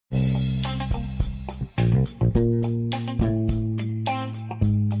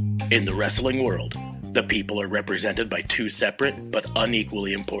In the wrestling world, the people are represented by two separate but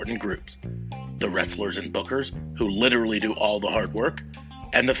unequally important groups. The wrestlers and bookers, who literally do all the hard work,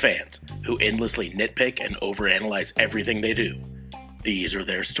 and the fans, who endlessly nitpick and overanalyze everything they do. These are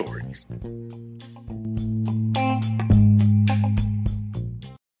their stories.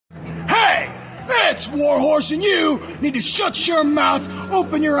 Hey! It's Warhorse, and you need to shut your mouth,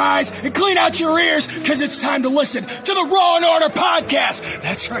 open your eyes, and clean out your ears, because it's time to listen to the Raw and Order podcast.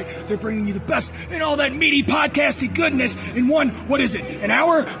 That's right, they're bringing you the best in all that meaty podcasty goodness in one, what is it, an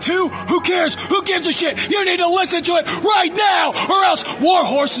hour? Two? Who cares? Who gives a shit? You need to listen to it right now, or else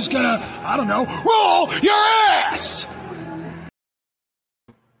Warhorse is gonna, I don't know, roll your ass!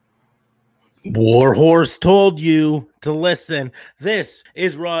 Warhorse told you to listen. This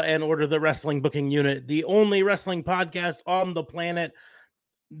is Raw and Order, the wrestling booking unit, the only wrestling podcast on the planet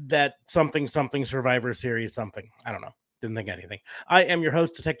that something Survivor Series something. I don't know. Didn't think anything. I am your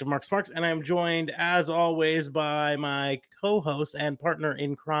host, Detective Mark Sparks, and I am joined, as always, by my co-host and partner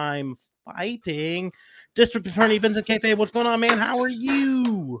in crime fighting, District Attorney Vincent Kayfabe. What's going on, man? How are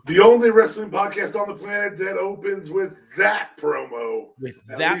you? The only wrestling podcast on the planet that opens with that promo. With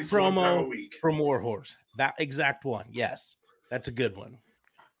that promo from Warhorse. That exact one. Yes. That's a good one.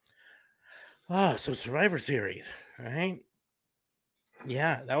 Oh, so Survivor Series, right?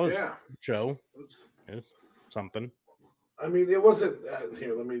 Yeah, that was a show. It was something. I mean, it wasn't...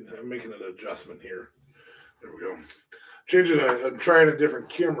 here, I'm making an adjustment here. There we go. I'm trying a different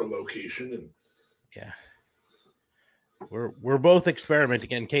camera location. And yeah. We're both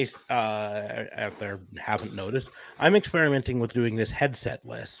experimenting. In case out there haven't noticed, I'm experimenting with doing this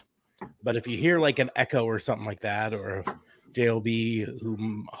headset-less. But if you hear like an echo or something like that, or JLB,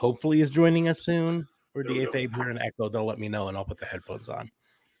 who hopefully is joining us soon, or DFA hear an echo, they'll let me know and I'll put the headphones on.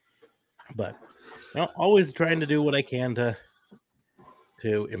 But always trying to do what I can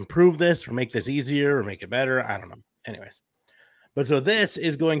to improve this or make this easier or make it better. I don't know. Anyways. But so this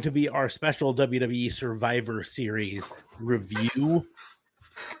is going to be our special WWE Survivor Series review.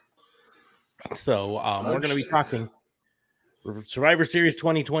 So we're going to be talking Survivor Series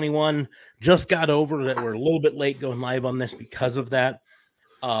 2021. Just got over that. We're a little bit late going live on this because of that.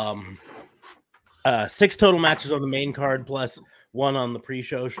 6 total matches on the main card plus 1 on the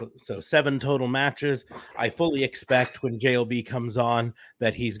pre-show, so 7 total matches. I fully expect when JLB comes on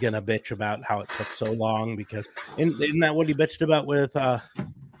that he's gonna bitch about how it took so long, because isn't that what he bitched about with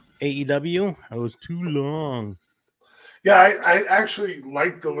AEW? It was too long. Yeah, I actually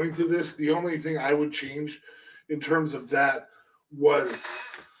like the length of this. The only thing I would change in terms of that was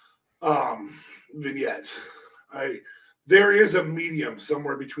vignette. There is a medium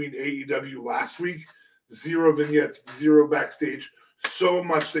somewhere between AEW last week. 0 vignettes, 0 backstage, so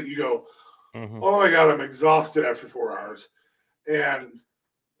much that you go, oh my God, I'm exhausted after 4 hours. And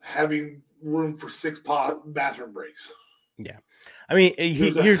having room for 6 bathroom breaks. Yeah. I mean,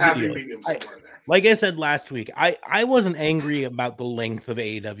 here's the deal. Medium somewhere there. Like I said last week, I wasn't angry about the length of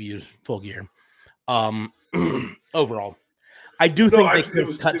AEW's Full Gear. Overall. I do think they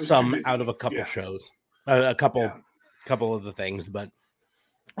could cut some out of a couple shows. A couple of the things, but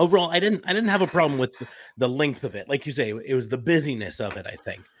overall, I didn't have a problem with the length of it. Like you say, it was the busyness of it, I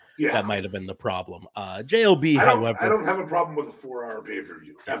think. Yeah. That might have been the problem. JLB, however... I don't have a problem with a 4-hour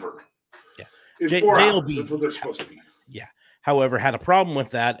pay-per-view, ever. Yeah. It's 4 hours. That's what they're supposed to be. Yeah. However, had a problem with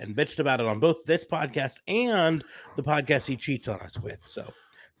that and bitched about it on both this podcast and the podcast he cheats on us with. So,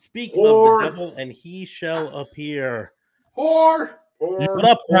 speaking of the devil, and he shall appear. What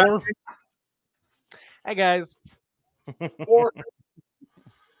up, whore? Hey, guys.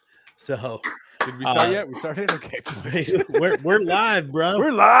 So, did we start yet? We started? Okay. we're live, bro.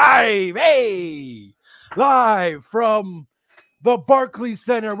 We're live. Hey, live from the Barclays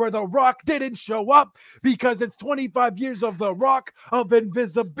Center, where The Rock didn't show up because it's 25 years of The Rock of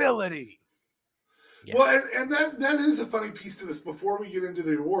invisibility. Yeah. Well, and that is a funny piece to this. Before we get into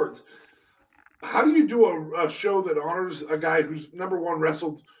the awards, how do you do a show that honors a guy who's number one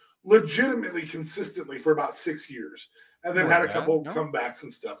wrestled legitimately consistently for about 6 years? And then had a couple comebacks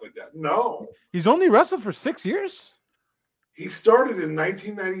and stuff like that. No. He's only wrestled for 6 years? He started in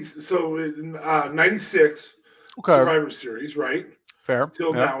 1990. So in 96 Survivor Series, right? Fair.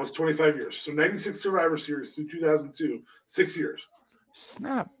 Till now is 25 years. So 96 Survivor Series through 2002, 6 years.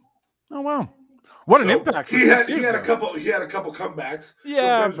 Snap. Oh, wow. What an impact. He had a couple comebacks.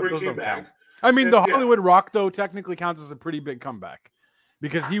 Yeah. Sometimes where he came back. I mean, the Hollywood Rock, though, technically counts as a pretty big comeback.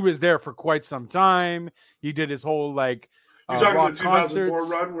 Because he was there for quite some time. He did his whole You're talking rock the 2004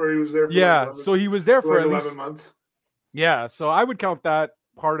 concerts. run where he was there for so he was there for at 11 least months. Yeah, so I would count that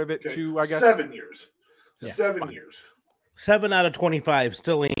part of it too, I guess. 7 years. Yeah, 7 years. 7 out of 25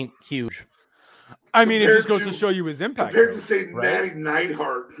 still ain't huge. I mean, it Compared just goes to to- show you his impact. Compared though, to, say, right? Natty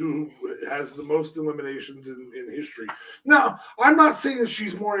Neidhart, who has the most eliminations in history. Now, I'm not saying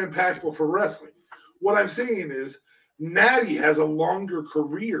she's more impactful for wrestling. What I'm saying is Natty has a longer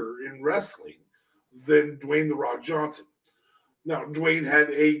career in wrestling than Dwayne The Rock Johnson. Now, Dwayne had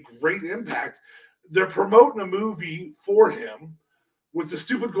a great impact. They're promoting a movie for him with the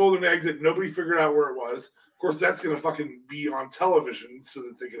stupid golden egg that nobody figured out where it was. Of course, that's going to fucking be on television so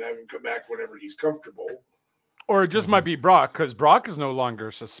that they can have him come back whenever he's comfortable. Or it just might be Brock, because Brock is no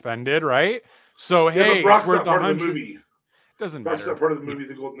longer suspended, right? So, Yeah, hey, but Brock's it's worth not part of the 100. movie. Doesn't Brock's matter. not part of the movie,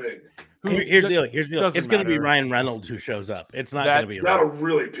 The Golden Egg. Here's the deal. Here's the deal. Doesn't It's going to be matter. Ryan Reynolds who shows up. It's not That- going to be. That'll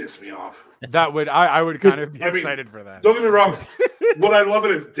really piss me off. That would I would kind of be I mean, excited for that. Don't get me wrong. Would I love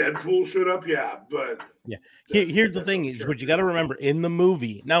it if Deadpool showed up? Yeah, but Here's the thing: is what you got to remember in the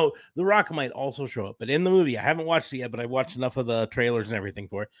movie. Now, The Rock might also show up, but in the movie, I haven't watched it yet, but I watched enough of the trailers and everything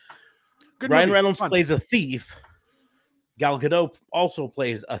for it. Good Ryan movie. Reynolds Fun. plays a thief. Gal Gadot also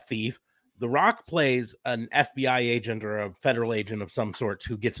plays a thief. The Rock plays an FBI agent or a federal agent of some sort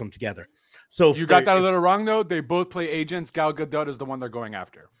who gets them together. So if You got that a if- little wrong though. They both play agents. Gal Gadot is the one they're going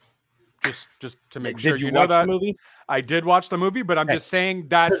after. Just to make sure Did you know watch that. the movie? I did watch the movie, but I'm Okay. just saying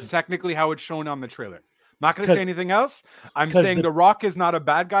that's technically how it's shown on the trailer. I'm not going to 'Cause- say anything else. I'm 'cause saying the- the Rock is not a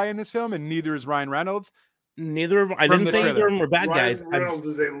bad guy in this film, and neither is Ryan Reynolds. Neither of them. I From didn't the say either trailer. of them were bad Ryan guys. Reynolds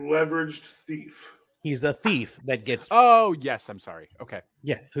is a leveraged thief. He's a thief that gets Oh yes, I'm sorry. Okay,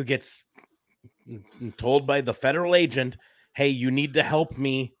 who gets told by the federal agent, "Hey, you need to help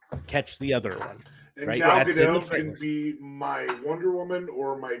me catch the other one." And Right, Gal that's in the Gadot can trailers. be my Wonder Woman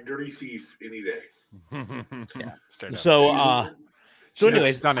or my dirty thief any day. Straight up. So, She's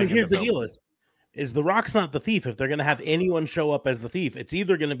anyways, so stunning in here's the the film. deal: is The Rock's not the thief. If they're going to have anyone show up as the thief, it's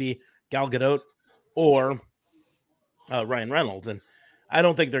either going to be Gal Gadot or Ryan Reynolds, and I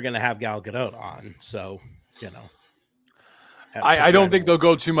don't think they're going to have Gal Gadot on. So, you know, I don't think they'll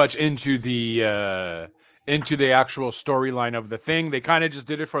go too much into the actual storyline of the thing. They kind of just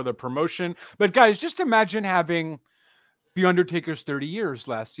did it for the promotion. But guys, just imagine having the Undertaker's 30 years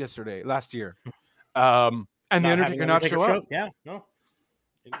last year, and the Undertaker not show up. Yeah, no,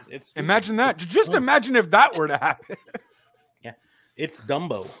 it's Imagine that. Just imagine if that were to happen. it's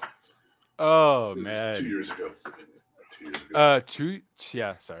Dumbo. Oh It was man. 2 years ago. 2 years ago.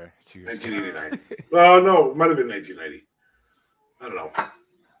 2 years. 1989. Oh, no, it might have been 1990. I don't know.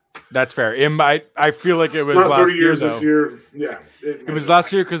 That's fair. I feel like it was Not last 30 year years though. this year. Yeah. It was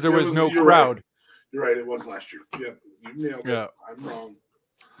last year because there was no you're crowd. Right. You're right. It was last year. Yep. You nailed Yeah. it. I'm wrong.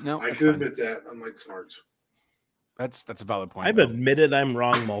 No, I that's can fine. admit that, unlike Smarts. That's a valid point. I've though. admitted I'm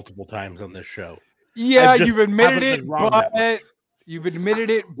wrong multiple times on this show. Yeah, I just you've admitted haven't it, been wrong that but you've admitted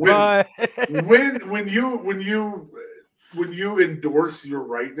it, When- but when you endorse your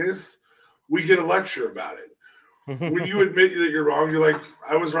rightness, we get a lecture about it. When you admit that you're wrong, you're like,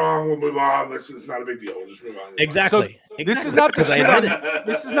 I was wrong, we'll move on. It's not a big deal. We'll just move on. Exactly. this is not the Because I shit admit on it.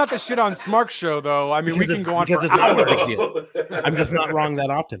 this is not the shit on Smark show though. I mean, Because we can it's- go on for because it's not a hours. big deal. I'm just not wrong that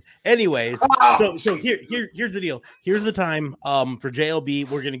often. Anyways, so here's the deal. Here's the time for JLB.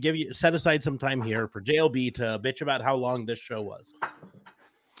 We're gonna set aside some time here for JLB to bitch about how long this show was.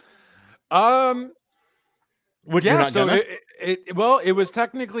 Which you're Yeah, not so gonna. it was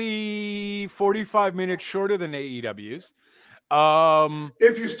technically 45 minutes shorter than AEW's.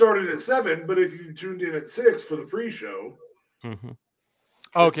 If you started at 7, but if you tuned in at 6 for the pre-show, Mhm.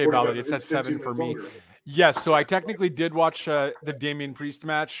 Okay, 45 valid. It said it's 7 15 for minutes me. longer. Yes, so I technically did watch the Damian Priest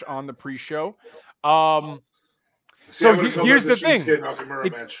match on the pre-show. So See, I would've called here's that the thing. Shinsuke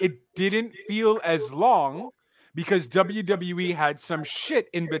Nakamura match. It didn't feel as long because WWE had some shit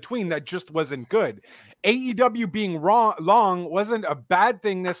in between that just wasn't good. AEW being long wasn't a bad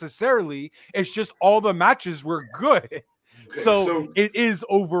thing necessarily. It's just all the matches were good. Okay, So it is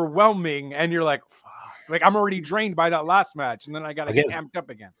overwhelming, and you're like, fuck. Like I'm already drained by that last match, and then I got to get Again. amped up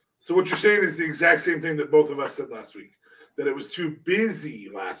again. So what you're saying is the exact same thing that both of us said last week, that it was too busy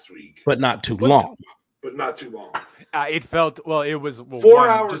last week, But not too long. but not too long. It felt it was 4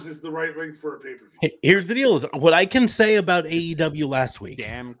 hours is the right length for a pay-per-view. Here's the deal: is what I can say about AEW last week.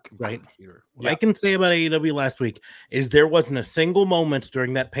 damn Right. computer. What I can say about AEW last week is there wasn't a single moment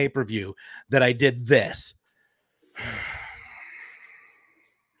during that pay-per-view that I did this.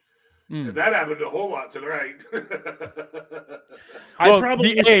 And that happened a whole lot tonight. I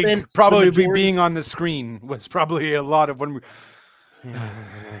probably the egg spent the probably majority- being on the screen was probably a lot of when we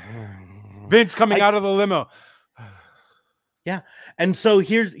Vince coming out of the limo. Yeah. And so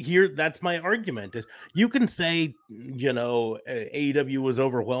that's my argument is you can say, AEW was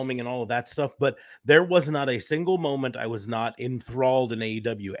overwhelming and all of that stuff, but there was not a single moment I was not enthralled in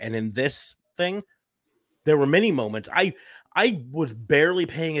AEW. And in this thing, there were many moments. I was barely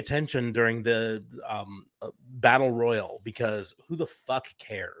paying attention during the Battle Royal because who the fuck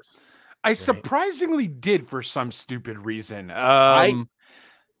cares? I surprisingly did for some stupid reason.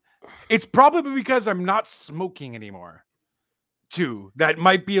 It's probably because I'm not smoking anymore. Too, that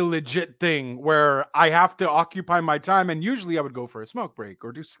might be a legit thing where I have to occupy my time, and usually I would go for a smoke break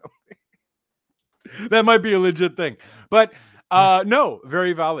or do something. That might be a legit thing, but no,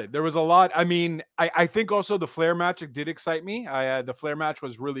 very valid. There was a lot. I mean, I think also the Flair match did excite me. The Flair match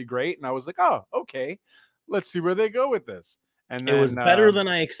was really great, and I was like, oh, okay, let's see where they go with this. And then, it was better than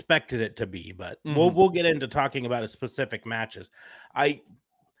I expected it to be, but we'll get into talking about specific matches. Like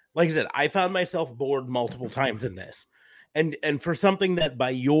I said, I found myself bored multiple times in this. And for something that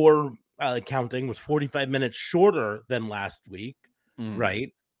by your counting was 45 minutes shorter than last week,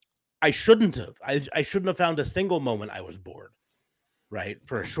 right? I shouldn't have. I shouldn't have found a single moment I was bored, right?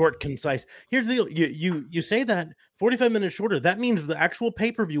 For a short, concise. Here's the deal. You say that 45 minutes shorter. That means the actual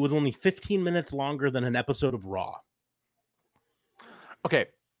pay-per-view was only 15 minutes longer than an episode of Raw. Okay.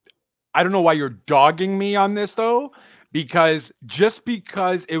 I don't know why you're dogging me on this though, because just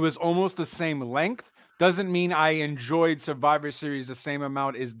because it was almost the same length doesn't mean I enjoyed Survivor Series the same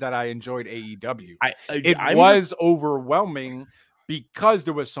amount as that I enjoyed AEW. It was overwhelming because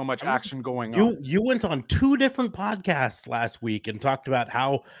there was so much action going on. You went on 2 different podcasts last week and talked about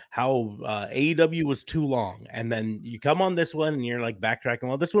how AEW was too long, and then you come on this one and you're like backtracking.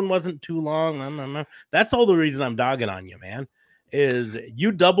 Well, this one wasn't too long. No. That's all the reason I'm dogging on you, man. Is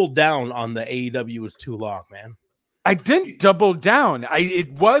you doubled down on the AEW was too long, man. I didn't double down. It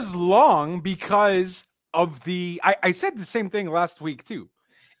was long because of I said the same thing last week too.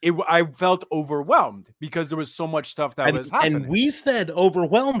 I felt overwhelmed because there was so much stuff that was happening. And we said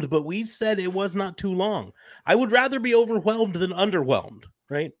overwhelmed, but we said it was not too long. I would rather be overwhelmed than underwhelmed,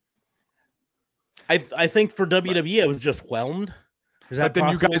 right? I think for WWE, I was just whelmed. But then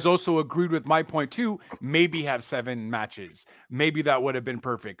possible? You guys also agreed with my point too. Maybe have 7 matches. Maybe that would have been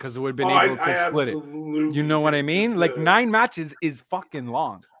perfect because it would have been able to split it. You know what I mean? Like 9 matches is fucking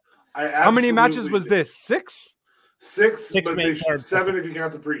long. How many matches was this? 6? 6, but main cards. 7 if you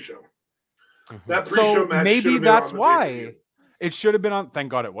count the pre-show. That pre-show match. Maybe that's why it should have been on.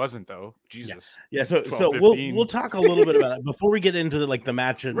 Thank God it wasn't though. Jesus. Yeah. So we'll talk a little bit about it before we get into the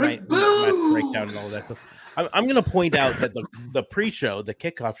match and match breakdown and all that stuff. I'm going to point out that the pre-show, the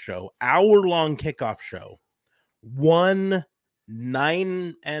kickoff show, hour-long kickoff show, 1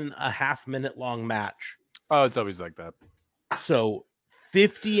 9.5 minute long match. Oh, it's always like that. So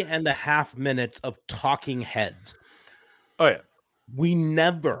 50.5 minutes of talking heads. Oh yeah. We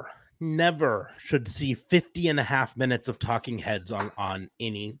never should see 50.5 minutes of talking heads on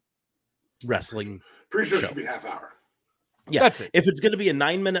any wrestling pre-show show. Should be half hour. Yeah, that's it. If it's going to be a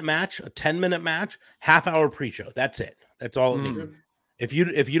 9-minute match, a 10-minute match, half-hour pre-show. That's it. That's all it needs. If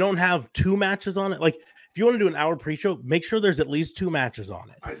you don't have 2 matches on it, like if you want to do an hour pre-show, make sure there's at least 2 matches on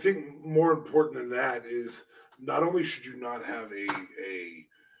it. I think more important than that is not only should you not have a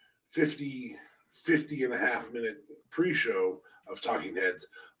 50.5 minute pre-show of talking heads,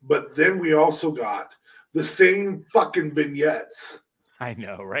 but then we also got the same fucking vignettes. I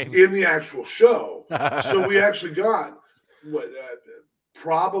know, right? In the actual show. So we actually got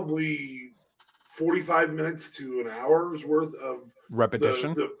probably 45 minutes to an hour's worth of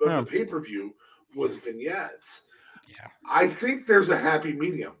repetition. The pay-per-view was vignettes. Yeah. I think there's a happy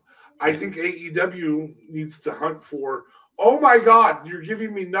medium. I think AEW needs to hunt for, oh my God, you're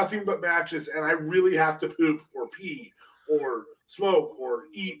giving me nothing but matches and I really have to poop or pee or smoke or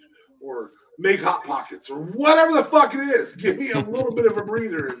eat or make Hot Pockets or whatever the fuck it is. Give me a little bit of a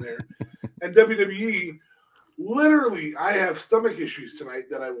breather in there. And WWE, literally, I have stomach issues tonight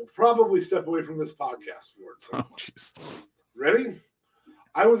that I will probably step away from this podcast for. So, ready?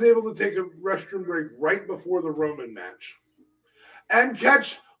 I was able to take a restroom break right before the Roman match and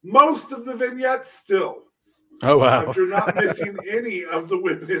catch most of the vignettes still. Oh wow! After not missing any of the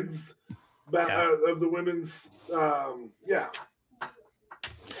women's,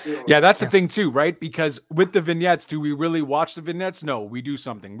 Yeah, that's the thing too, right? Because with the vignettes, do we really watch the vignettes? No, we do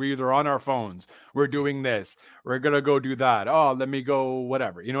something. We're either on our phones, we're doing this, we're gonna go do that. Oh, let me go,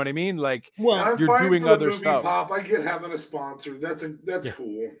 whatever. You know what I mean? Like, well, you're doing other stuff. Pop, I get having a sponsor. That's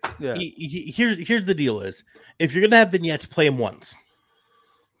cool. Yeah. Here's the deal: is if you're gonna have vignettes, play them once.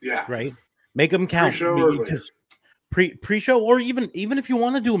 Yeah. Right. Make them count pre-show, or even if you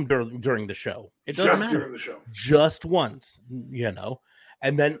want to do them during the show, it doesn't matter. During the show, just once,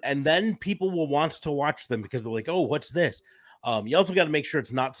 and then people will want to watch them because they're like, oh, what's this? You also got to make sure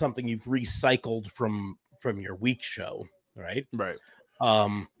it's not something you've recycled from your week show, right?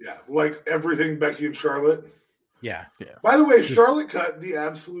 Yeah, like everything Becky and Charlotte. Yeah. By the way, Charlotte cut the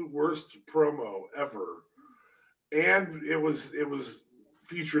absolute worst promo ever, and it was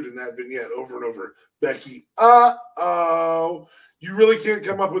featured in that vignette over and over. Becky, you really can't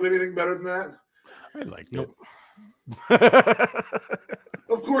come up with anything better than that? I like Nope.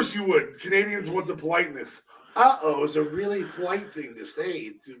 Of course you would. Canadians want the politeness. Is a really polite thing to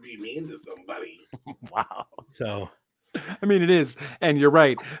say to be mean to somebody. Wow. So, I mean, it is, and you're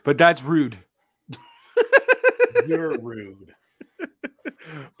right, but that's rude. You're rude.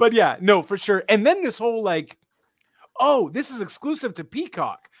 But yeah, no, for sure. And then this whole this is exclusive to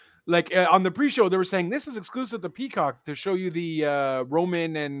Peacock. Like on the pre-show, they were saying this is exclusive to Peacock to show you the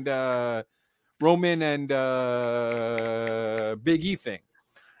Roman and Big E thing.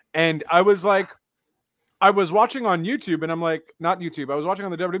 And I was watching on YouTube, and I'm like, not YouTube. I was watching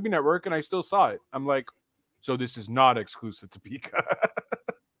on the WWE Network, and I still saw it. I'm like, so this is not exclusive to Peacock.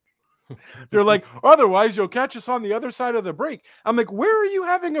 They're like, otherwise you'll catch us on the other side of the break. I'm like, where are you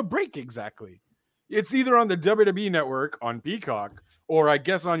having a break exactly? It's either on the WWE Network on Peacock, or I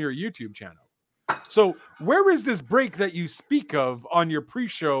guess on your YouTube channel. So where is this break that you speak of on your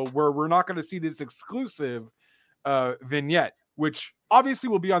pre-show where we're not going to see this exclusive vignette, which obviously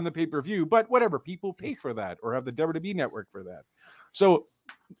will be on the pay-per-view, but whatever, people pay for that or have the WWE Network for that. So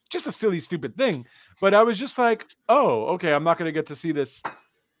just a silly, stupid thing. But I was just like, oh, okay, I'm not going to get to see this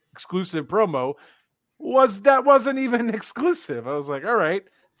exclusive promo. Wasn't even exclusive. I was like, all right,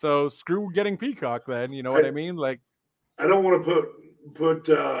 so screw getting Peacock then. You know what I mean? Like, I don't want to put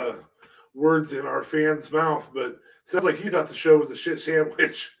words in our fans' mouth, but it sounds like you thought the show was a shit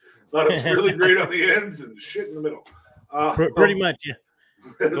sandwich. Thought it was really great on the ends and shit in the middle. Pretty much, yeah.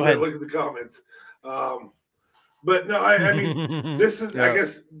 As I look at the comments. But no, I mean, this is, I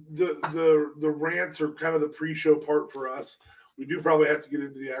guess, the rants are kind of the pre-show part for us. We do probably have to get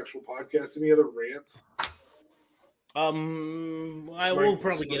into the actual podcast. Any other rants? I will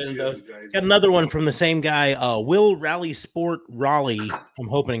probably get into those. Got another one from the same guy, Will Rally Sport Raleigh. I'm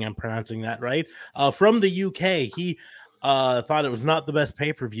hoping I'm pronouncing that right. From the UK. He thought it was not the best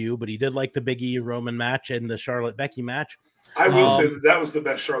pay-per-view, but he did like the Big E Roman match and the Charlotte Becky match. I will say that was the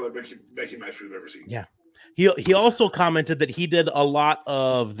best Charlotte Becky match we've ever seen. Yeah. He also commented that he did a lot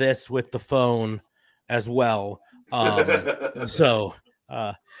of this with the phone as well. So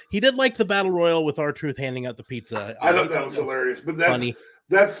he did like the battle royal with R-Truth handing out the pizza. I thought that was hilarious, but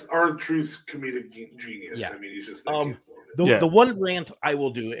that's R-Truth's comedic genius. Yeah. I mean, he's just the one rant I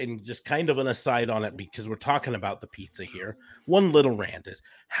will do, and just kind of an aside on it because we're talking about the pizza here. One little rant is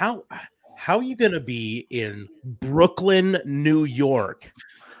how are you going to be in Brooklyn, New York,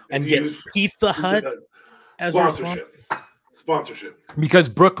 and get Pizza Hut as sponsorship? Because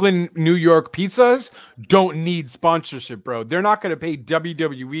Brooklyn, New York pizzas don't need sponsorship, bro. They're not going to pay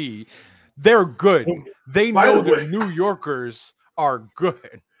WWE. They're good. They know the New Yorkers are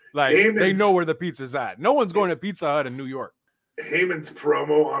good. Like, they know where the pizza's at. No one's going to Pizza Hut in New York. Heyman's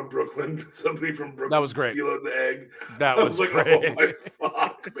promo on Brooklyn, somebody from Brooklyn, that was great. Stealing the egg. That was like, great. Oh my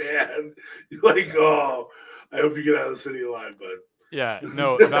fuck, man! Like, I hope you get out of the city alive, bud. Yeah,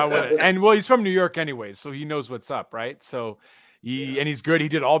 no, that would. And well, he's from New York anyway, so he knows what's up, right? So and he's good. He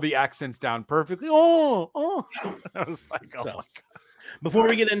did all the accents down perfectly. Oh, I was like, oh my God. Before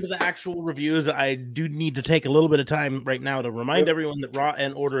we get into the actual reviews, I do need to take a little bit of time right now to remind everyone that Raw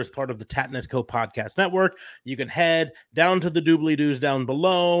and Order is part of the Tatnus Co. Podcast Network. You can head down to the doobly-doos down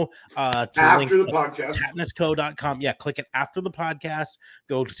below. After the podcast. TatnusCo.com. Yeah, click it after the podcast.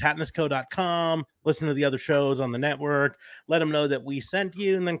 Go to TatnusCo.com. Listen to the other shows on the network. Let them know that we sent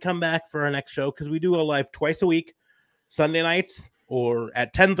you, and then come back for our next show because we do go live twice a week, Sunday nights or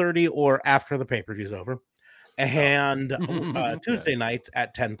at 10:30 or after the pay-per-view's over. And Tuesday nights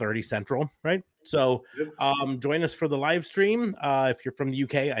at 10:30 Central, right? So join us for the live stream. If you're from the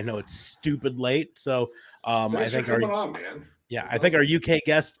UK, I know it's stupid late. So I think I think our UK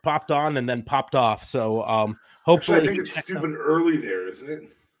guest popped on and then popped off. So hopefully I think it's stupid early there, isn't it?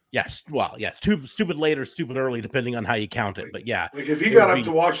 Yes. Well, yes. Stupid late or stupid early, depending on how you count it. But yeah. Like if he got up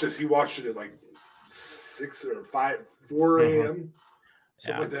to watch this, he watched it at like 6 or 4 a.m.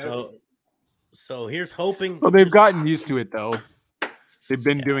 Something like that. So here's hoping. Well, they've gotten used to it, though. They've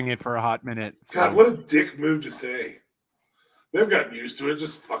been doing it for a hot minute. So. God, what a dick move to say. They've gotten used to it.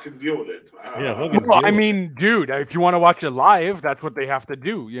 Just fucking deal with it. Well, I mean, dude, if you want to watch it live, that's what they have to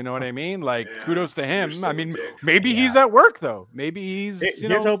do. You know what I mean? Like, kudos to him. I mean, maybe he's at work though. Maybe he's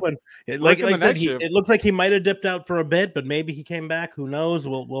here's hoping. Like I said, it looks like he might have dipped out for a bit, but maybe he came back. Who knows?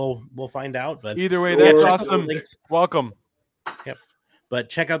 We'll find out. But either way, that's awesome. Welcome. Yep. But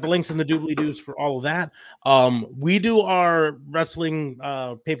check out the links in the doobly-doos for all of that. We do our wrestling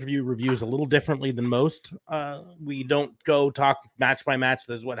pay-per-view reviews a little differently than most. We don't go talk match by match.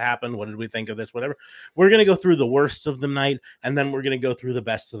 This is what happened. What did we think of this? Whatever. We're going to go through the worst of the night, and then we're going to go through the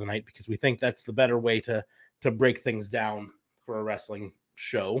best of the night because we think that's the better way to break things down for a wrestling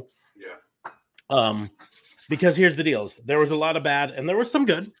show. Yeah. Because here's the deal. There was a lot of bad, and there was some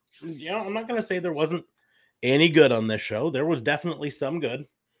good. I'm not going to say there wasn't any good on this show. There was definitely some good,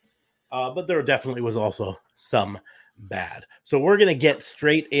 but there definitely was also some bad. So we're going to get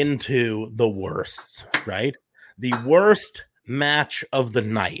straight into the worsts, right? The worst match of the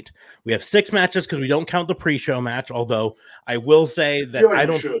night. We have 6 matches because we don't count the pre-show match, although I will say that I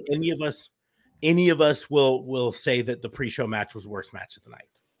don't think any of us will say that the pre-show match was worst match of the night.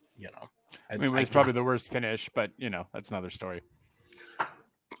 I mean, it's probably the worst finish, but that's another story.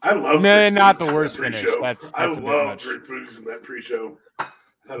 I love not the worst finish. That's I a bit love much. Rick Boogs in that pre-show.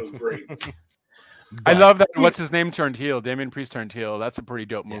 That was great. I love that. What's his name turned heel? Damian Priest turned heel. That's a pretty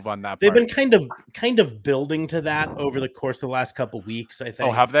dope move on that. They've been kind of building to that over the course of the last couple weeks. I think.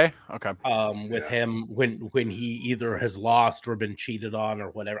 Oh, have they? Okay. With him when he either has lost or been cheated on or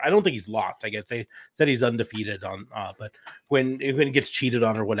whatever. I don't think he's lost. I guess they said he's undefeated on. But when he gets cheated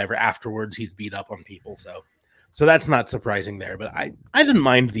on or whatever, afterwards he's beat up on people. So that's not surprising there, but I didn't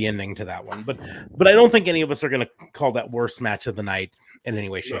mind the ending to that one. But I don't think any of us are going to call that worst match of the night in any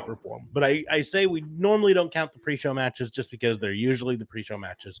way, shape, or form. But I say we normally don't count the pre-show matches just because they're usually the pre-show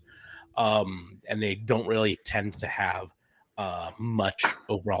matches, and they don't really tend to have much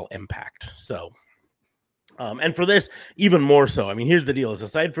overall impact. So, and for this, even more so. I mean, here's the deal: is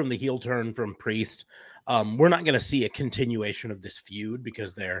aside from the heel turn from Priest, we're not going to see a continuation of this feud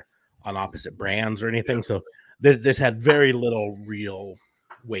because they're on opposite brands or anything. So this had very little real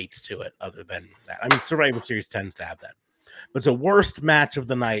weight to it other than that. I mean, Survivor Series tends to have that. But it's a worst match of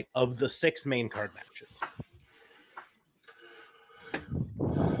the night of the 6 main card matches.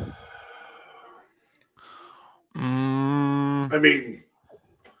 I mean,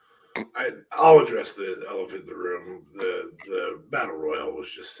 I'll address the elephant in the room. The Battle Royal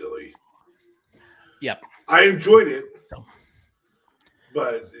was just silly. Yep. I enjoyed it.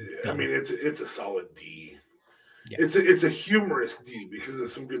 But I mean, it's a solid D. Yeah. It's a humorous D because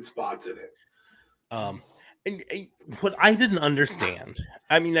there's some good spots in it. And what I didn't understand,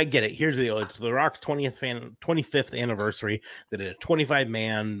 I mean, I get it. Here's the deal: it's The Rock's 25th anniversary. They did a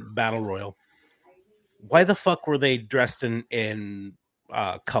 25-man battle royal. Why the fuck were they dressed in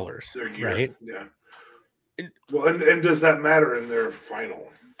colors? Right? Yeah. Well, and does that matter in their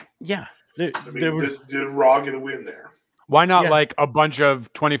final? Yeah. Did Raw get a win there? Why not like a bunch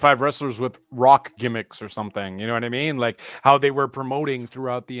of 25 wrestlers with Rock gimmicks or something? You know what I mean? Like how they were promoting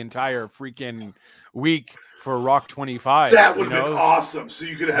throughout the entire freaking week for Rock 25. That would have been awesome. So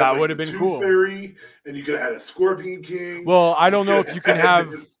you could have that would have been cool. Fairy, and you could have had a Scorpion King. Well, I don't know if you can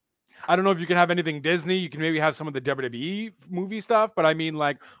have. I don't know if you can have anything Disney. You can maybe have some of the WWE movie stuff, but I mean,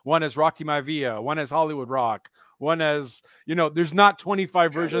 like one as Rocky Maivia, one as Hollywood Rock, one as there's not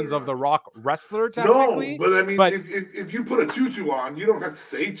 25 versions of the Rock wrestler technically. No, but I mean, if you put a tutu on, you don't have to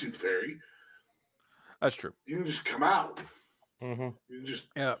say Tooth Fairy. That's true. You can just come out. Mm-hmm. You can just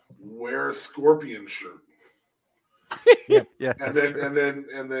wear a Scorpion shirt. Yeah. And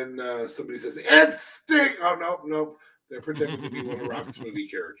then somebody says, "Ed Sting." Oh no. They're pretending to be one of Rock's movie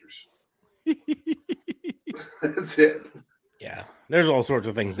characters. That's it. Yeah, there's all sorts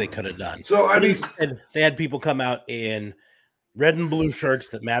of things they could have done. So I mean, they had people come out in red and blue shirts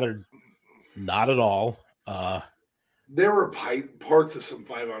that mattered not at all. There were parts of some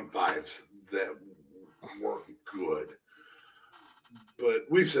 5-on-5s that weren't good. But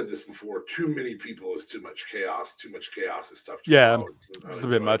we've said this before: too many people is too much chaos. Too much chaos is tough to follow. It's a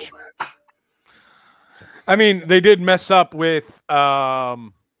bit much. Match. I mean, they did mess up with. It's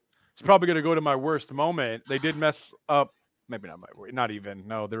probably going to go to my worst moment. They did mess up. Maybe not my worst. Not even.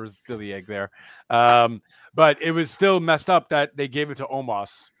 No, there was still the egg there. But it was still messed up that they gave it to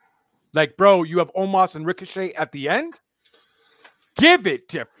Omos. Like, bro, you have Omos and Ricochet at the end. Give it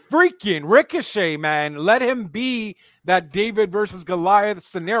to freaking Ricochet, man. Let him be that David versus Goliath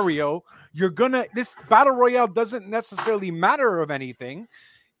scenario. This battle royale doesn't necessarily matter of anything.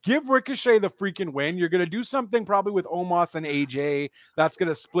 Give Ricochet the freaking win. You're going to do something probably with Omos and AJ that's going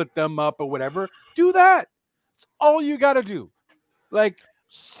to split them up or whatever. Do that. It's all you got to do. Like,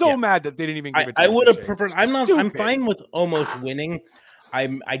 so mad that they didn't even give it to I would have Ricochet. preferred. I'm Stupid. fine with Omos winning.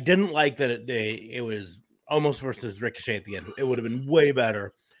 I didn't like that it was Omos versus Ricochet at the end. It would have been way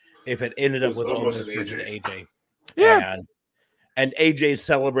better if it ended up with Omos Omos and versus AJ. AJ. Yeah. And AJ's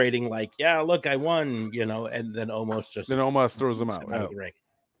celebrating like, yeah, look, I won, and then Omos just throws them out. of the ring.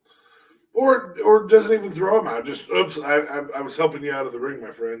 Or doesn't even throw him out. Just oops, I was helping you out of the ring,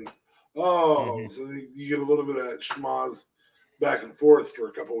 my friend. Oh, so you get a little bit of that schmoz back and forth for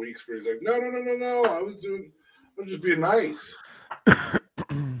a couple of weeks where he's like, no, I was just being nice.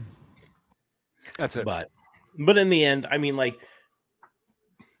 That's it. But in the end, I mean, like,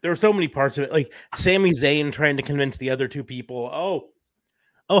 there were so many parts of it, like Sami Zayn trying to convince the other two people,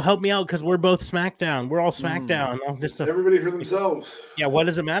 oh, help me out because we're both SmackDown. We're all SmackDown. All this stuff. Everybody for themselves. Yeah, what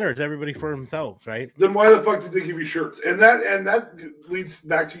does it matter? It's everybody for themselves, right? Then why the fuck did they give you shirts? And that leads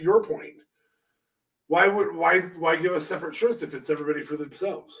back to your point. Why give us separate shirts if it's everybody for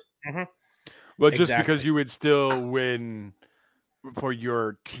themselves? Mm-hmm. Well, just because you would still win for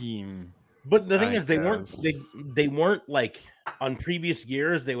your team. But the thing is, they weren't like on previous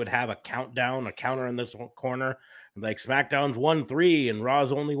years. They would have a counter in this corner, like SmackDown's 1-3 and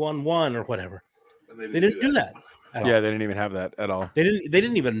Raw's only 1-1 or whatever. They didn't do that. They didn't even have that at all. They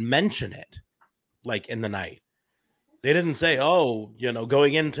didn't even mention it, like in the night. They didn't say,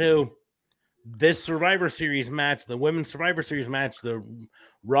 going into this Survivor Series match, the Women's Survivor Series match, the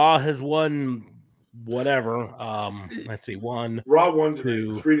Raw has won whatever. Let's see, Raw won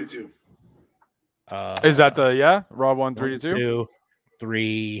 3-2. Is that Raw won 3-2? 2,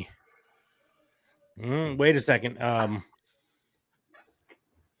 3. Wait a second.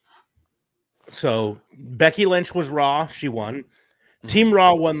 So Becky Lynch was Raw. She won. Team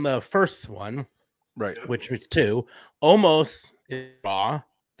Raw won the first one, right? Which was 2. Omos is Raw.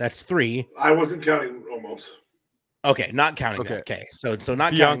 That's 3. I wasn't counting Omos. Okay, not counting that. Okay, so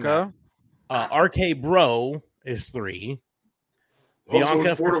not Bianca. Counting RK Bro is 3.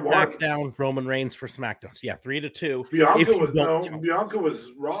 Bianca for SmackDown, Roman Reigns for SmackDown. So 3-2. Bianca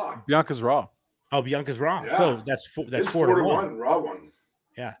was Raw. Bianca's Raw. Oh, Bianca's Raw. Yeah. So that's 4-1. Raw won.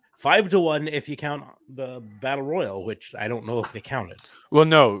 Yeah, 5-1 if you count the Battle Royal, which I don't know if they counted. Well,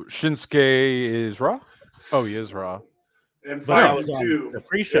 no, Shinsuke is Raw. Oh, he is Raw. And 5-2 the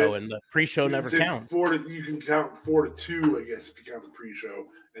pre-show, and the pre-show never counts. You can count 4-2, I guess, if you count the pre-show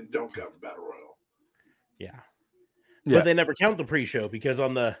and don't count the Battle Royal. Yeah. But they never count the pre-show because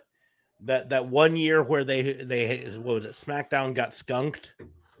on that 1 year where they what was it? SmackDown got skunked.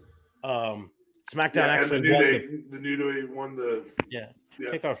 SmackDown actually won the New Day won the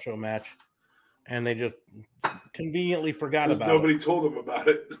kickoff show match, and they just conveniently forgot about nobody told them about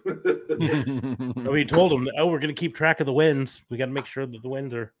it. Nobody told them, we're going to keep track of the wins. We got to make sure that the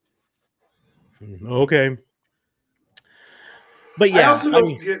wins are okay. But I also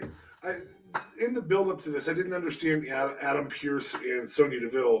don't get. In the build-up to this, I didn't understand Adam Pearce and Sonya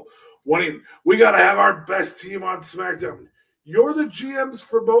Deville wanting, we got to have our best team on SmackDown. You're the GMs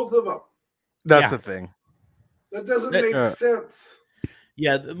for both of them. That's the thing. That doesn't make sense.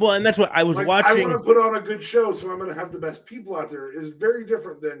 Yeah, well, and that's what I was watching. I want to put on a good show, so I'm going to have the best people out there. Is very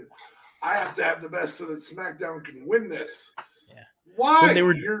different than I have to have the best so that SmackDown can win this. Yeah. Why?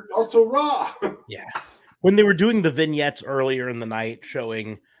 You're also Raw. Yeah. When they were doing the vignettes earlier in the night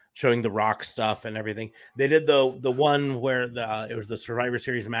showing the Rock stuff and everything, they did the one where it was the Survivor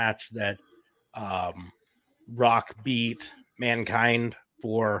Series match that Rock beat Mankind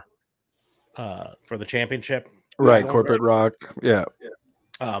for the championship. Right, Corporate Rock. Yeah.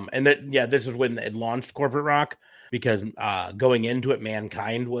 And this is when it launched Corporate Rock, because going into it,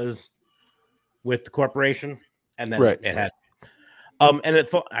 Mankind was with the corporation, and then it had and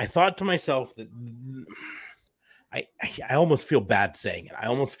I thought to myself that I almost feel bad saying it. I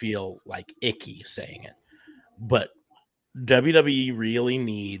almost feel like icky saying it, but WWE really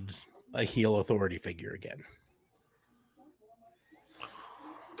needs a heel authority figure again.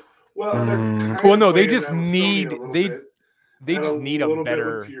 Well, no, they just need they just need a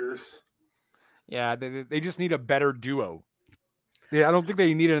better. Yeah, they just need a better duo. Yeah, I don't think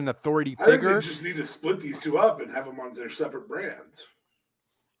they need an authority figure. I think they just need to split these two up and have them on their separate brands.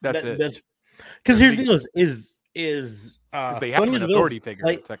 That's it. Because here's the deal: is they have an authority figure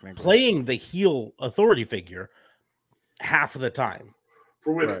technically playing the heel authority figure half of the time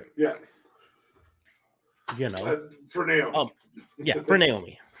for women. Right. Yeah, for Naomi. For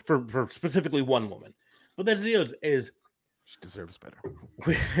Naomi, for specifically one woman. But the deal is she deserves better.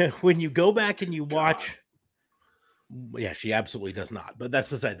 When you go back and you watch, she absolutely does not. But that's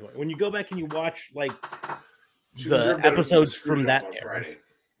beside the point. When you go back and you watch the episodes from that era, Friday.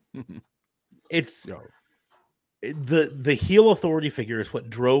 it's the heel authority figure is what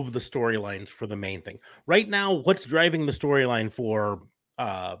drove the storylines for the main thing. Right now, what's driving the storyline for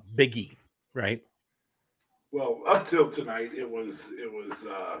Big E, right? Well, up till tonight, it was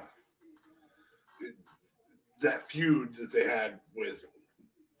that feud that they had with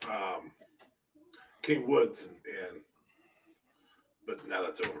King Woods, and but now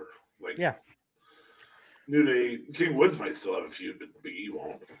that's over. Like, yeah, New Day, King Woods might still have a feud, but Big E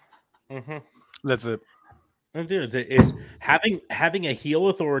won't. Mm-hmm. That's it. Is having a heel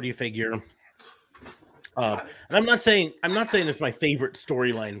authority figure. And I'm not saying it's my favorite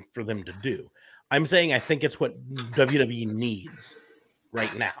storyline for them to do. I'm saying I think it's what WWE needs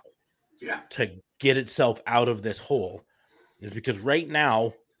right now. Yeah. To get itself out of this hole, is because right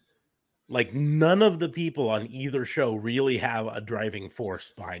now, like, none of the people on either show really have a driving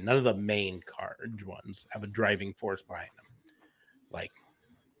force behind. None of the main card ones have a driving force behind them. Like,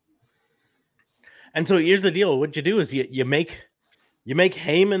 and so here's the deal: what you do is you make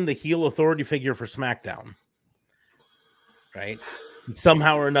Heyman the heel authority figure for SmackDown, right?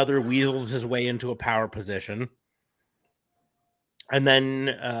 Somehow or another weasels his way into a power position. And then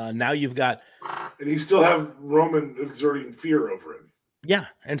now you've got, and you still have Roman exerting fear over him. Yeah,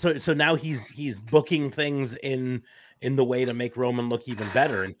 and so now he's booking things in the way to make Roman look even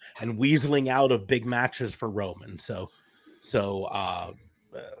better, and weaseling out of big matches for Roman. So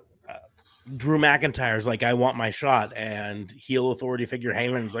Drew McIntyre's like, I want my shot, and heel authority figure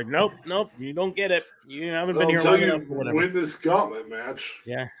Heyman's like, nope, you don't get it. You haven't been here long enough. Win this gauntlet match.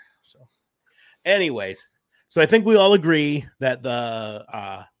 Yeah. So, anyways, so I think we all agree that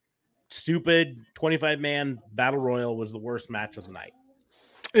the stupid 25-man battle royal was the worst match of the night.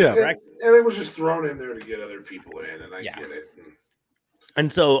 Yeah, and it was just thrown in there to get other people in, and I get it.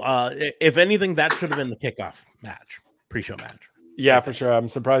 And so, if anything, that should have been the kickoff match, pre-show match. Yeah, for sure. I'm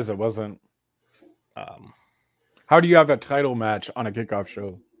surprised it wasn't. How do you have a title match on a kickoff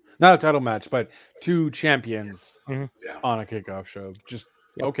show? Not a title match, but two champions on a kickoff show. Just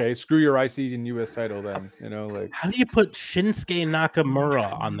okay. Screw your IC and US title, then. Like, how do you put Shinsuke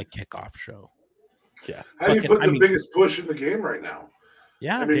Nakamura on the kickoff show? Yeah. How do you put the biggest push in the game right now?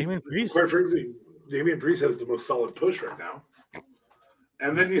 Yeah, Damian Priest. Quite frankly, Damian Priest has the most solid push right now.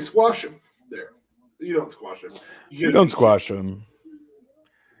 And then you squash him there. You don't squash him. You don't squash him.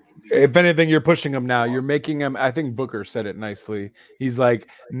 If anything, you're pushing him now. You're making him. I think Booker said it nicely. He's like,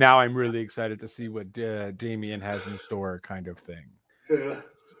 now I'm really excited to see what Damian has in store, kind of thing. Yeah.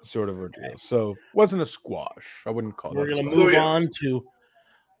 Sort of a deal. So, wasn't a squash. I wouldn't call it. We're going to move on to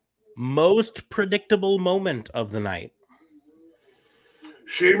most predictable moment of the night.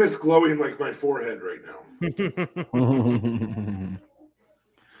 Sheamus glowing like my forehead right now.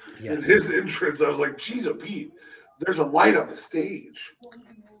 Yes. In his entrance, I was like, geez, Pete, there's a light on the stage.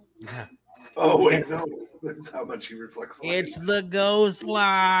 Yeah. Oh, wait, no. That's how much he reflects light. It's the ghost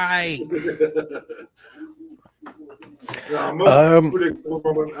light. Most predictable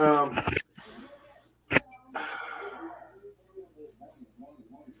moment.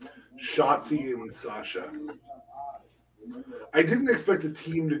 Shotzi and Sasha. I didn't expect the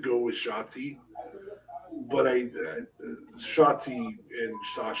team to go with Shotzi, but Shotzi and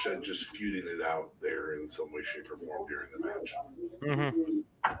Sasha just feuding it out there in some way, shape, or form during the match.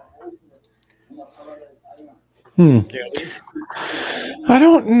 I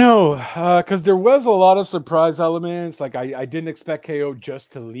don't know, because there was a lot of surprise elements. Like I didn't expect KO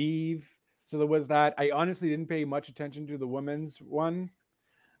just to leave, so there was that. I honestly didn't pay much attention to the women's one.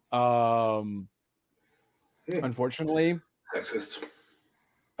 Unfortunately. Sexist.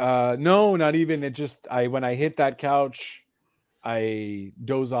 No, not even. It just when I hit that couch, I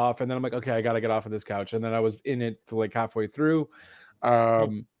doze off, and then I'm like, okay, I gotta get off of this couch, and then I was in it till like halfway through. I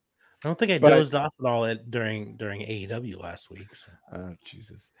don't think I dozed off at all during AEW last week. So.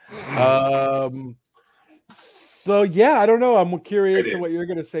 Jesus. So yeah, I don't know. I'm curious to what you're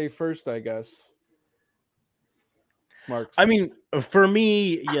gonna say first, I guess. Smart. I mean, for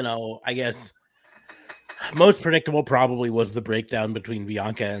me, I guess. Most predictable probably was the breakdown between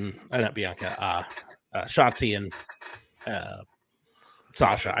Bianca and Shotzi and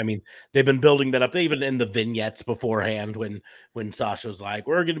Sasha. I mean, they've been building that up. Even in the vignettes beforehand, when Sasha's like,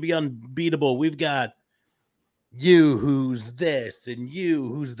 "We're going to be unbeatable. We've got you, who's this, and you,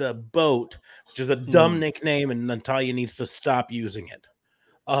 who's the boat," which is a dumb nickname, and Natalya needs to stop using it.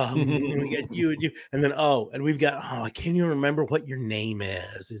 We get you, and then and we've got I can't even remember what your name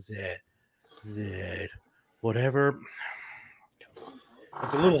is. Is it? Whatever.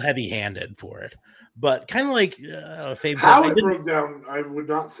 It's a little heavy-handed for it, but kind of like how it broke down. I would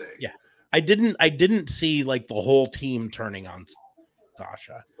not say. Yeah, I didn't see like the whole team turning on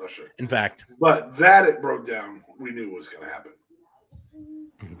Sasha. Sasha. In fact, But that it broke down, we knew was going to happen.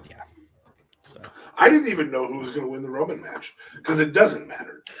 yeah. So I didn't even know who was going to win the Roman match because it doesn't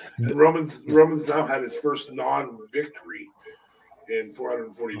matter. And Roman's now had his first non-victory in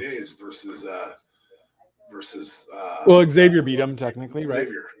 440 days versus Well, Xavier beat him technically, right?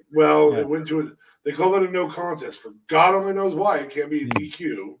 Xavier. Well, Yeah. it went to they call it a no contest. For God only knows why. It can't be a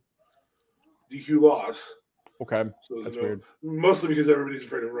DQ loss. Okay, So that's weird. Mostly because everybody's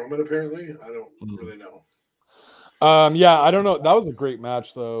afraid of Roman. Apparently, I don't really know. Yeah, I don't know. That was a great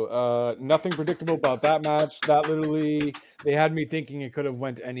match, though. Nothing predictable about that match. That literally, they had me thinking it could have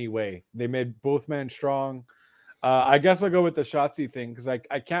went any way. They made both men strong. I guess I'll go with the Shotzi thing because I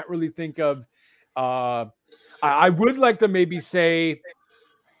can't really think of. I would like to maybe say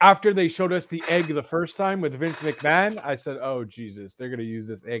after they showed us the egg the first time with Vince McMahon, I said, "Oh Jesus, they're gonna use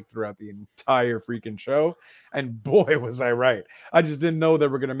this egg throughout the entire freaking show." And boy, was I right! I just didn't know they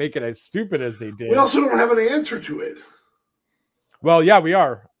were gonna make it as stupid as they did. We also don't have an answer to it. Well, yeah, we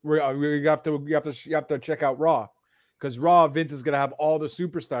are. We have to check out Raw because Raw Vince is gonna have all the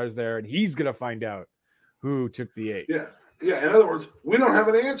superstars there, and he's gonna find out who took the egg. Yeah. In other words, we don't have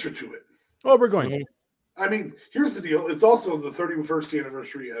an answer to it. Oh, we're going to. I mean, here's the deal. It's also the 31st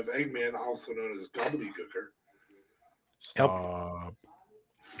anniversary of Eggman, also known as Gobbledygooker. Yep.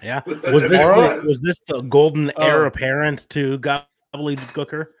 Yeah. Was this the golden heir apparent to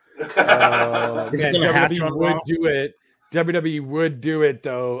Gobbledygooker? WWE would do it. WWE would do it,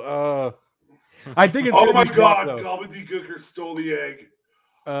 though. I think it's. Oh my God! Gobbledygooker stole the egg.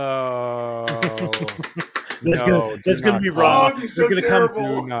 That's gonna be Raw. They're gonna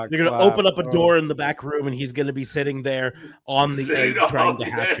come. They're gonna open up a door in the back room, and he's gonna be sitting there on the egg trying to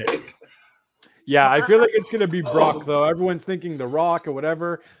hatch it. Yeah, I feel like it's gonna be Brock though. Everyone's thinking The Rock or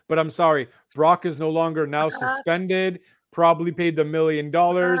whatever, but I'm sorry, Brock is no longer now suspended. Probably paid the $1 million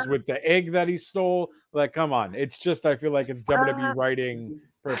with the egg that he stole. Like, come on, it's just I feel like it's WWE writing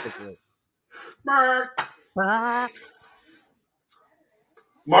perfectly.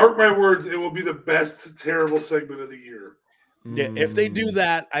 Mark my words, it will be the best terrible segment of the year. Yeah, if they do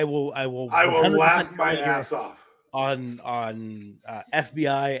that, I will laugh my ass off on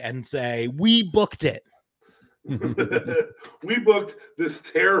FBI and say we booked it. We booked this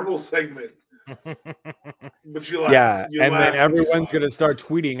terrible segment. But you laugh. Yeah, and then everyone's gonna start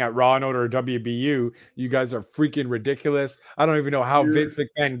tweeting at Raw and Order WBU. You guys are freaking ridiculous. I don't even know how Vince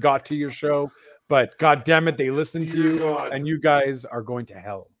McMahon got to your show. But God damn it, they listened to you, and you guys are going to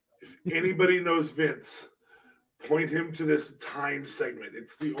hell. If anybody knows Vince, point him to this time segment.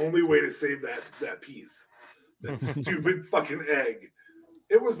 It's the only way to save that piece. That stupid fucking egg.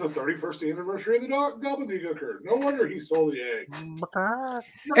 It was the 31st anniversary of the Gobbledygooker. No wonder he stole the egg.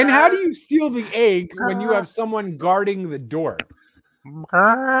 And how do you steal the egg when you have someone guarding the door?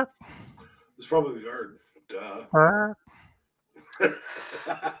 It's probably the guard. Duh.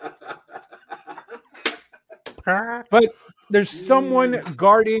 But there's someone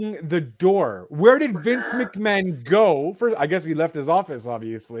guarding the door. Where did Vince McMahon go? First, I guess he left his office,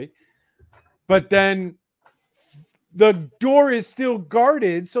 obviously. But then the door is still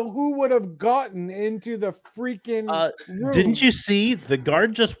guarded. So who would have gotten into the freaking room? Didn't you see the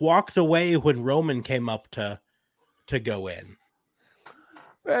guard just walked away when Roman came up to go in?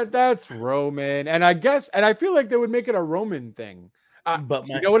 That's Roman. And I feel like they would make it a Roman thing. But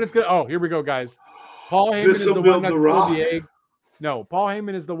you know what it's going to... Oh, here we go, guys. Paul Heyman is the one that stole the egg. No, Paul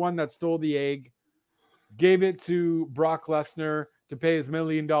Heyman is the one that stole the egg, gave it to Brock Lesnar to pay his $1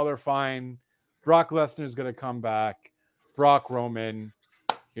 million fine. Brock Lesnar is going to come back. Brock Roman.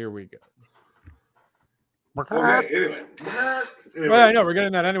 Here we go. Okay, anyway. Well, I know we're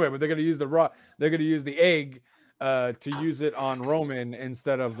getting that anyway, but they're going to use They're going to use the egg to use it on Roman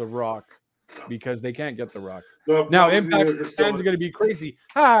instead of the Rock because they can't get the Rock. Now, Impact fans are going to be crazy.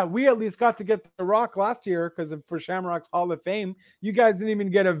 We at least got to get the Rock last year because for Shamrock's Hall of Fame, you guys didn't even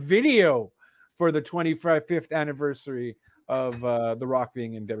get a video for the 25th anniversary of The Rock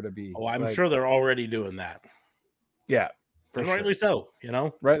being in WWE. Oh, I'm sure they're already doing that. Yeah, and rightly so. You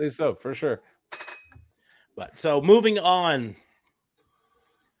know, rightly so for sure. But so moving on,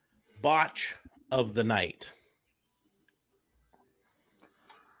 botch of the night.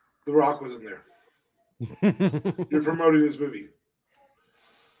 The Rock wasn't there. You're promoting this movie.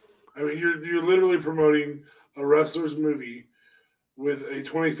 I mean, you're literally promoting a wrestler's movie with a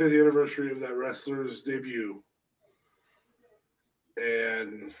 25th anniversary of that wrestler's debut,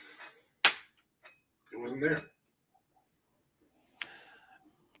 and it wasn't there.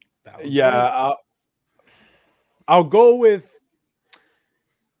 Yeah, I'll go with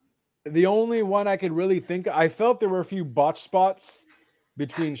the only one I could really think. I felt there were a few botch spots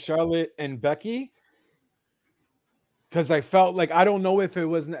between Charlotte and Becky. Because I felt like, I don't know if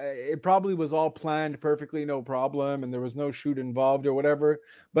it probably was all planned perfectly, no problem, and there was no shoot involved or whatever.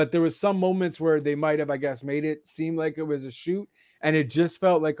 But there was some moments where they might have, I guess, made it seem like it was a shoot, and it just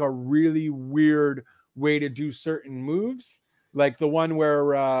felt like a really weird way to do certain moves, like the one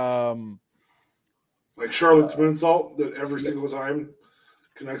where, like Charlotte's moonsault that every single time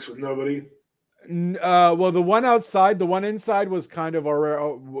connects with nobody. Well, the one outside, the one inside was kind of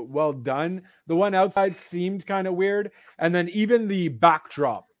well done. The one outside seemed kind of weird, and then even the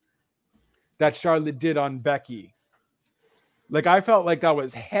backdrop that Charlotte did on Becky, like I felt like that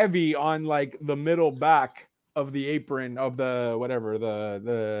was heavy on like the middle back of the apron of the whatever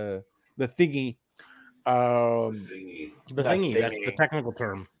the thingy. Thingy. The thingy. That's the technical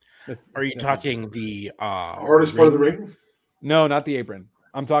term. Are you talking the hardest part of the ring? No, not the apron.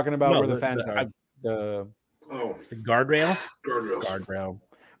 I'm talking about where the fans are. The guardrail? Guardrail.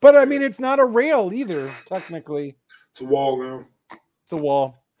 But I mean, it's not a rail either, technically. It's a wall now. It's a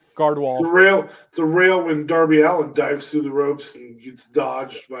wall. Guard wall. It's a rail when Darby Allin dives through the ropes and gets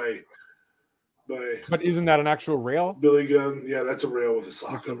dodged by But isn't that an actual rail? Billy Gunn. Yeah, that's a rail with a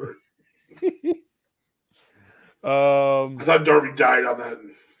sock over it. I thought Darby died on that.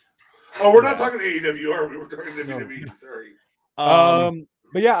 Oh, we're not talking AEW, are we? We're talking WWE. Sorry.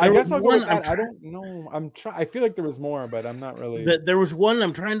 But yeah, I guess I'll go with that. I don't know. I feel like there was more, but I'm not really. There was one.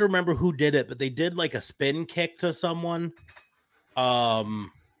 I'm trying to remember who did it, but they did like a spin kick to someone. Might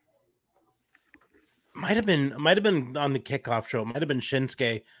have been on the kickoff show. Might have been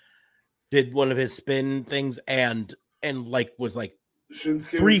Shinsuke did one of his spin things and like was like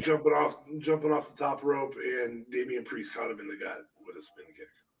Shinsuke was jumping off the top rope, and Damian Priest caught him in the gut with a spin kick.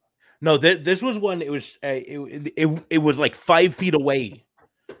 No, this was one. It was it was like 5 feet away.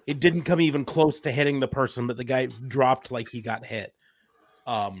 It didn't come even close to hitting the person, but the guy dropped like he got hit.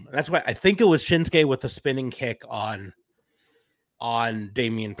 That's why I think it was Shinsuke with a spinning kick on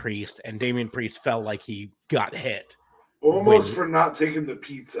Damian Priest, and Damian Priest felt like he got hit. Almost for not taking the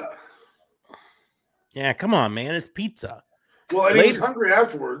pizza. Yeah, come on, man. It's pizza. Well, and he was hungry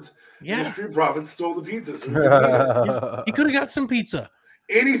afterwards. Yeah. The Street Profits stole the pizza. So he could have got some pizza.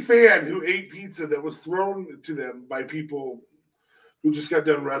 Any fan who ate pizza that was thrown to them by people who just got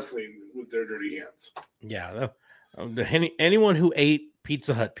done wrestling with their dirty hands. Yeah. Anyone who ate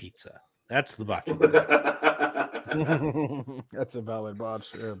Pizza Hut pizza. That's the botch. That's a valid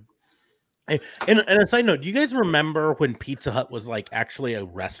botch. Yeah. And a side note, do you guys remember when Pizza Hut was like actually a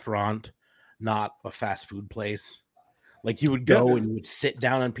restaurant, not a fast food place? Like you would go and you would sit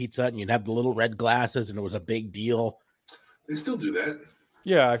down on Pizza Hut and you'd have the little red glasses and it was a big deal. They still do that.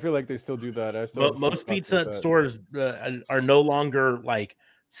 Yeah, I feel like they still do that. Most Pizza Hut stores are no longer like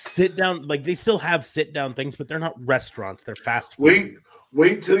sit down. Like they still have sit down things, but they're not restaurants. They're fast food.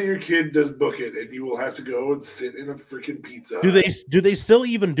 Wait till your kid does book it, and you will have to go and sit in a freaking Pizza Hut. Do they still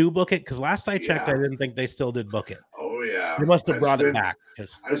even do book it? Because last I checked, I didn't think they still did book it. Oh yeah, they must have brought it back.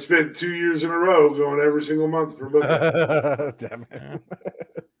 I spent 2 years in a row going every single month for booking. Damn it.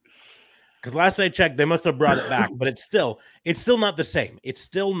 Because last I checked, they must have brought it back, but it's still not the same. It's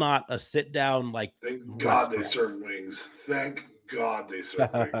still not a sit down like. Thank God they serve wings. Thank God they serve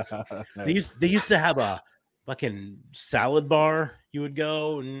wings. They used to have a fucking salad bar. You would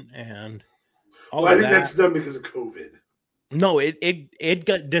go and all. Well, I think that's done because of COVID. No, it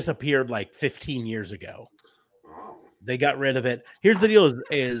got disappeared like 15 years ago. Oh. They got rid of it. Here's the deal: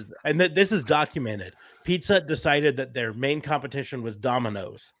 and this is documented. Pizza Hut decided that their main competition was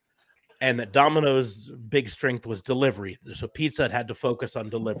Domino's. And that Domino's big strength was delivery. So Pizza Hut had to focus on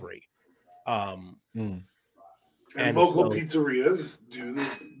delivery. And local pizzerias do the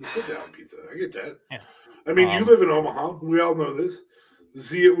sit-down pizza. I get that. Yeah. I mean, you live in Omaha. We all know this.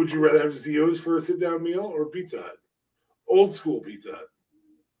 Zio, would you rather have Zio's for a sit-down meal or Pizza Hut? Old school Pizza Hut.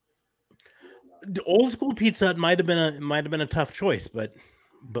 The old school Pizza Hut might have been a tough choice, but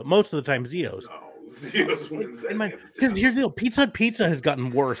most of the time Zio's. No. Zio's wins because here's the deal: Pizza has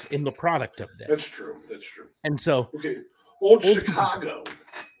gotten worse in the product of this. That's true. And so, old Chicago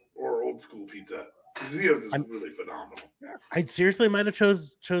or old school Pizza. Zio's is really phenomenal. I seriously might have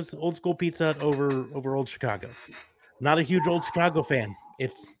chose old school Pizza over old Chicago. Not a huge old Chicago fan.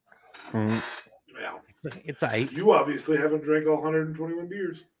 It's you obviously haven't drank all 121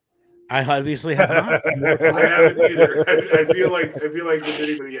 beers. I obviously have not. I haven't either. I feel like if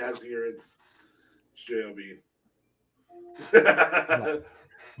anybody has here, it's JLB.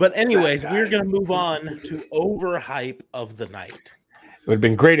 But anyways, we're going to move on to overhype of the night. It would have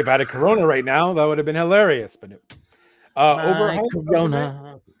been great if I had a Corona right now. That would have been hilarious. But overhype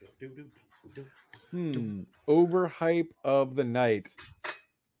Corona. overhype of the night.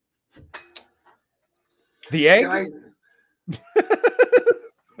 The egg?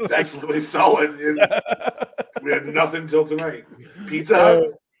 That's really solid. We had nothing till tonight. Pizza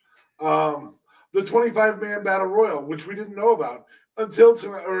Hut. The 25-man battle royal, which we didn't know about until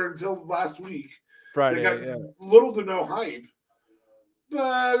last week. Friday. They got little to no hype,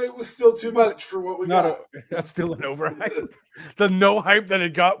 but it was still too much for what we got. That's still an overhype. The no hype that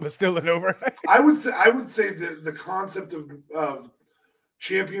it got was still an overhype. I would say the concept of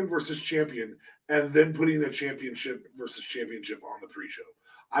champion versus champion, and then putting a championship versus championship on the pre-show.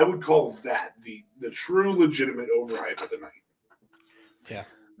 I would call that the true legitimate overhype of the night. Yeah.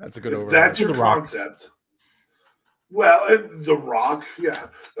 That's a good overhype. That's your concept. Well, and The Rock, yeah.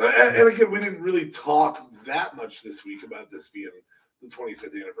 And again, we didn't really talk that much this week about this being the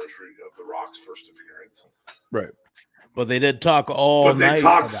 25th anniversary of The Rock's first appearance. Right. But they did talk all night. But they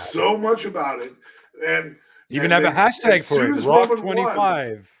talked so much about it. And even have a hashtag for it,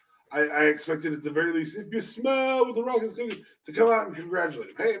 Rock25. I expected at the very least, if you smell what The Rock is cooking, to come out and congratulate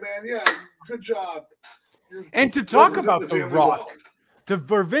him. Hey, man, yeah, good job. And to talk about The Rock.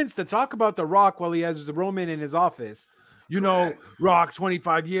 For Vince to talk about The Rock while he has Roman in his office, Rock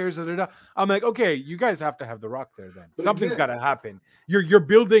 25 years. I'm like, okay, you guys have to have The Rock there then. But something's got to happen. You're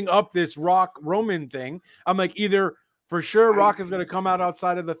building up this Rock Roman thing. I'm like, either for sure Rock is going to come out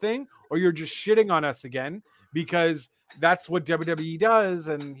outside of the thing, or you're just shitting on us again because that's what WWE does.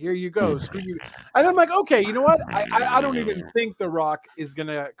 And here you go, screw you. And I'm like, okay, you know what? I don't even think The Rock is going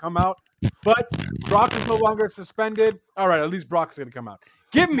to come out. But Brock is no longer suspended. All right, at least Brock's going to come out.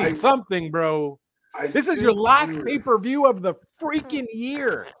 Give me something, bro. This is your last pay-per-view of the freaking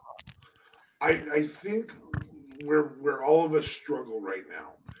year. I think where all of us struggle right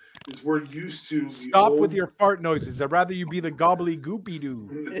now is we're used to stop with your fart noises. I'd rather you be the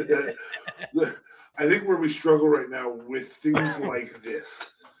gobbly-goopy-doo. I think where we struggle right now with things like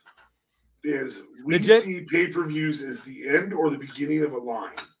this is we see pay-per-views as the end or the beginning of a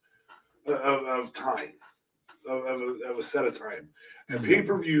line. Of time, of a set of time. And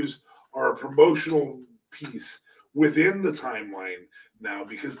pay-per-views are a promotional piece within the timeline now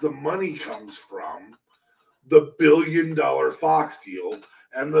because the money comes from the $1 billion Fox deal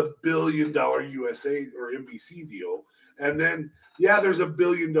and the $1 billion USA or NBC deal. And then, there's a $1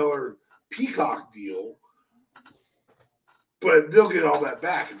 billion Peacock deal, but they'll get all that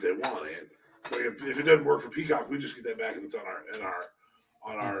back if they want it. Like if it doesn't work for Peacock, we just get that back and it's on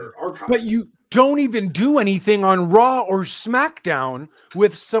our archive. But you don't even do anything on Raw or SmackDown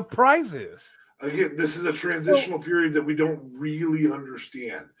with surprises. Again, this is a transitional period that we don't really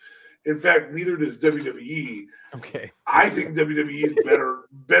understand. In fact, neither does WWE. Okay. I think WWE is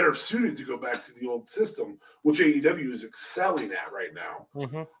better suited to go back to the old system, which AEW is excelling at right now.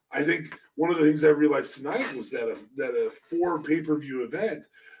 Mm-hmm. I think one of the things I realized tonight was that a 4 pay-per-view event,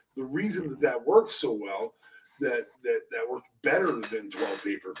 the reason that works so well, that worked better than 12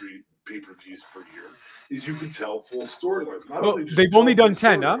 pay-per-views per year is you can tell full storylines. They've only done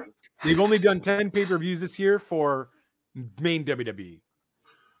 10, huh? They've only done 10 pay-per-views this year for main WWE.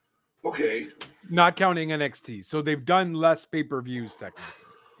 Okay. Not counting NXT. So they've done less pay-per-views technically.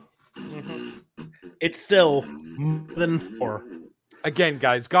 Mm-hmm. It's still more than 4. Again,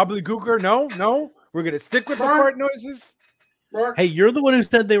 guys, gobbledygooker, no. We're going to stick with the fart noises. Mark? Hey, you're the one who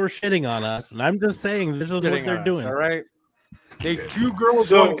said they were shitting on us, and I'm just saying this is what they're doing. All right. They 2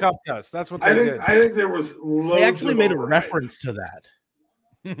 girls, 1 cupped us. That's what they did. I think there was They actually made a reference to that.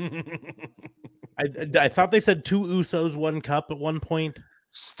 I thought they said 2 Usos, 1 cup at one point.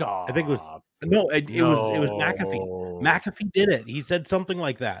 Stop. I think it was it was McAfee. McAfee did it. He said something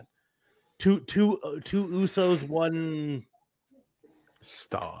like that. Two Usos, 1.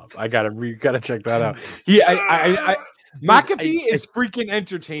 Stop. We gotta check that out. McAfee is freaking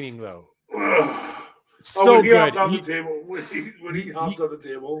entertaining though. So good. Hopped on the table. When he hopped on the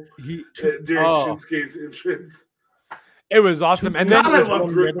table during Shinsuke's entrance. It was awesome. And then I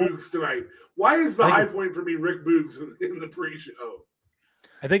loved Rick Boogs tonight. Why is the high point for me Rick Boogs in the pre-show?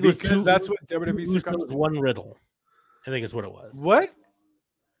 I think it was because that's what WWE Usos, 1 Riddle. I think it's what it was. What?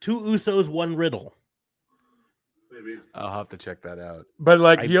 2 Usos, 1 Riddle. Maybe. I'll have to check that out.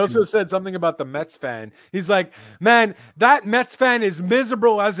 But he also said something about the Mets fan. He's like, man, that Mets fan is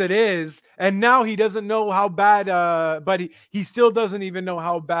miserable as it is, and now he doesn't know how bad. But he still doesn't even know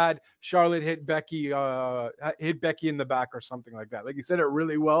how bad Charlotte hit Becky in the back or something like that. Like he said it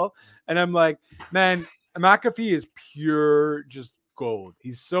really well, and I'm like, man, McAfee is pure just gold.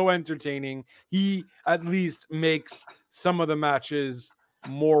 He's so entertaining. He at least makes some of the matches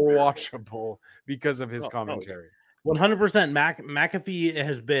more watchable because of his commentary. 100%. McAfee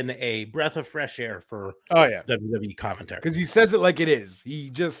has been a breath of fresh air for WWE commentary because he says it like it is. He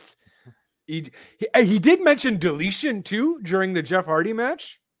did mention deletion too during the Jeff Hardy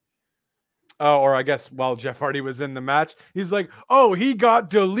match. Or I guess while Jeff Hardy was in the match, he's like, "Oh, he got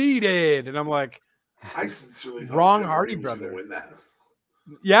deleted," and I'm like, I sincerely thought wrong Jeff Hardy was brother. gonna win that.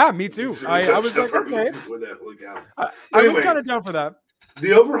 Yeah, me too. I was like, okay. I was kind of down for that. The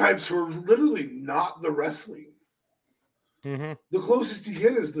overhypes were literally not the wrestling. Mm-hmm. The closest you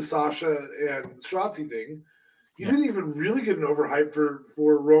get is the Sasha and Shotzi thing. You didn't even really get an overhype for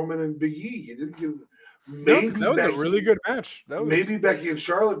Roman and Big E. You didn't get maybe that was Becky, a really good match. Maybe Becky and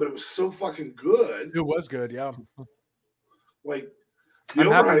Charlotte, but it was so fucking good. It was good, yeah. Like the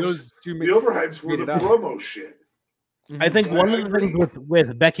overhypes were the promo shit. I think one of the things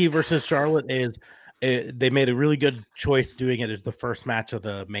with Becky versus Charlotte is they made a really good choice doing it as the first match of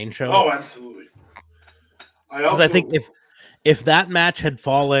the main show. Oh, absolutely. I think if that match had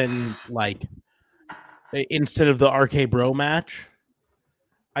fallen like instead of the RK Bro match,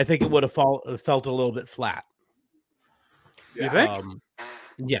 I think it would have felt a little bit flat. You think?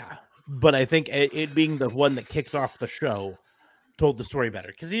 Yeah, but I think it being the one that kicked off the show told the story better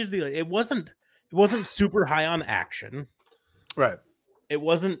because usually it wasn't super high on action, right? It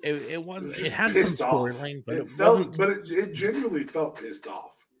wasn't. It had some storyline, but it genuinely felt pissed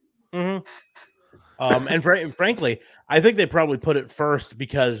off. Mm-hmm. And frankly, I think they probably put it first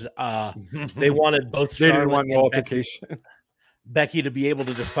because they wanted both. They didn't want an altercation. Becky to be able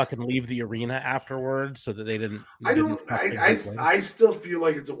to just fucking leave the arena afterwards, so that they didn't. I still feel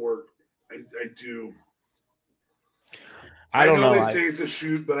like it's a work. I do. I don't know. They say it's a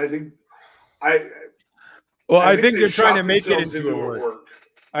shoot, but I think I think they're trying to make it into a work.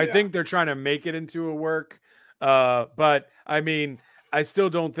 I think they're trying to make it into a work. But I mean, I still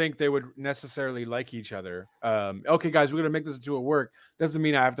don't think they would necessarily like each other. Okay, guys, we're gonna make this into a work. Doesn't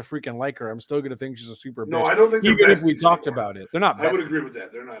mean I have to freaking like her. I'm still gonna think she's a super bitch. No, I don't think even if we talked about it. They're not besties. I would agree with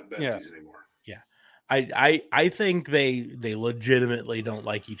that. They're not besties anymore. Yeah. I think they legitimately don't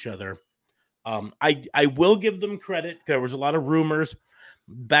like each other. I will give them credit. There was a lot of rumors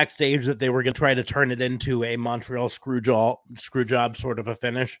backstage that they were going to try to turn it into a Montreal screw job sort of a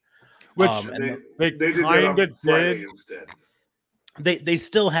finish, which they kind of did instead. They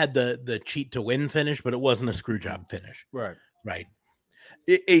still had the cheat to win finish, but it wasn't a screw job finish. Right.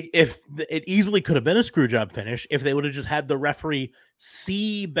 It easily could have been a screw job finish if they would have just had the referee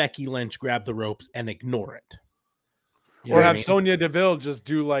see Becky Lynch grab the ropes and ignore it. Or have Sonya Deville just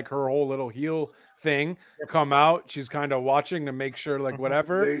do like her whole little heel thing, come out. She's kind of watching to make sure, like,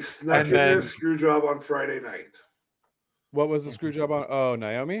 whatever. They snuck in their screw job on Friday night. What was the screw job on? Oh,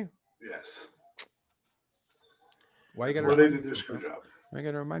 Naomi? Yes. Why you gotta? They did their screw job. Why you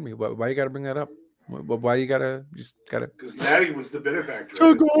gotta remind me? Why you gotta bring that up? Why you gotta Because Natty was the benefactor.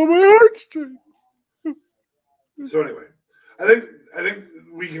 Took all my heartstrings. So anyway, I think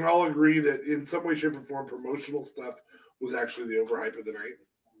we can all agree that in some way, shape, or form, promotional stuff was actually the overhype of the night.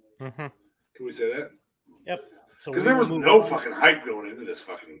 Mm-hmm. Can we say that? Yep. Because there was no fucking hype going into this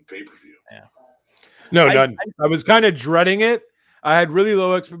fucking pay-per-view. Yeah. No, none. I was kind of dreading it. I had really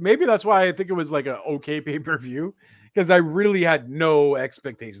low expectations. Maybe that's why I think it was like an okay pay-per-view, because I really had no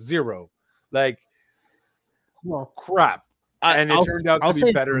expectations. Zero. Like, well, crap. And it turned out to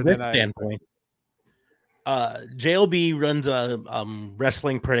be better than I expected. JLB runs a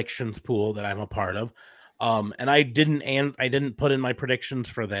wrestling predictions pool that I'm a part of. And I didn't put in my predictions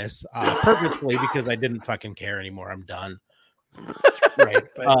for this purposefully because I didn't fucking care anymore. I'm done. Right.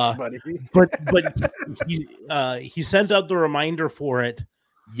 Thanks, buddy. But he sent out the reminder for it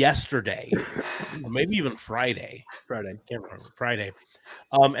yesterday, or maybe even Friday. Can't remember. Friday.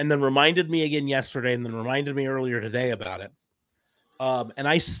 And then reminded me again yesterday, and then reminded me earlier today about it. And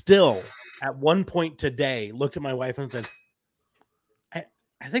I still, at one point today, looked at my wife and said, I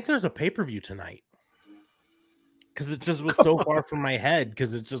think there's a pay-per-view tonight. Because it just was so far from my head.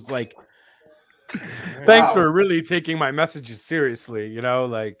 Because it's just like, thanks for really taking my messages seriously. You know,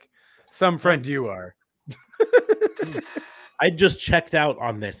 like some friend you are. I just checked out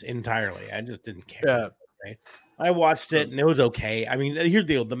on this entirely. I just didn't care. Yeah. Right? I watched it and it was okay. I mean, here's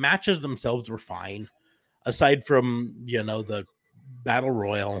the deal: the matches themselves were fine, aside from the Battle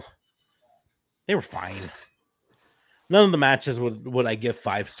Royal. They were fine. None of the matches would I give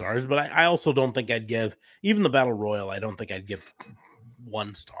 5 stars, but I also don't think I'd give even the Battle Royal. I don't think I'd give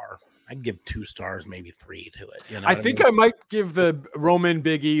 1 star. I'd give 2 stars, maybe 3 to it. I think I might give the Roman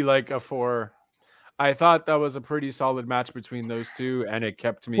Big E like a 4. I thought that was a pretty solid match between those two, and it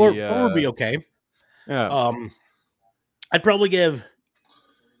kept me. 4 would be okay. Yeah. I'd probably give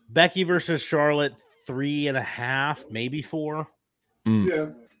Becky versus Charlotte 3.5, maybe 4. Yeah,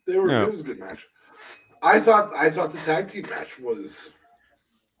 it was a good match. I thought the tag team match was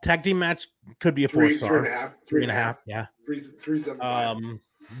Tag team match could be a 4-star. 3.5. Yeah. 3.75.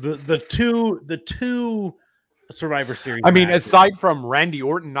 The two Survivor Series. I mean, matches, aside from Randy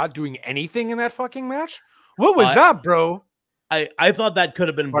Orton not doing anything in that fucking match, what was that, bro? I thought that could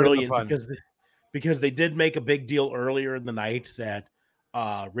have been Pardon the brilliant because they did make a big deal earlier in the night that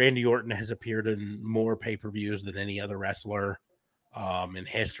Randy Orton has appeared in more pay-per-views than any other wrestler in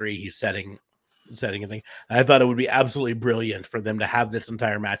history. He's setting a thing. I thought it would be absolutely brilliant for them to have this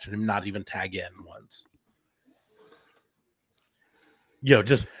entire match and him not even tag in once.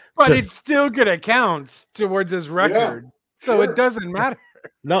 But it's still gonna count towards his record, so it doesn't matter.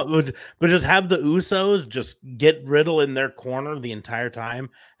 No, but just have the Usos just get Riddle in their corner the entire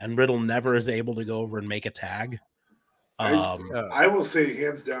time, and Riddle never is able to go over and make a tag. I will say,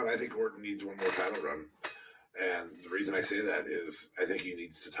 hands down, I think Orton needs one more title run, and the reason I say that is I think he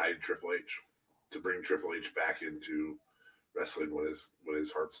needs to tie Triple H to bring Triple H back into wrestling when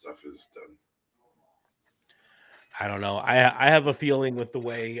his heart stuff is done. I don't know. I have a feeling with the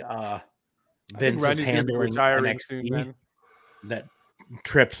way Vince is handling NXT soon, man. That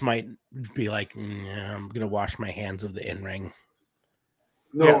Trips might be like, I'm gonna wash my hands of the in-ring.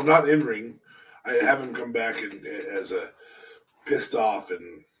 No, not in-ring. I have him come back as a pissed off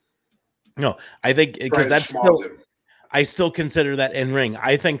and no. I think because that's still, I still consider that in-ring.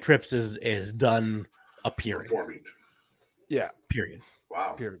 I think Trips is done appearing. Performing. Yeah. Period.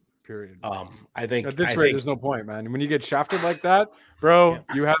 Wow. Period. I think at this rate, there's no point, man. When you get shafted like that, bro,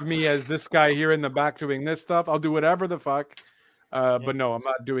 you have me as this guy here in the back doing this stuff. I'll do whatever the fuck. But no, I'm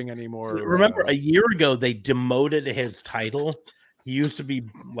not doing any more. Remember, a year ago they demoted his title. He used to be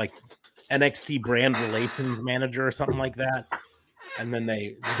like NXT brand relations manager or something like that, and then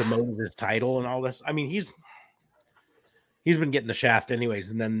they demoted his title and all this. I mean, he's been getting the shaft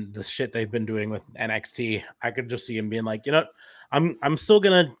anyways, and then the shit they've been doing with NXT, I could just see him being like, I'm still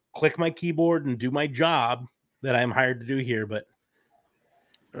gonna click my keyboard and do my job that I'm hired to do here, but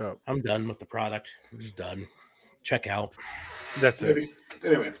I'm done with the product. I'm just done. Check out. That's it.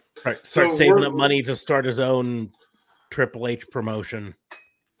 Anyway, right. Start saving up money to start his own Triple H promotion.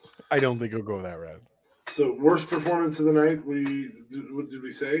 I don't think he'll go that route. So, worst performance of the night. What did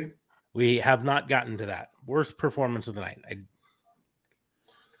we say? We have not gotten to that. Worst performance of the night.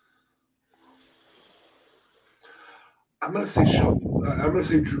 I'm going to say Shelton. I'm going to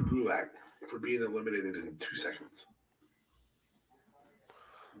say Drew Gulak for being eliminated in 2 seconds.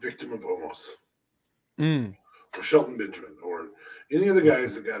 Victim of Omos. Or Shelton Benjamin. Or any of the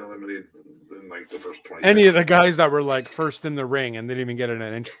guys that got eliminated in like the first 20 Any seconds. of the guys that were like first in the ring and didn't even get an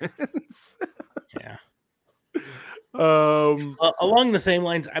entrance. Yeah. Along the same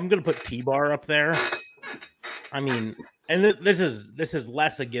lines, I'm going to put T-Bar up there. I mean, and this is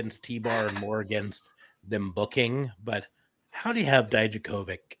less against T-Bar and more against them booking, but how do you have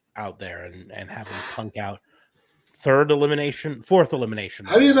Dijakovic out there and have him punk out fourth elimination?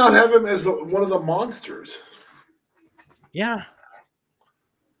 How do you not have him as one of the monsters? Yeah.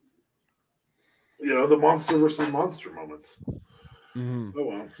 The monster versus monster moments. Mm-hmm. Oh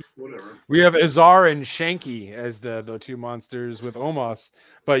well, whatever. We have Azar and Shanky as the two monsters with Omos,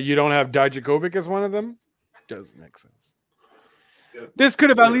 but you don't have Dijakovic as one of them? Doesn't make sense. Yeah. This could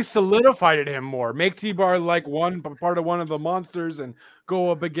have at least solidified him more. Make T-Bar like part of one of the monsters and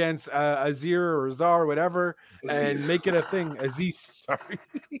go up against Azir or Azar or whatever and make it a thing. Aziz.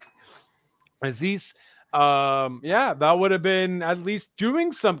 Yeah, that would have been at least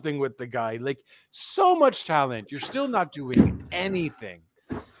doing something with the guy. Like, so much talent. You're still not doing anything.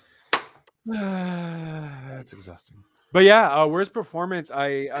 That's exhausting. But yeah, worst performance.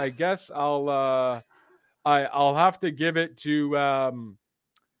 I guess I'll have to give it to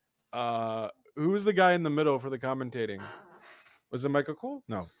who was the guy in the middle for the commentating? Was it Michael Cole?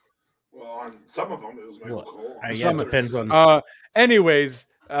 No. Well, on some of them it was Michael Cole. Yeah, depends on. Anyways,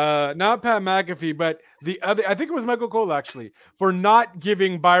 not Pat McAfee, but the other. I think it was Michael Cole actually for not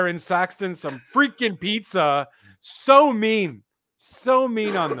giving Byron Saxton some freaking pizza. So mean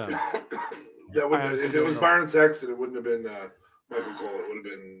on them. That would if it was Byron Saxton, it wouldn't have been Michael Cole. It would have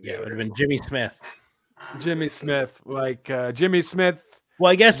been it would have been Jimmy Smith. Jimmy Smith. Well, I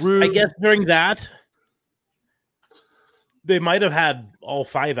guess during that, they might have had all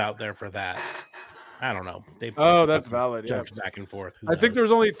 5 out there for that. I don't know. That's valid. Jumped back and forth. I think there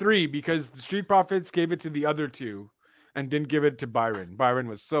was only 3 because the Street Profits gave it to the other 2 and didn't give it to Byron. Byron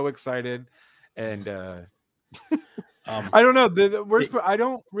was so excited, and I don't know. The worst. I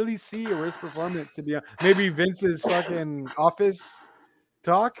don't really see a worst performance to be honest. Maybe Vince's fucking office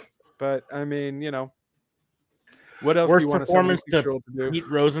talk, but I mean, What else Worst do you want performance to to do? Pete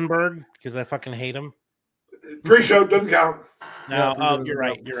Rosenberg, because I fucking hate him. Pre-show doesn't count. No, Yeah, you're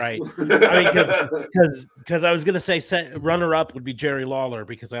right. You're right. I mean, because I was gonna say runner-up would be Jerry Lawler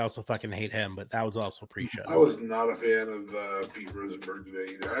because I also fucking hate him, but that was also pre-show. I was not a fan of Pete Rosenberg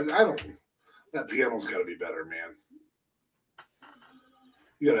today either. I don't. That piano's got to be better, man.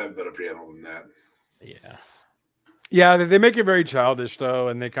 You got to have a better piano than that. Yeah. Yeah, they make it very childish though,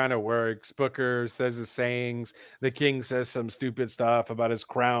 and they kind of works. Booker says his sayings. The king says some stupid stuff about his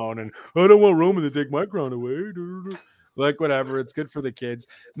crown, and I don't want Roman to take my crown away. Like whatever, it's good for the kids.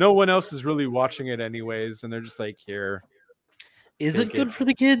 No one else is really watching it anyways, and they're just like, here. Is it good for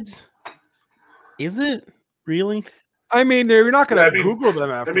the kids? Is it really? I mean, you're not going to Google them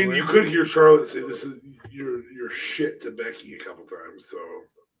afterwards. I mean, you could hear Charlotte say, "This is your shit" to Becky a couple times. So.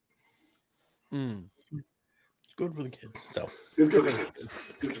 Good for the kids. So it's good for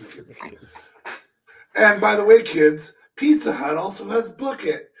the kids. And by the way, kids, Pizza Hut also has Book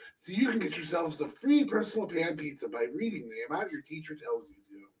It, so you can get yourselves a free personal pan pizza by reading the amount your teacher tells you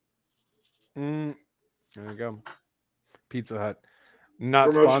to. There you go. Pizza Hut,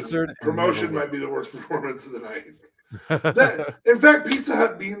 not sponsored. Promotion might be the worst performance of the night. In fact, Pizza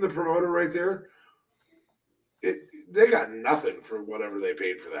Hut being the promoter right there, they got nothing for whatever they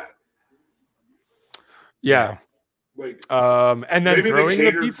paid for that. Yeah. Like, and then throwing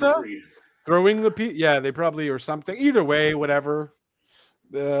the pizza, yeah, they probably or something. Either way, whatever.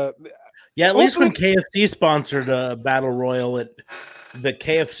 At least when KFC sponsored Battle Royal, the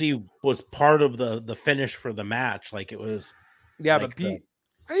KFC was part of the finish for the match. Like it was. Yeah, like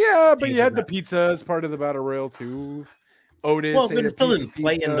but you had the pizza as part of the Battle Royal too. Otis, well, but it still didn't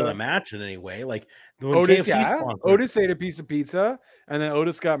play into the match in any way. Like Otis, Otis ate a piece of pizza, and then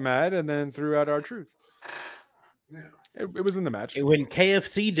Otis got mad, and then threw out R-Truth. Yeah. It was in the match. When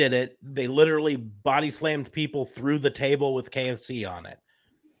KFC did it, they literally body slammed people through the table with KFC on it.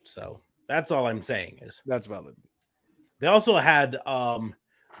 So that's all I'm saying is that's valid. They also had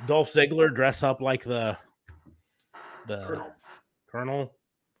Dolph Ziggler dress up like the Colonel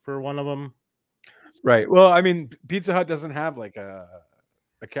for one of them. Right. Well, I mean, Pizza Hut doesn't have like a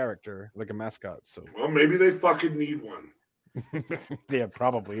character, like a mascot. So well, maybe they fucking need one. Yeah,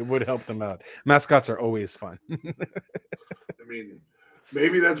 probably it would help them out. Mascots are always fun. I mean,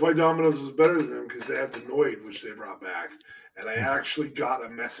 maybe that's why Domino's was better than them because they had the Noid, which they brought back. And I actually got a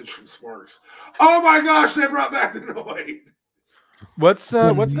message from Smarks. Oh my gosh, they brought back the Noid. What's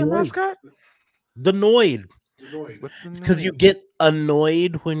their mascot? The Noid. What's the Noid? Because you get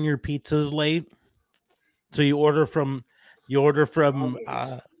annoyed when your pizza's late, so you order from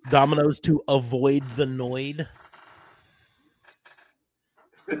Domino's to avoid the Noid.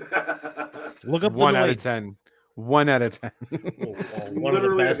 Look up 1 out of 10. 1 out of 10. One of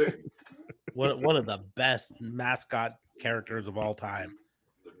the best. One of the best mascot characters of all time.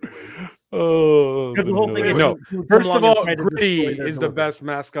 Oh, no. First of all, Gritty is the best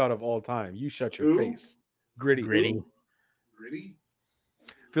mascot of all time. You shut your face. Gritty.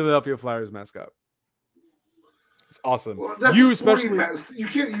 Philadelphia Flyers mascot. It's awesome. Well, you especially you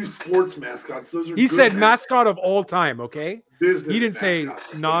can't use sports mascots. Those are he said mascot of all time, okay? Business he didn't say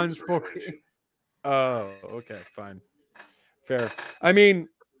non-sport. Oh, okay, fine. Fair. I mean,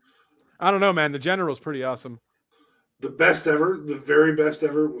 I don't know, man. The General's pretty awesome. The best ever, the very best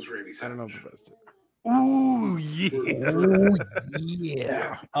ever was Randy Savage. I don't know the best. Ooh,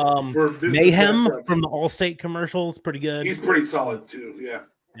 yeah. Mayhem from the Allstate commercial is pretty good. He's pretty solid too. Yeah.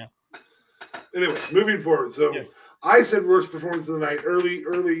 Anyway, moving forward. So I said worst performance of the night.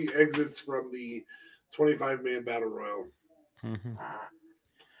 Early exits from the 25-man battle royal. Mm-hmm.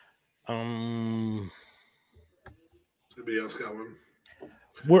 Anybody else got one?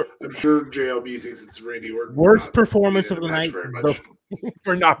 I'm sure JLB thinks it's Randy Orton. Worst performance of the night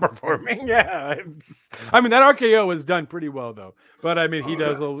for not performing. Yeah, I mean that RKO was done pretty well though. But I mean he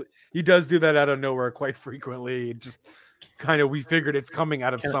does do that out of nowhere quite frequently. Just kind of we figured it's coming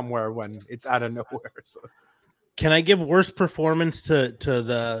out of somewhere when it's out of nowhere. So. Can I give worst performance to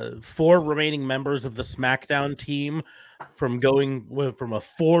the 4 remaining members of the SmackDown team from going from a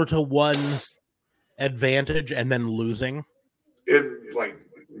 4-1 advantage and then losing in like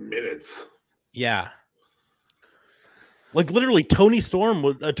minutes? Yeah, like literally Tony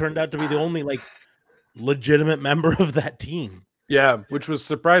Storm turned out to be the only like legitimate member of that team. Yeah, which was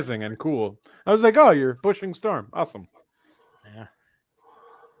surprising and cool. I was like, oh, you're pushing Storm. Awesome. Yeah.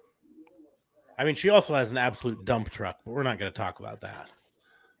 I mean, she also has an absolute dump truck, but we're not going to talk about that.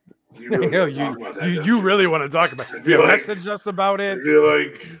 You really want to talk about it? You message us about it. I feel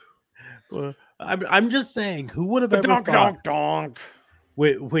like... Well, I'm just saying, who would have ever thought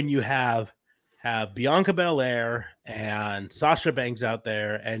when you have Bianca Belair and Sasha Banks out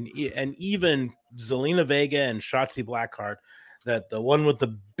there, and even Zelina Vega and Shotzi Blackheart, that the one with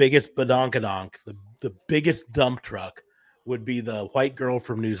the biggest badonkadonk, the biggest dump truck, would be the white girl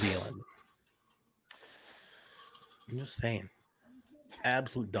from New Zealand. I'm just saying.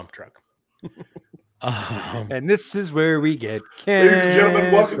 Absolute dump truck. And this is where we get ladies and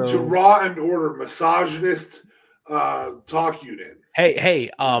gentlemen, welcome to Raw and Order Misogynist Talk Unit. Hey,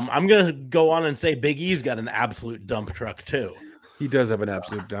 I'm gonna go on and say Big E's got an absolute dump truck too. He does have an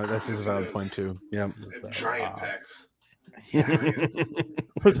absolute dump. That's his valid point too. Yeah, and giant pecs. Yeah,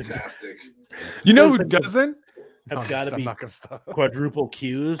 fantastic. You know who doesn't? Have got to be quadruple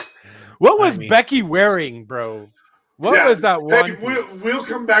Qs. What was Becky wearing, bro? What was that one? Hey, we'll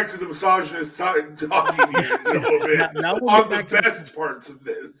come back to the misogynist talking here in a little bit now we'll on the best parts of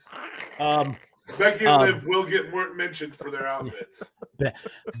this. Becky and Liv will get mentioned for their outfits.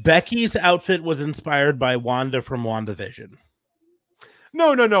 Becky's outfit was inspired by Wanda from WandaVision.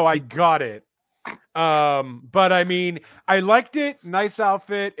 No, I got it. But I mean, I liked it. Nice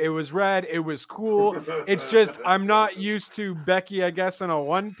outfit. It was red. It was cool. It's just I'm not used to Becky, I guess, in a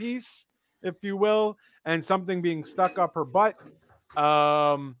one piece, if you will, and something being stuck up her butt.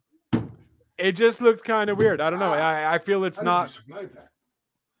 It just looked kind of weird. I don't know. I feel it's not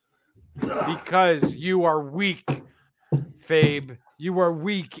because you are weak, Fabe. You are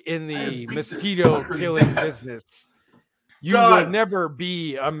weak in the mosquito killing business. You will never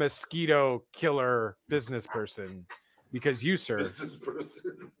be a mosquito killer business person because you, sir. Business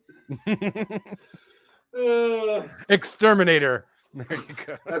person. Exterminator. There you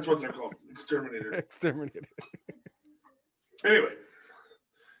go. That's what they're called. Exterminator. Exterminator. Anyway.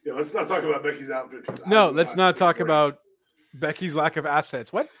 Yeah, let's not talk about Becky's outfit. No, let's not talk about Becky's lack of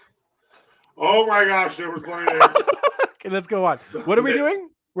assets. What? Oh my gosh, they were playing it. Okay, let's go on. What are we doing?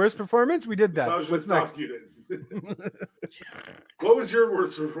 Worst performance? We did that. What's next? What was your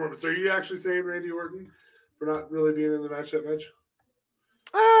worst performance? Are you actually saying Randy Orton for not really being in the match that much?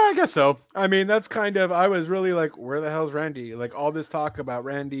 I guess so. I mean, that's kind of, I was really like, where the hell's Randy? Like all this talk about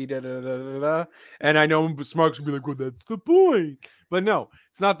Randy, and I know Smarks would be like, well, that's the point. But no,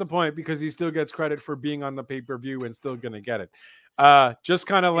 it's not the point because he still gets credit for being on the pay-per-view and still going to get it. Just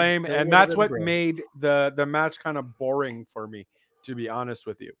kind of lame. And that's what made the match kind of boring for me, to be honest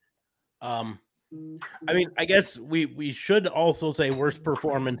with you. I mean, I guess we should also say worst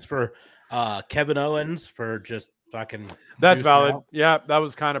performance for Kevin Owens for just fucking. That's valid. Out. Yeah, that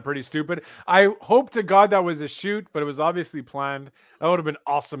was kind of pretty stupid. I hope to God that was a shoot, but it was obviously planned. That would have been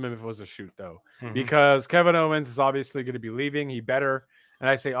awesome if it was a shoot, though, because Kevin Owens is obviously going to be leaving. He better, and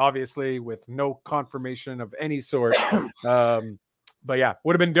I say obviously with no confirmation of any sort. But yeah,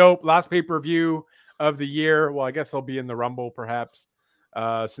 would have been dope. Last pay-per-view of the year. Well, I guess he'll be in the Rumble perhaps.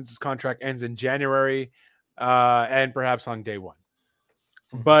 Since his contract ends in January, and perhaps on day one.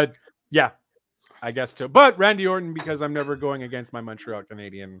 But yeah, I guess too. But Randy Orton, because I'm never going against my Montreal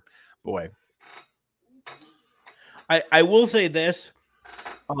Canadian boy. I will say this.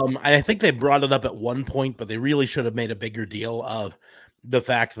 I think they brought it up at one point, but they really should have made a bigger deal of the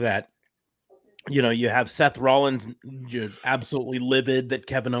fact that, you know, you have Seth Rollins, you're absolutely livid that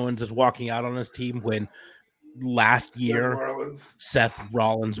Kevin Owens is walking out on his team when last year Seth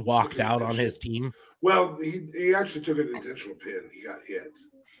Rollins walked out on his team. Well, he actually took an intentional pin. He got hit.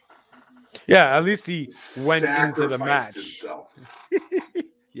 Yeah, at least he went into the match himself.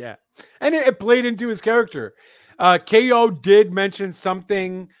 Yeah, and it played into his character. KO did mention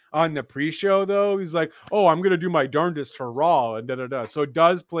something on the pre-show, though. He's like, "Oh, I'm gonna do my darndest for Raw," and da. So it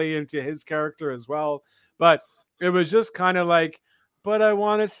does play into his character as well. But it was just kind of like, but I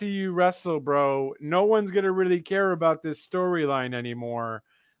want to see you wrestle, bro. No one's going to really care about this storyline anymore.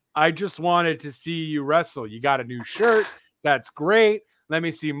 I just wanted to see you wrestle. You got a new shirt. That's great. Let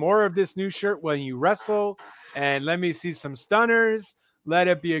me see more of this new shirt when you wrestle. And let me see some stunners. Let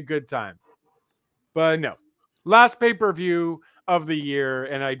it be a good time. But no. Last pay-per-view of the year,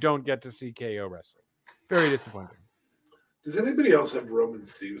 and I don't get to see KO wrestle. Very disappointing. Does anybody else have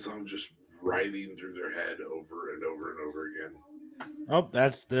Roman's theme song just writhing through their head over and over and over again? Oh,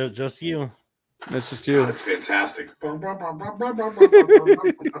 that's just you. That's just you. That's fantastic. It's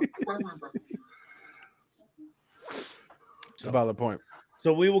about the point.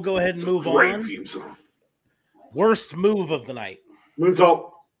 So we will go ahead and move great on. Theme song. Worst move of the night. Moonsault.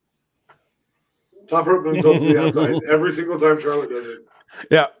 Top rope moonsault to the outside. Every single time Charlotte does it.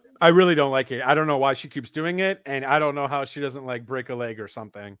 Yeah, I really don't like it. I don't know why she keeps doing it, and I don't know how she doesn't like break a leg or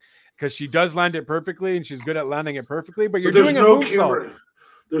something. Because she does land it perfectly, and she's good at landing it perfectly. But you're doing a moonsault.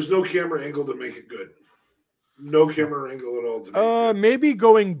 There's no camera angle to make it good. No camera angle at all to make it good. Maybe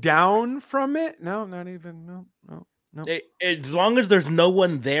going down from it. No, not even. No. No. As long as there's no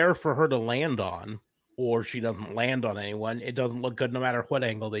one there for her to land on, or she doesn't land on anyone, it doesn't look good no matter what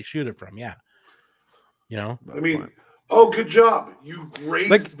angle they shoot it from. Yeah. You know? I mean, good job. You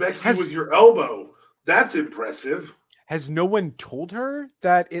raised Becky with your elbow. That's impressive. Has no one told her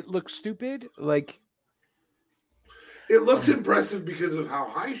that it looks stupid? Like, it looks impressive because of how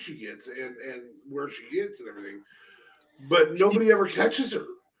high she gets and where she gets and everything. But nobody ever catches her.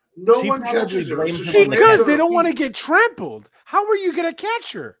 No one catches her. Because they don't want to get trampled. How are you going to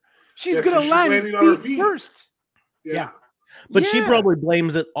catch her? She's going to land feet first. Yeah. But she probably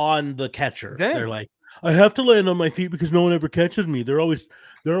blames it on the catcher. They're like, I have to land on my feet because no one ever catches me. They're always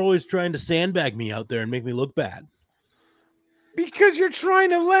trying to sandbag me out there and make me look bad. Because you're trying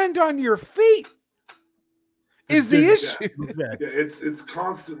to land on your feet is the issue. Yeah, it's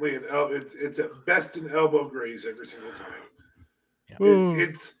constantly it's at best an elbow graze every single time. Yeah.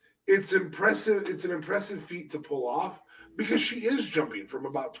 It's impressive. It's an impressive feat to pull off because she is jumping from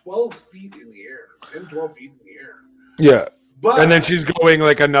about 12 feet in the air, 10, 12 feet in the air. Yeah. And then she's going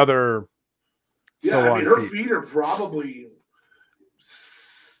like another. Her feet are probably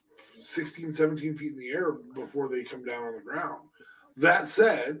 16, 17 feet in the air before they come down on the ground. That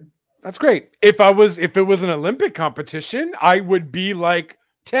said, that's great. If it was an Olympic competition, I would be like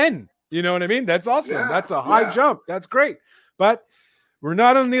 10. You know what I mean? That's awesome. Yeah, that's a high jump. That's great. But we're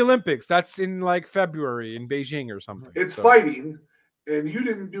not on the Olympics. That's in like February in Beijing or something. It's fighting, and you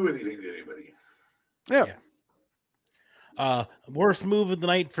didn't do anything to anybody. Yeah. Worst move of the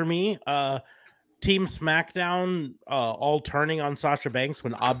night for me. Team SmackDown all turning on Sasha Banks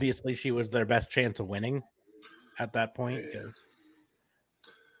when obviously she was their best chance of winning at that point. Yeah.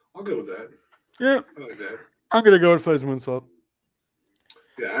 I'll go with that. Yeah. I like that. I'm going to go with Flash Moonsault.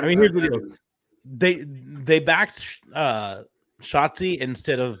 Yeah. I mean, here's the deal. They backed Shotzi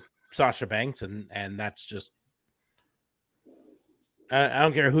instead of Sasha Banks, and that's just I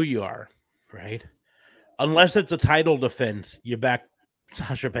don't care who you are, right? Unless it's a title defense, you back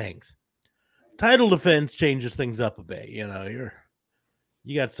Sasha Banks. Title defense changes things up a bit. You know,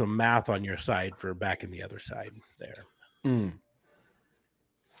 you got some math on your side for backing the other side there.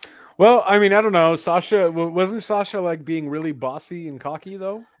 Well, I mean, I don't know. Wasn't Sasha like being really bossy and cocky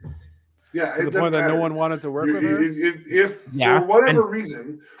though? Yeah, to the point that no one wanted to work with her. If for whatever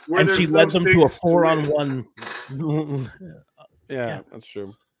reason, and she led them to a 4-on-1. Yeah, that's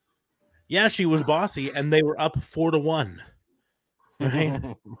true. Yeah, she was bossy, and they were up 4-1. Right?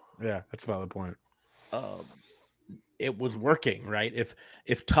 Yeah, that's a valid point. It was working, right?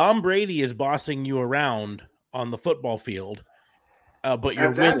 If Tom Brady is bossing you around on the football field, but you're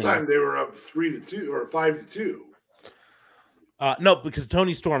at that time they were up 3-2 or 5-2. No, because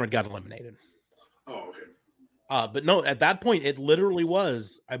Tony Storm had got eliminated. Oh, okay. But no, at that point it literally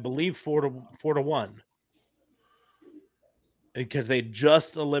was, I believe, 4-1. Because they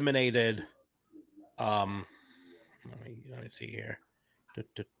just eliminated. Let me see here. They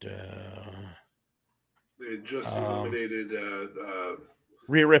just eliminated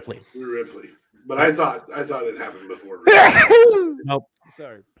Rhea Ripley. But I thought it happened before. Nope.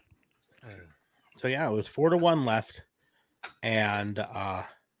 Sorry. So yeah, it was 4-1 left, and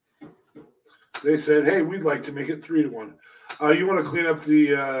they said, "Hey, we'd like to make it 3-1. You want to clean up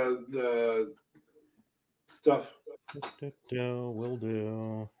the stuff?" Will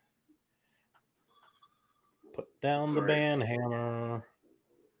do. Put down the band hammer.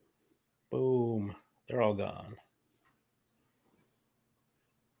 Boom. They're all gone.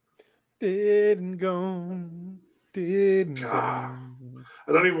 Didn't go. I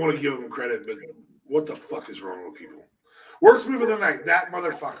don't even want to give them credit, but what the fuck is wrong with people? Worst move of the night, that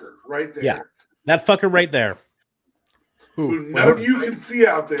motherfucker right there. Yeah, that fucker right there. Who none of you can see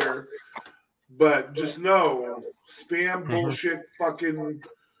out there, but just know spam bullshit, fucking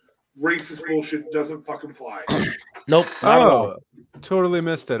racist bullshit doesn't fucking fly. Nope. Totally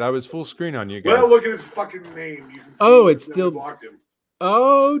missed it. I was full screen on you guys. Well, look at his fucking name. You can see it's still blocked him.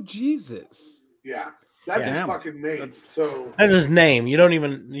 Oh, Jesus. Yeah. That's his fucking name. That's his name. You don't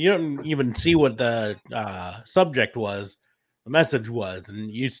even see what the subject was, the message was,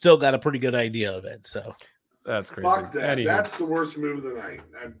 and you still got a pretty good idea of it. So that's crazy. Fuck that. Anywho. That's the worst move of the night.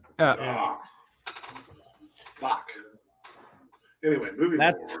 Fuck. Anyway, moving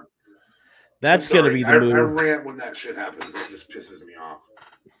forward. That's going to be the move. I rant when that shit happens. It just pisses me off.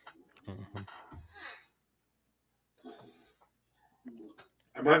 Mm-hmm.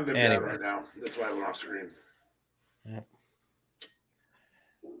 I'm hunting him down right now. That's why I went off screen. Yeah.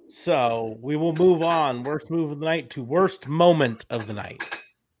 So we will move on. Worst move of the night to worst moment of the night.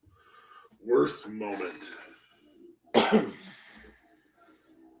 Worst moment.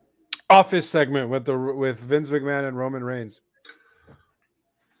 Office segment with Vince McMahon and Roman Reigns.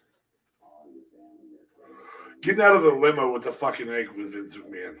 Getting out of the limo with the fucking egg with Vince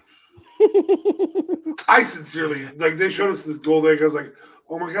McMahon. I sincerely, like, they showed us this gold egg. I was like,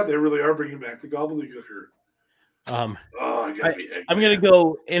 oh my God, they really are bringing back the gobbledygooker. I'm going to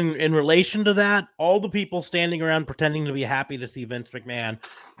go in relation to that. All the people standing around pretending to be happy to see Vince McMahon,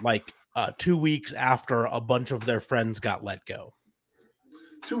 like 2 weeks after a bunch of their friends got let go.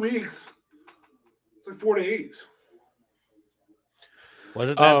 2 weeks? It's like 4 days. Was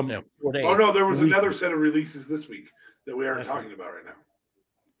it that? No, 4 days. Oh, no, there was another set of releases this week that we aren't talking about right now.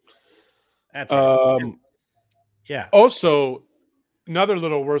 That's right. Yeah. Also, another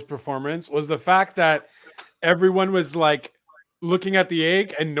little worse performance was the fact that everyone was like looking at the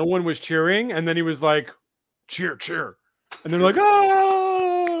egg and no one was cheering. And then he was like, cheer, cheer. And they're like,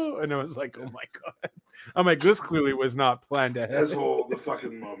 oh. And I was like, oh my God. I'm like, this clearly was not planned ahead. The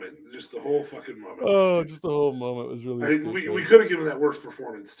fucking moment. Just the whole fucking moment. Oh, just the whole moment was really we could have given that worse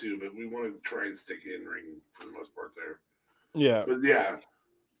performance too, but we want to try and stick in ring for the most part there. Yeah. But yeah,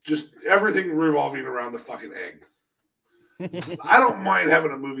 just everything revolving around the fucking egg. I don't mind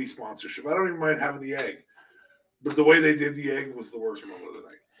having a movie sponsorship. I don't even mind having the egg. But the way they did the egg was the worst moment of the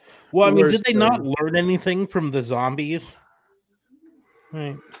night. Well, I mean, did they not learn anything from the zombies?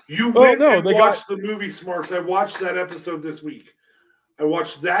 Right. You went and watched the movie Smarts. I watched that episode this week. I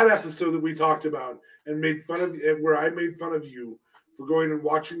watched that episode that we talked about and made fun of where I made fun of you for going and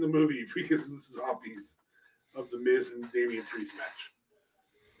watching the movie because of the zombies of the Miz and Damian Priest match.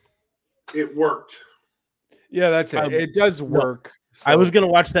 It worked. Yeah, that's it. It does work. So. I was going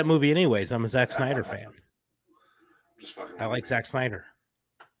to watch that movie anyways. I'm a Zack Snyder fan. I like Zack Snyder.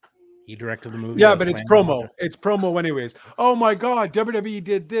 He directed the movie. Yeah, but it's promo. It's promo anyways. Oh my God, WWE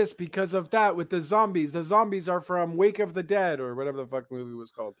did this because of that with the zombies. The zombies are from Wake of the Dead or whatever the fuck movie was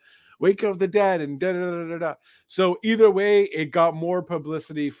called. Wake of the Dead and da-da-da-da-da. So either way, it got more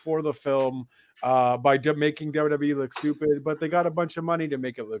publicity for the film by making WWE look stupid, but they got a bunch of money to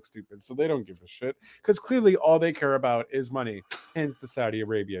make it look stupid, so they don't give a shit because clearly all they care about is money, hence the Saudi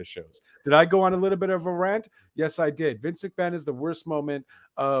Arabia shows. Did I go on a little bit of a rant? Yes, I did. Vince McMahon is the worst moment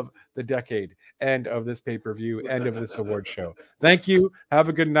of the decade and of this pay-per-view and of this award show. Thank you. Have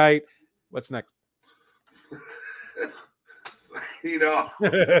a good night. What's next?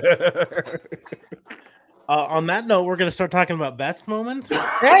 On that note, we're going to start talking about best moments.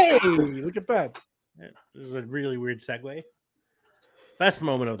 Hey, look at that. This is a really weird segue. Best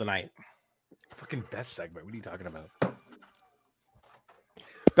moment of the night. Fucking best segment. What are you talking about?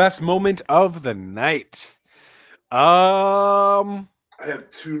 Best moment of the night. I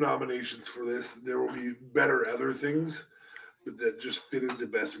have 2 nominations for this. There will be better other things, but that just fit into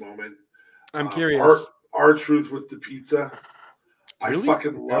best moment. I'm curious. R-Truth with the pizza. Really? I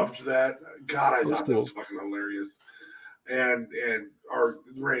fucking loved that. God, I thought that was fucking hilarious. And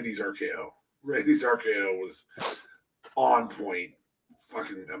Randy's RKO. Randy's RKO was on point.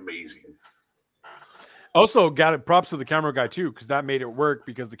 Fucking amazing. Also, got it. Props to the camera guy too, because that made it work.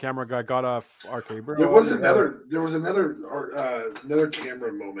 Because the camera guy got off RK Bro. There was another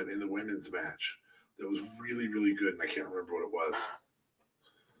camera moment in the women's match that was really, really good, and I can't remember what it was.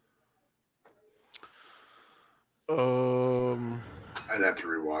 I'd have to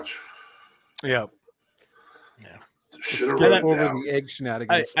rewatch. Yeah. Should have skip over the egg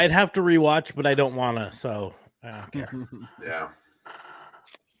shenanigans. I'd have to rewatch, but I don't want to, so I don't care. Yeah.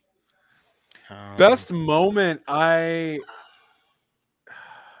 Best moment, Paul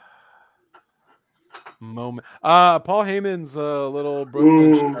Heyman's little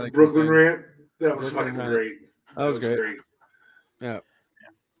Brooklyn rant. That was fucking great. That was great. Yeah.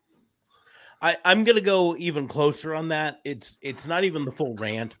 I'm gonna go even closer on that. It's not even the full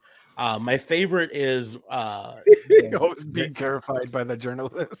rant. My favorite is always being terrified by the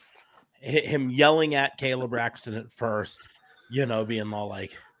journalist. Him yelling at Kayla Braxton at first, being all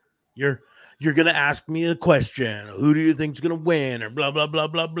like, You're gonna ask me a question. Who do you think's gonna win? Or blah blah blah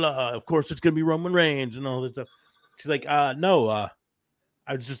blah blah. Of course, it's gonna be Roman Reigns and all that stuff. She's like, no.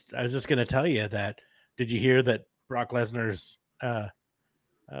 I was just gonna tell you that. Did you hear that Brock Lesnar's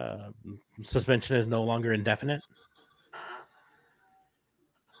suspension is no longer indefinite?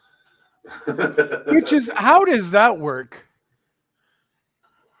 Which is, how does that work?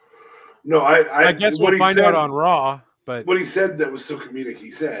 No, I guess we'll find out on Raw. But what he said that was so comedic.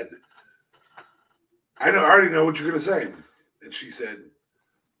 He said, I already know what you're going to say. And she said,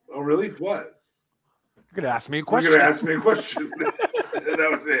 oh, really? What? You're going to ask me a question. You're going to ask me a question. And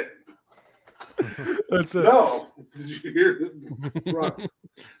that was it. That's it. No. Did you hear that? Ross?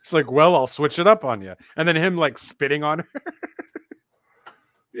 It's like, well, I'll switch it up on you. And then him like spitting on her.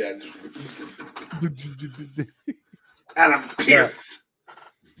 Yeah. Adam Pearce.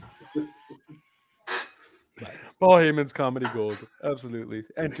 Paul Heyman's comedy gold. Absolutely.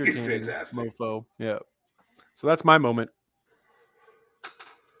 Entertaining. fantastic. Mofo. Yeah. So that's my moment.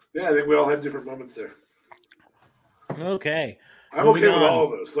 Yeah, I think we all had different moments there. Okay. I'm Moving okay with on. all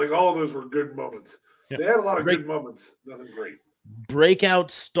of those. Like, all of those were good moments. Yeah. They had a lot of good moments. Nothing great.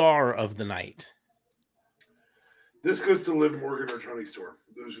 Breakout star of the night. This goes to Liv Morgan or Toni Storm.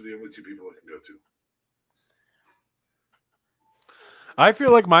 Those are the only two people I can go to. I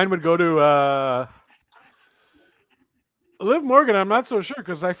feel like mine would go to Liv Morgan. I'm not so sure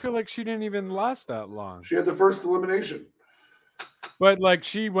because I feel like she didn't even last that long. She had the first elimination. But like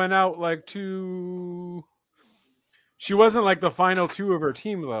she went out like two. She wasn't like the final two of her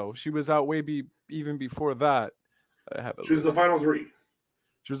team though. She was out way even before that. She was the final three.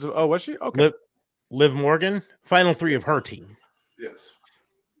 She was. Oh, was she? Okay. Liv Morgan, final three of her team. Yes.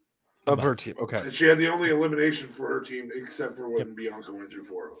 Of her team. Okay. And she had the only elimination for her team except for when Bianca went through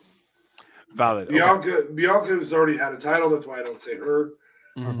 4 of them. Valid. Bianca has already had a title. That's why I don't say her.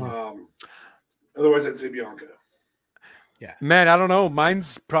 Mm-hmm. Otherwise, I'd say Bianca. Yeah. Man, I don't know.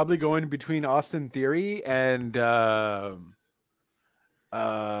 Mine's probably going between Austin Theory and I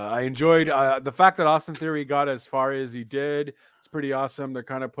enjoyed the fact that Austin Theory got as far as he did. It's pretty awesome. They're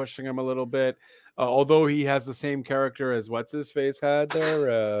kind of pushing him a little bit. Although he has the same character as What's-His-Face had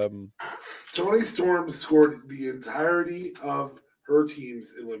there. Toni Storm scored the entirety of her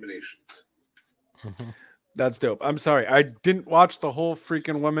team's eliminations. That's dope. I'm sorry. I didn't watch the whole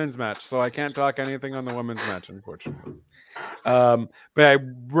freaking women's match, so I can't talk anything on the women's match, unfortunately. But I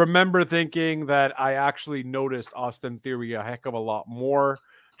remember thinking that I actually noticed Austin Theory a heck of a lot more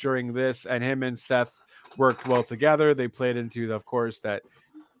during this, and him and Seth worked well together. They played into, of course, that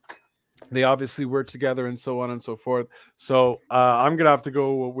they obviously worked together and so on and so forth. So I'm going to have to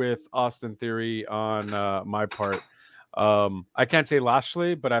go with Austin Theory on my part. I can't say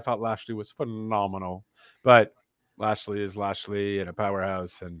Lashley, but I thought Lashley was phenomenal. But Lashley is Lashley and a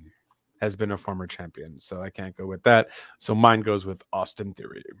powerhouse and has been a former champion, so I can't go with that. So mine goes with Austin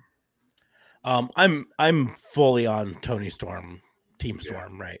Theory. I'm fully on Toni Storm, Team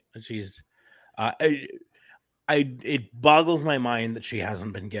Storm, right? She's it boggles my mind that she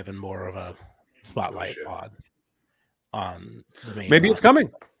hasn't been given more of a spotlight on the main. Maybe it's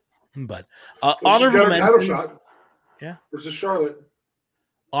coming. But honorable mention, title shot. Yeah. Versus Charlotte.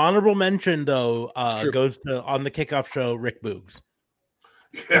 Honorable mention though goes to on the kickoff show Rick Boogs.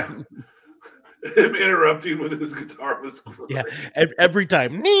 Yeah. Him interrupting with his guitar was great. Yeah, every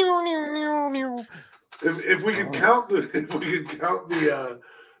time. If we could count the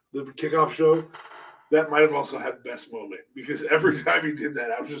kickoff show, that might have also had best moment because every time he did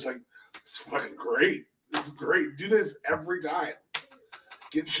that, I was just like, "It's fucking great. This is great. Do this every time.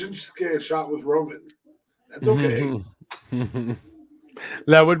 Get Shinsuke a shot with Roman. That's okay."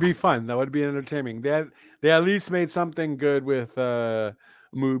 That would be fun. That would be entertaining. They at least made something good with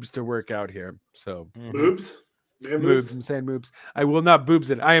moves to work out here. So moves. Moobs. I'm saying moobs. I will not boobs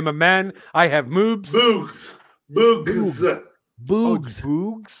it. I am a man. I have moobs. Boogs. Boogs.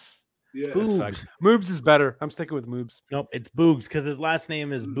 Boogs. Yes. Boogs. Moobs is better. I'm sticking with moobs. Nope, it's Boogs because his last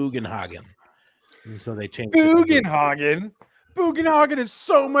name is Bugenhagen. And so they changed Bugenhagen. Bugenhagen is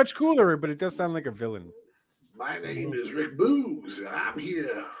so much cooler, but it does sound like a villain. My name is Rick Boogs, and I'm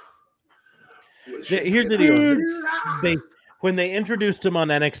here. Here's the deal. When they introduced him on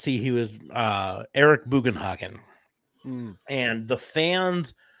NXT, he was Eric Bugenhagen. And the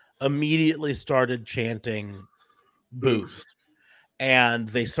fans immediately started chanting Boogs. And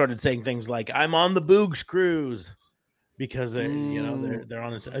they started saying things like, "I'm on the Boogs cruise," because they're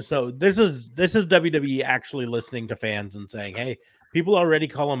on it. So this is WWE actually listening to fans and saying, "Hey, people already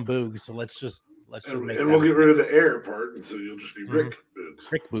call him Boogs, so let's just make." And we'll get rid of the air part, and so you'll just be Rick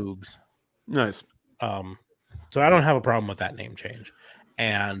Boogs. Rick Boogs. Nice. So I don't have a problem with that name change.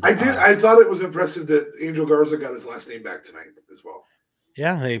 And I did. I thought it was impressive that Angel Garza got his last name back tonight as well.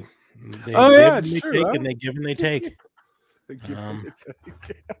 Yeah, they give and they take, and they give and they take. You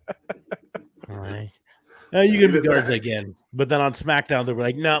can be Garza again, but then on SmackDown they were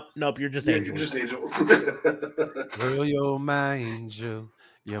like, "Nope, you're just Angel. You're just Angel." Well, you're my angel,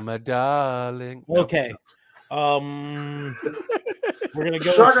 you're my darling. Okay, we're gonna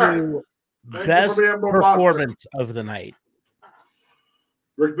go to best performance of the night.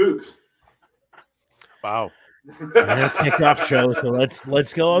 Rick Boogs. Wow. Kickoff show, so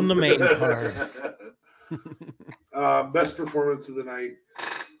let's go on the main card. Best performance of the night.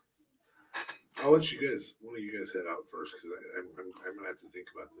 I'll let one of you guys head out first because I'm gonna have to think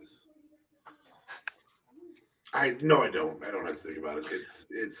about this. I don't. I don't have to think about it.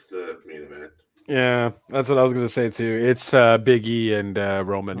 It's the main event. Yeah, that's what I was going to say too. It's Big E and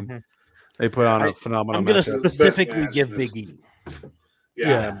Roman. Mm-hmm. They put on a phenomenal I'm going matchup. to specifically give Big E.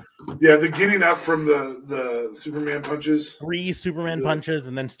 Yeah. The getting up from the Superman punches. 3 Superman punches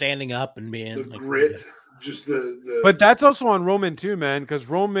and then standing up and being the grit. Just But that's also on Roman too, man, because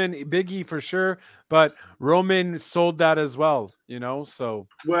Roman, Big E for sure, but Roman sold that as well, so.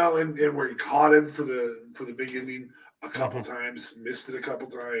 Well, and where he caught him for the big ending a couple times, missed it a couple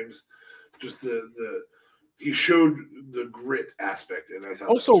times. Just he showed the grit aspect, and I thought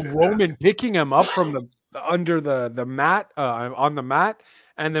also Roman picking him up from the under the mat on the mat,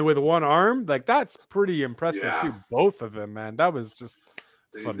 and then with one arm, like that's pretty impressive too. Both of them, man, that was just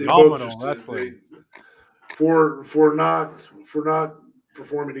phenomenal wrestling. For not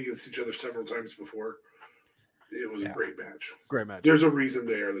performing against each other several times before, it was a great match. Great match. There's a reason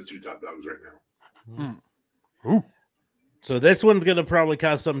they are the 2 top dogs right now. Ooh. So this one's going to probably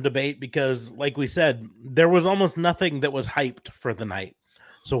cause some debate because, like we said, there was almost nothing that was hyped for the night.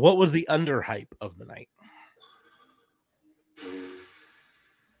 So what was the underhype of the night?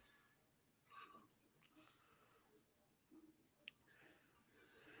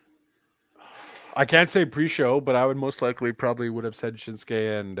 I can't say pre-show, but I would most likely probably would have said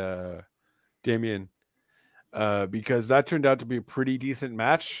Shinsuke and Damian because that turned out to be a pretty decent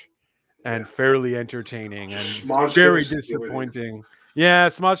match and fairly entertaining and very disappointing. Yeah,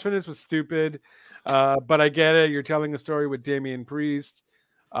 Smosh Fitness was stupid, but I get it. You're telling a story with Damian Priest.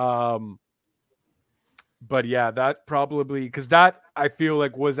 But yeah, that probably because that I feel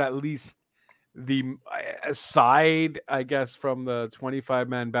like was at least the aside, I guess, from the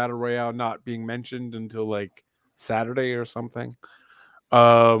 25-man battle royale not being mentioned until like Saturday or something.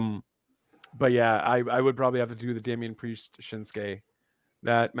 But yeah, I would probably have to do the Damian Priest Shinsuke.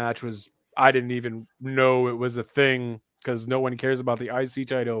 That match was I didn't even know it was a thing because no one cares about the IC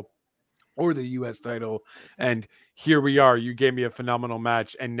title or the US title. And here we are. You gave me a phenomenal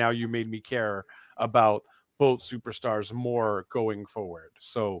match, and now you made me care about both superstars more going forward.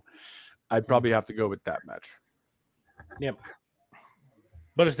 So I'd probably have to go with that match. Yep.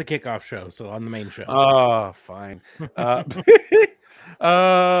 But it's the kickoff show, so on the main show. Oh, fine.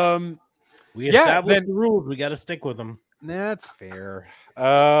 We established the rules. We got to stick with them. That's fair.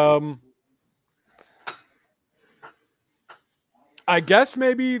 I guess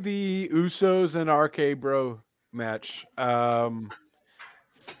maybe the Usos and RK Bro match.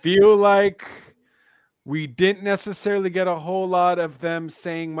 Feel like we didn't necessarily get a whole lot of them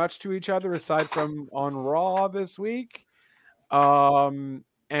saying much to each other aside from on Raw this week. And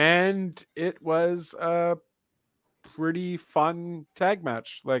it was a pretty fun tag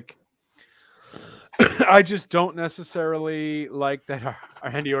match. Like, I just don't necessarily like that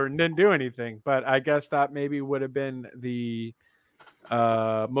Randy Orton didn't do anything, but I guess that maybe would have been the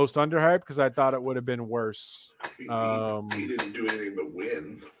most underhyped because I thought it would have been worse. He didn't do anything but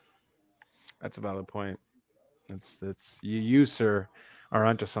win. That's a valid point. It's you sir are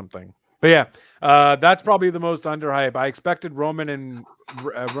onto something. But yeah, that's probably the most underhype. I expected Roman and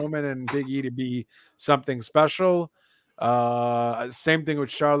Big E to be something special. Same thing with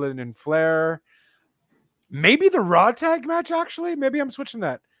Charlotte and Flair. Maybe the Raw tag match, actually. Maybe I'm switching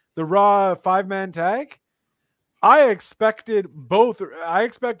that. The Raw 5-man tag. I expected both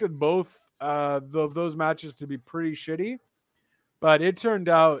of those matches to be pretty shitty, but it turned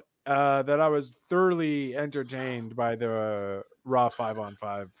out that I was thoroughly entertained by the Raw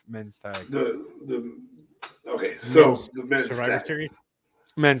 5-on-5 men's tag. The men's Survivor tag. Series?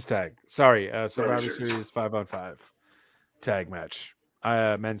 Men's tag. Sorry, Survivor Series 5-on-5 tag match.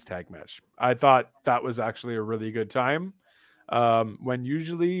 Men's tag match. I thought that was actually a really good time. When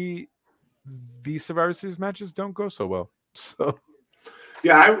usually these Survivor Series matches don't go so well. So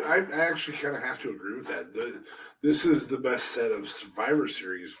yeah, I actually kind of have to agree with that. This is the best set of Survivor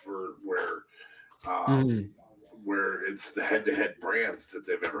Series for where it's the head-to-head brands that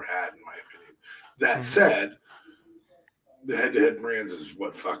they've ever had, in my opinion. That said, the head-to-head brands is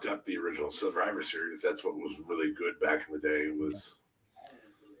what fucked up the original Survivor Series. That's what was really good back in the day was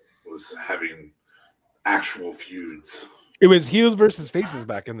having actual feuds. it was heels versus faces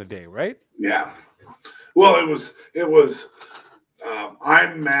back in the day, right? Yeah. Well, it was.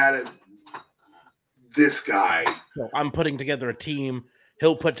 I'm mad at this guy. So I'm putting together a team.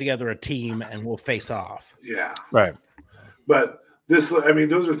 He'll put together a team, and we'll face off. Yeah. Right. But those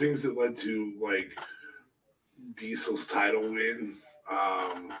are things that led to like Diesel's title win.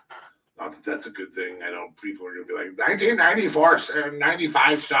 Not that that's a good thing. I know people are going to be like, 1994,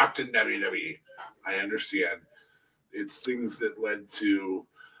 95 sucked in WWE. I understand. It's things that led to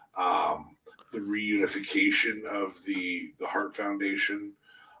reunification of the Hart Foundation,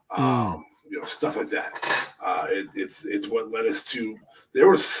 stuff like that. It's what led us to. There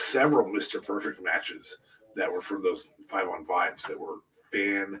were several Mr. Perfect matches that were from those 5-on-5s that were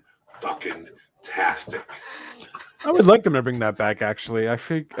fan-fucking-tastic. I would like them to bring that back. Actually, I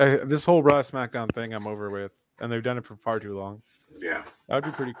think this whole Raw SmackDown thing I'm over with, and they've done it for far too long. Yeah, that would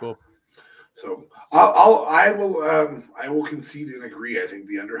be pretty cool. So I will concede and agree. I think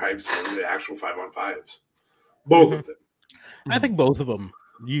the underhypes were the actual 5-on-5s, both of them. I think both of them.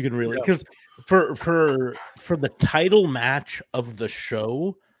 You can really because for the title match of the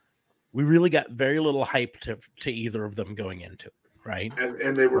show, we really got very little hype to either of them going into it, right?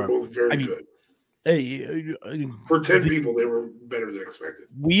 And they were both very good. For 10 people, they were better than expected.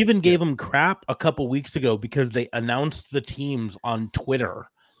 We even gave them crap a couple weeks ago because they announced the teams on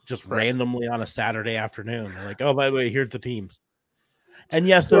Twitter just randomly on a Saturday afternoon. They're like, oh, by the way, here's the teams. And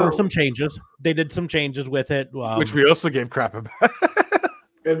yes, there were some changes. They did some changes with it. Which we also gave crap about.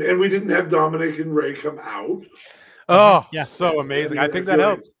 and we didn't have Dominic and Ray come out. Oh, yeah. So amazing. I think that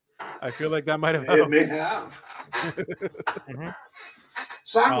helped. I feel like that might have helped. It may have.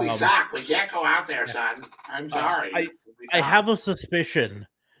 Son, we suck. We can't go out there, son. I'm sorry. I have a suspicion.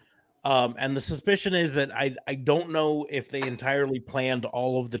 And the suspicion is that I don't know if they entirely planned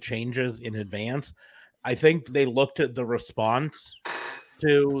all of the changes in advance. I think they looked at the response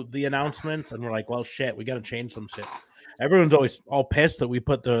to the announcements and were like, well, shit, we got to change some shit. Everyone's always all pissed that we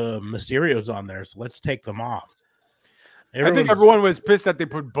put the Mysterios on there, so let's take them off. I think everyone was pissed that they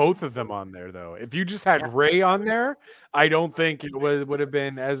put both of them on there, though. If you just had Ray on there, I don't think it would have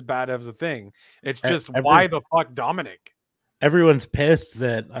been as bad as a thing. It's just why the fuck Dominic? Everyone's pissed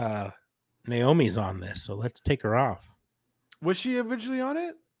that Naomi's on this, so let's take her off. Was she originally on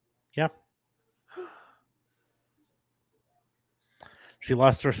it? Yeah. She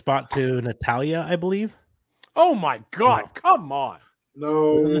lost her spot to Natalya, I believe. Oh my God! No. Come on.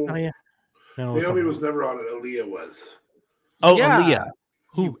 No. Natalya? No. Naomi was never on it. Aaliyah was. Oh, yeah. Aaliyah.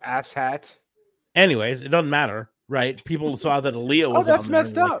 Who asshat? Anyways, it doesn't matter, right? People saw that Aaliyah was. Oh, that's on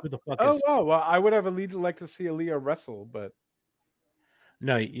messed there, up. Like, wow. Well, I would have liked to see Aaliyah wrestle, but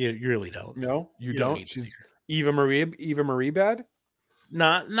no, you really don't. No, you don't. She's Eva Marie bad.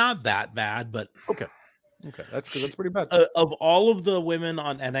 Not that bad, but okay. That's pretty bad. Of all of the women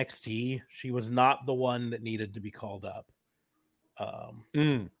on NXT, she was not the one that needed to be called up.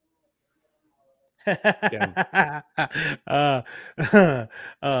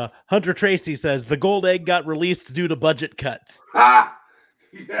 Hunter Tracy says the gold egg got released due to budget cuts.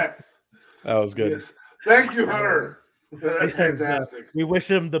 Yes, that was good. Yes. Thank you, Hunter. That's fantastic. We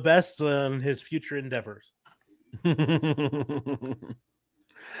wish him the best on his future endeavors.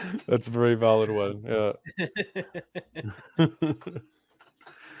 That's a very valid one. Yeah.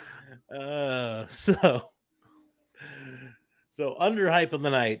 So underhype of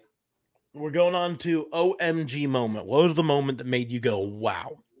the night. We're going on to OMG moment. What was the moment that made you go,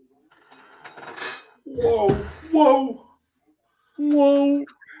 wow? Whoa.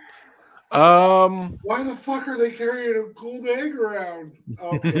 Why the fuck are they carrying a gold egg around?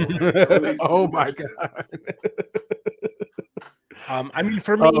 Okay. Oh my God. I mean,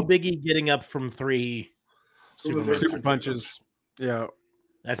 for me, Biggie getting up from 3 super punches. Yeah.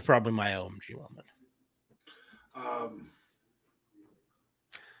 That's probably my OMG moment.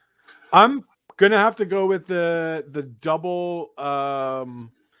 I'm gonna have to go with the double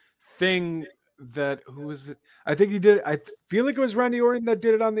thing that who was it? I think he did. I feel like it was Randy Orton that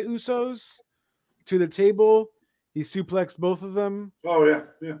did it on the Usos to the table. He suplexed both of them. Oh yeah.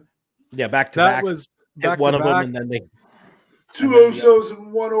 Yeah, back to back. That was back one to of back. them, and then they 2 Usos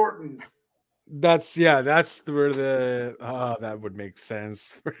and 1 Orton. That's where the that would make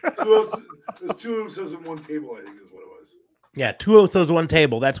sense. 2 Usos and 1 table, I think is what it was. Yeah, 2 Usos, 1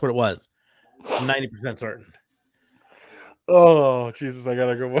 table. That's what it was. I'm 90% certain. Oh Jesus, I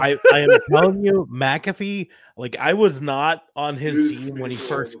gotta go. I am telling you, McAfee. Like I was not on his team when he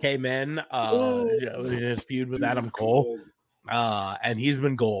first came in. In his feud with Adam Cole. And he's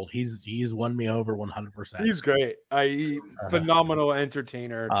been gold. He's won me over 100%. He's great. Phenomenal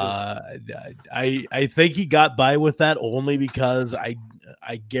entertainer. I think he got by with that only because I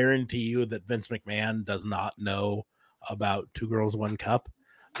guarantee you that Vince McMahon does not know about 2 Girls 1 Cup,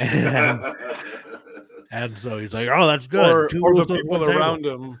 and so he's like, oh, that's good. Or the people around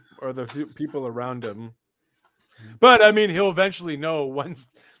him, or the people around him. But I mean, he'll eventually know once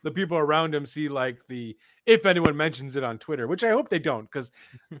the people around him see if anyone mentions it on Twitter, which I hope they don't, because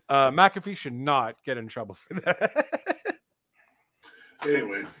McAfee should not get in trouble for that.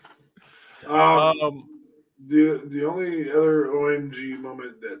 Anyway, the only other OMG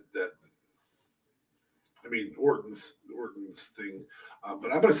moment that mean, Orton's thing.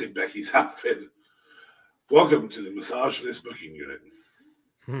 But I'm going to say Becky's outfit. Welcome to the misogynist booking unit.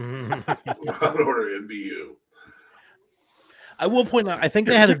 On order MBU. I will point out, I think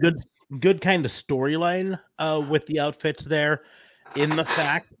they had a good kind of storyline with the outfits there, in the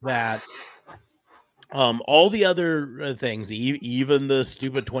fact that all the other things, even the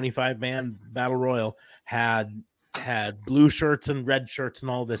stupid 25-man battle royal, had blue shirts and red shirts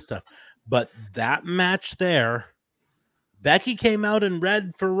and all this stuff. But that match there, Becky came out in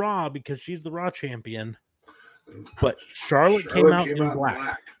red for Raw because she's the Raw champion. But Charlotte came out in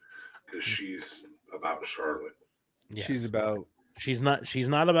black because she's about Charlotte. Yes. She's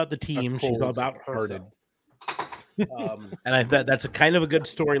not about the team. She's about herself. And that's a kind of a good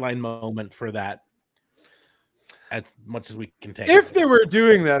storyline moment for that. As much as we can take. If they were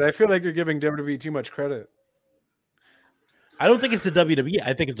doing that, I feel like you're giving WWE too much credit. I don't think it's a WWE.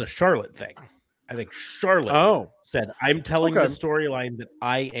 I think it's a Charlotte thing. I think Charlotte said, "I'm telling the storyline that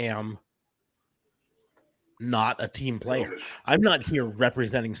I am not a team player. Selfish. I'm not here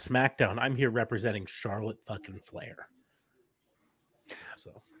representing SmackDown. I'm here representing Charlotte fucking Flair."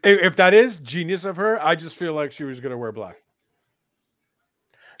 So if that is genius of her, I just feel like she was going to wear black.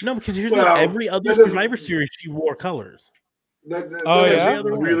 No, because here's every other Survivor Series she wore colors. That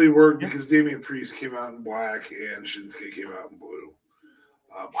really worked because Damian Priest came out in black and Shinsuke came out in blue.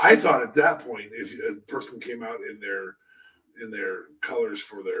 I thought at that point, if a person came out in their colors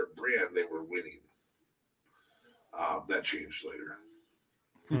for their brand, they were winning. That changed later.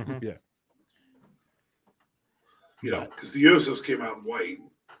 Mm-hmm. Yeah. Because the Usos came out in white.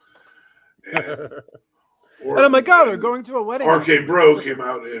 And I'm like, God, they're going to a wedding. RK Bro came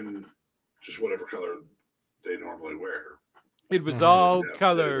out in just whatever color they normally wear. It was all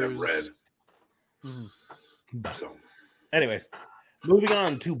colors. Red. Mm-hmm. So, anyways, moving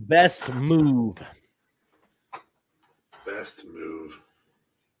on to best move. Best move.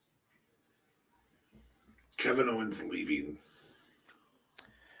 Kevin Owens leaving.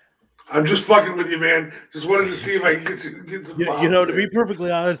 I'm just fucking with you, man. Just wanted to see if I can get some. To be perfectly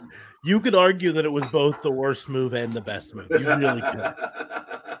honest, you could argue that it was both the worst move and the best move. You really could.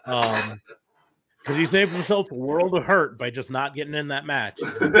 Because he saved himself a world of hurt by just not getting in that match.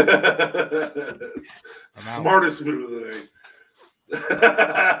 Smartest move of the night.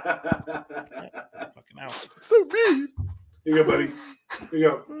 Fucking out. So mean. Here you go, buddy. Here you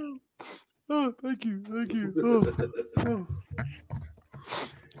go. Oh, thank you.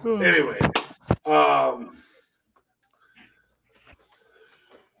 Anyway,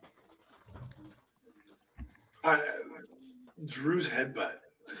 Drew's headbutt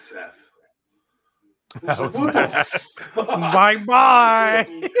to Seth. What the Bye. Bye.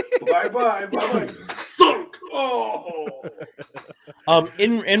 Sunk. Oh.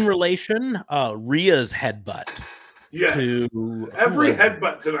 In relation, Rhea's headbutt. Yes. Every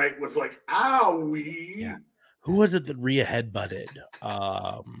headbutt tonight was like, owie. Yeah. Who was it that Rhea headbutted?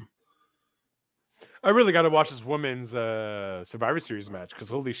 I really got to watch this women's Survivor Series match because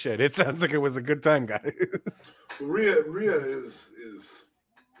holy shit, it sounds like it was a good time, guys. Rhea is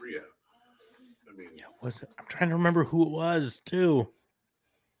Rhea. I mean, I'm trying to remember who it was too.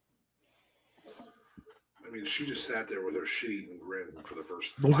 I mean, she just sat there with her shit-eating grin for the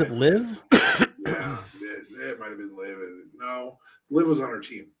first. Was it Liv? Yeah, it might have been Liv. No, Liv was on her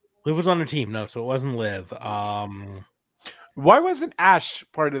team. Liv was on her team. No, so it wasn't Liv. Why wasn't Ash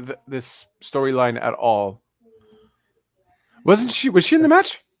part of this storyline at all? Wasn't she? Was she in the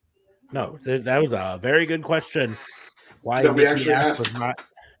match? No, that was a very good question. Why that we Nikki actually Ash asked not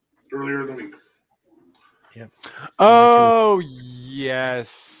earlier in the week. Yeah. Oh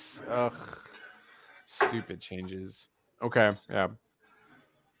yes. Ugh. Stupid changes. Okay. Yeah.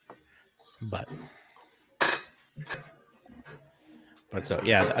 But so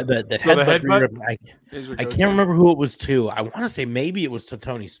yeah, the headbutt. I can't remember who it was to. I want to say maybe it was to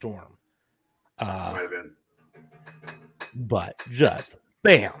Tony Storm. Might have been. But just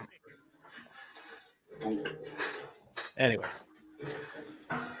bam. Anyways,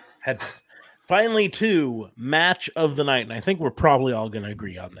 headbutts. Finally, to match of the night, and I think we're probably all going to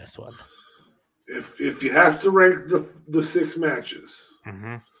agree on this one. If you have to rank the 6 matches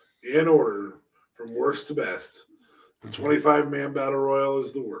in order from worst to best, the 25-man battle royal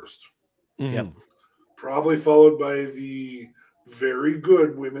is the worst. Yep. Probably followed by the very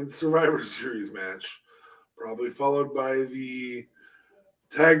good women's Survivor Series match. Probably followed by the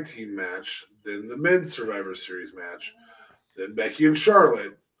tag team match. Then the men's Survivor Series match. Then Becky and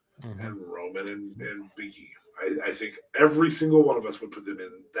Charlotte. And Roman and Big E. I think every single one of us would put them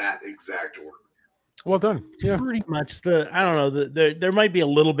in that exact order. Well done. Yeah. Pretty much I don't know, there might be a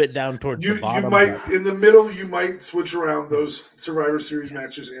little bit down towards the bottom. You might, in the middle, you might switch around those Survivor Series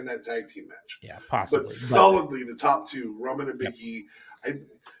matches and that tag team match. Yeah, possibly. But solidly, the top two, Roman and Big E.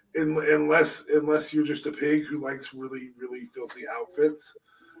 Unless you're just a pig who likes really, really filthy outfits,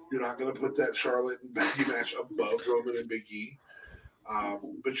 you're not going to put that Charlotte and Becky match above Roman and Big E.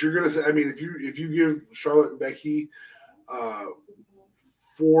 But you're going to say, I mean, if you give Charlotte and Becky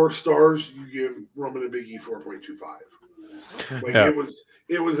 4 stars, you give Roman and Big E 4.25. Like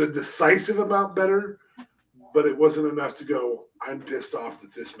it was a decisive amount better, but it wasn't enough to go, I'm pissed off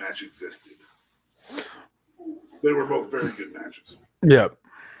that this match existed. They were both very good matches. Yep.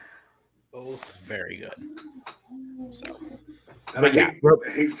 Both very good. So, and I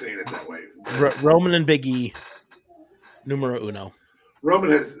hate saying it that way. Roman and Big E, numero uno. Roman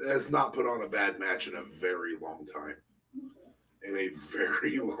has not put on a bad match in a very long time. In a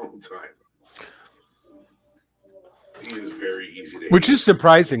very long time. He is very easy to hate. Which is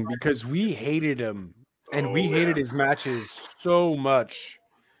surprising because we hated him and we hated his matches so much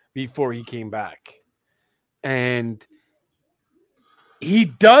before he came back. And he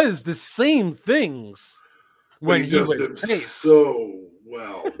does the same things when he was face. So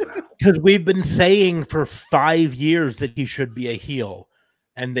well now. Because we've been saying for 5 years that he should be a heel.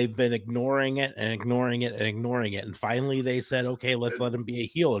 And they've been ignoring it and ignoring it and ignoring it. And finally they said, okay, let's let him be a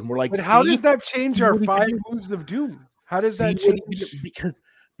heel. And we're like, but how does that change our 5 moves of doom? How does that change?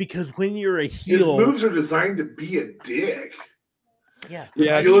 Because when you're a heel, his moves are designed to be a dick. Yeah.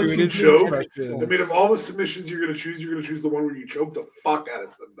 You choke. I mean, of all the submissions you're going to choose the one where you choke the fuck out of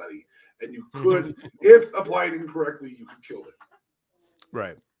somebody. And you could, if applied incorrectly, you could kill it.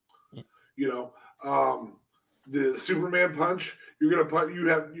 Right. You know, the Superman punch, you're gonna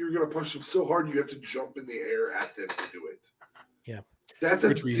punch them so hard you have to jump in the air at them to do it. Yeah, that's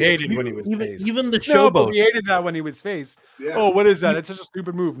which we hated when he was face. Even the showboat, we hated that when he was face. Yeah. Oh, what is that? It's such a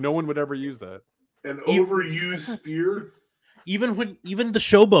stupid move. No one would ever use that. An overused spear. Even the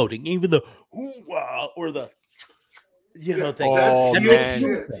showboating, even the or the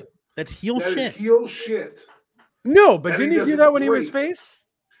thing. That's heel shit. Is heel shit. No, but didn't he do that when he was face?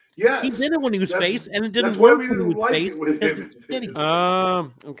 Yes. He did it when he was face, and it didn't work when he was face.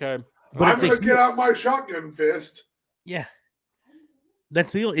 Okay. But I'm going to get out my shotgun fist. Yeah.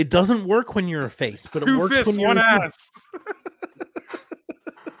 That's the deal. It doesn't work when you're a face, but it works when you're one ass.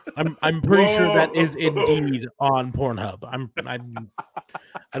 I'm pretty sure that is indeed on Pornhub.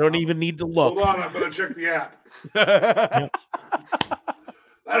 I don't even need to look. Hold on, I'm going to check the app.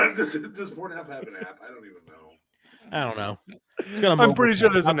 Does Pornhub have an app? I don't even know. I don't know. I'm pretty sure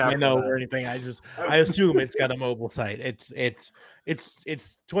there's an app. I know or anything. I assume it's got a mobile site. It's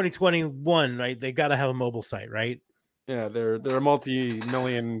 2021, right? They got to have a mobile site, right? Yeah, they're a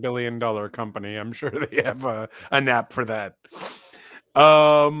multi-million billion-dollar company. I'm sure they have an app for that.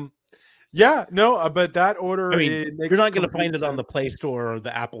 Yeah, no, but that order. I mean, you're not going to find it on the Play Store or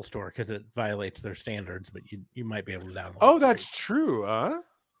the Apple Store because it violates their standards. But you might be able to download. Oh, that's true, huh?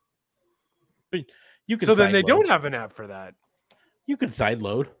 But you can. So then they don't have an app for that. You can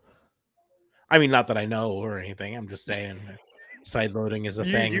sideload. I mean, not that I know or anything. I'm just saying, sideloading is a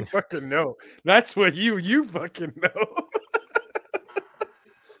thing. You fucking know. That's what you fucking know.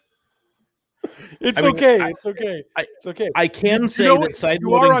 It's okay. It's okay. I can say that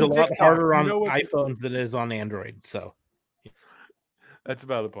sideloading is a lot harder on iPhones than it is on Android. So that's a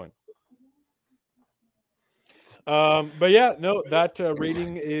valid point. But yeah, no, that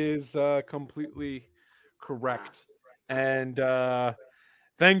rating is completely correct. And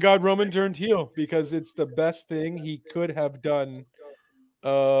thank God Roman turned heel because it's the best thing he could have done.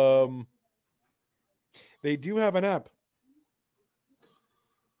 They do have an app.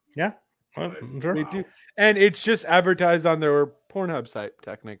 Yeah. Well, sure. They do. And it's just advertised on their Pornhub site,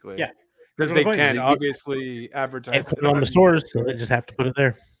 technically. Yeah. Because they can't obviously advertise it on the stores, so they just have to put it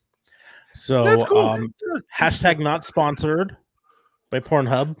there. So that's cool. Hashtag not sponsored by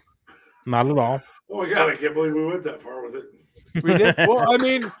Pornhub. Not at all. Oh my God, I can't believe we went that far with it. We did. Well, I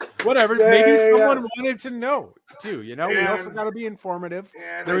mean, whatever. Maybe someone wanted to know too. You know, we also got to be informative.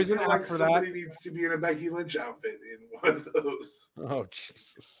 There is an app for that. Somebody needs to be in a Becky Lynch outfit in one of those. Oh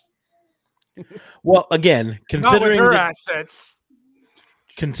Jesus! Well, again, considering not with her assets,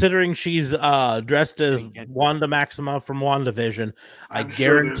 considering she's dressed as Wanda Maximoff from WandaVision, I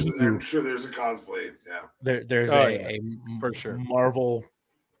guarantee you. I'm sure there's a cosplay. Yeah, there's a for sure Marvel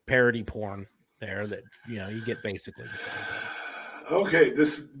parody porn there that you get basically the same thing. Okay,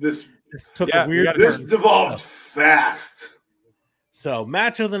 this took a weird. This devolved fast. So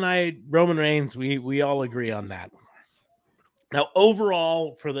match of the night, Roman Reigns. We all agree on that. Now,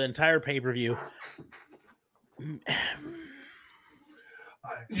 overall, for the entire pay-per-view,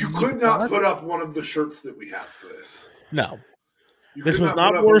 you could not put up one of the shirts that we have for this. no. You This could was put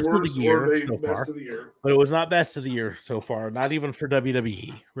not up a worst of the worst year or so best far, of the year. but it was not best of the year so far, not even for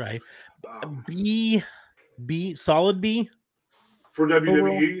WWE, right? B, solid B. For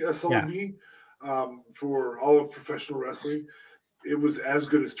WWE, overall? a solid B. For all of professional wrestling, it was as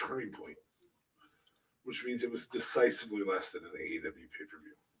good as Turning Point, which means it was decisively less than an AEW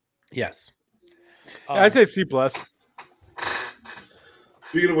pay-per-view. Yes. I'd say C+.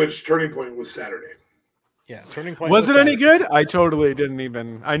 Speaking of which, Turning Point was Saturday. Yeah, Turning Point. Was it any good? I totally didn't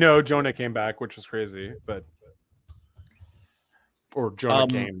even. I know Jonah came back, which was crazy, but Jonah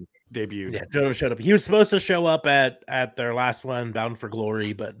debuted. Yeah, Jonah showed up. He was supposed to show up at their last one, Bound for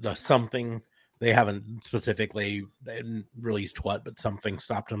Glory, but something they haven't specifically released what, but something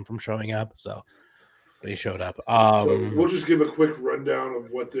stopped him from showing up. So they showed up. So we'll just give a quick rundown of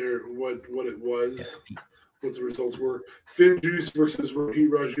what it was, what the results were. Finn Juice versus Rohit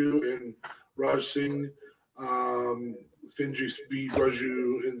Raju and Raj Singh. Finn Juice beat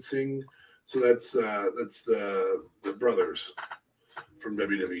Raju and Singh, so that's the brothers from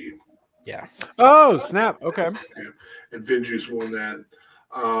WWE. Yeah. Oh snap! Okay. And Finn Juice won that.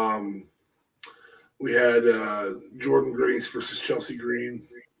 We had Jordan Grace versus Chelsea Green.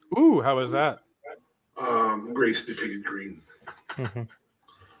 Ooh, how was that? Grace defeated Green. Mm-hmm.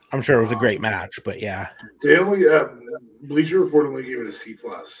 I'm sure it was a great match, but yeah. They only Bleacher Report only gave it a C+.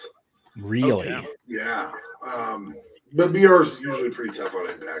 Really? Okay. Yeah. But BR is usually pretty tough on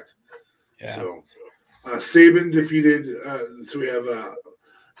Impact. Yeah. So Sabin defeated. So we have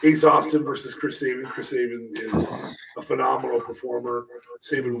Ace Austin versus Chris Sabin. Chris Sabin is a phenomenal performer.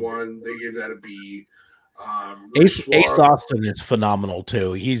 Sabin won. They gave that a B. Ace Austin is phenomenal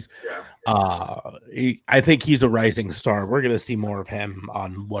too. He's I think he's a rising star. We're gonna see more of him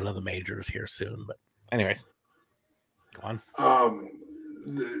on one of the majors here soon. But anyways, go on.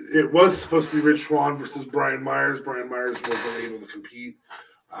 It was supposed to be Rich Swann versus Brian Myers. Brian Myers wasn't able to compete.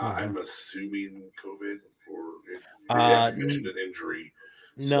 I'm assuming COVID or mentioned an injury.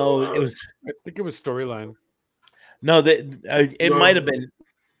 No, so, it was. I think it was storyline. No, it might have been,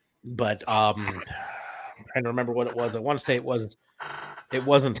 but I'm trying to remember what it was. I want to say it wasn't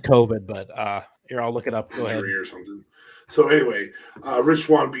COVID, but here I'll look it up. Go ahead. Or something. So anyway, Rich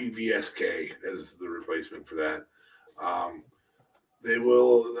Swann beat VSK as the replacement for that. They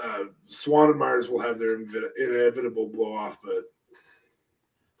will Swann and Myers will have their inevitable blow off, but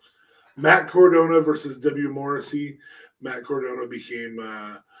Matt Cardona versus W. Morrissey. Matt Cardona became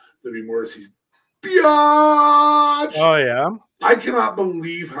W. Morrissey's biatch. Oh yeah. I cannot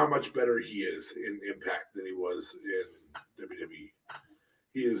believe how much better he is in Impact than he was in WWE.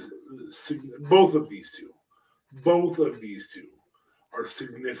 He is both of these two are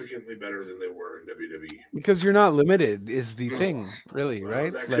significantly better than they were in WWE. Because you're not limited is the thing, really,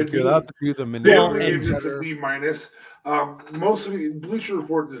 right? Like you're allowed to do the Definitely maneuvers. just a B minus. Most of the Bleacher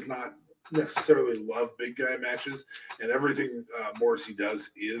Report does not necessarily love big guy matches, and everything Morrissey does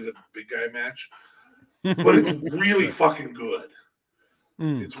is a big guy match. But it's really fucking good.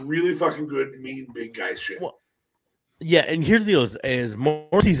 It's really fucking good, mean big guy shit. Well, yeah, and here's the deal: is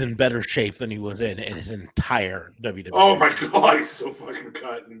Morrissey's in better shape than he was in his entire WWE. Oh my god, he's so fucking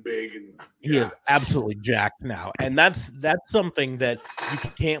cut and big, and he is absolutely jacked now, and that's something that you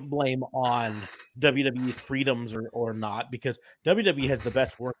can't blame on WWE's freedoms or not, because WWE has the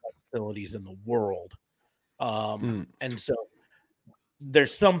best workout facilities in the world, and so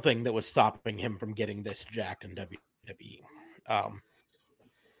there's something that was stopping him from getting this jacked in WWE.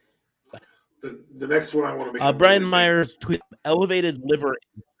 The next one I want to make. Brian Myers tweet elevated liver.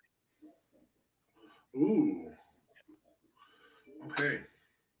 Ooh. Okay.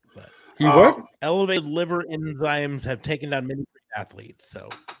 What? Elevated liver enzymes have taken down many athletes. So.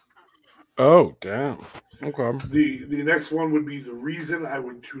 Oh damn. Okay. The next one would be the reason I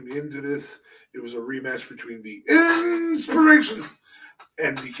would tune into this. It was a rematch between the Inspiration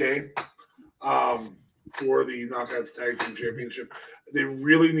and DK for the Knockouts Tag Team Championship. They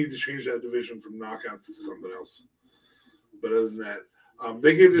really need to change that division from Knockouts to something else. But other than that,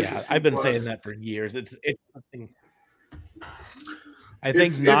 they gave this. Yeah, I've been saying that for years. It's nothing. I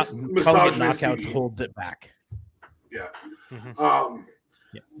think Knockouts holds it back. Yeah. Mm-hmm.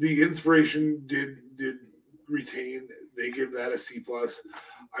 The Inspiration did retain. They give that a C+.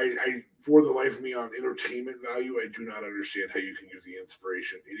 I for the life of me, on entertainment value, I do not understand how you can give the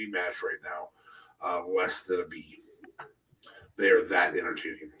Inspiration any match right now less than a B. They are that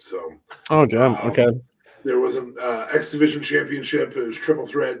entertaining. So. Oh damn. Okay. There was an X Division Championship. It was triple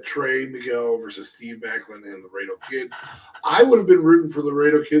threat: Trey Miguel versus Steve Macklin and Laredo Kid. I would have been rooting for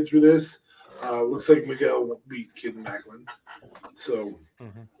Laredo Kid through this. Looks like Miguel beat Kid Macklin. So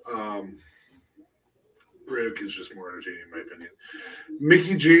Laredo Kid's just more entertaining, in my opinion.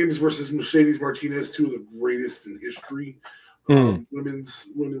 Mickey James versus Mercedes Martinez, two of the greatest in history women's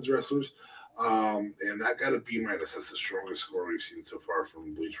wrestlers. And that got a B-. That's the strongest score we've seen so far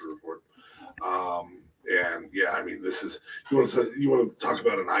from Bleacher Report. And yeah, I mean, this is you want to talk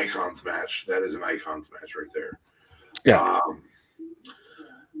about an icons match. That is an icons match right there. Yeah.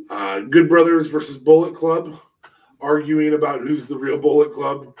 Good Brothers versus Bullet Club, arguing about who's the real Bullet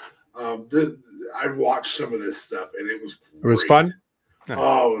Club. I watched some of this stuff and it was great. It was fun. Nice.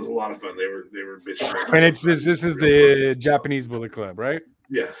 Oh, it was a lot of fun. They were bitching. And it's this is the Japanese Bullet Club, right?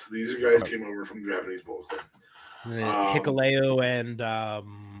 Yes, these are guys came over from the Japanese Bullet Club. Hikuleo and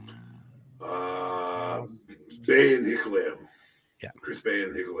Bay and Hikuleo. Yeah. Chris Bay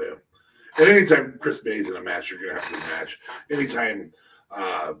and Hikuleo. And anytime Chris Bay's in a match, you're going to have to match. Anytime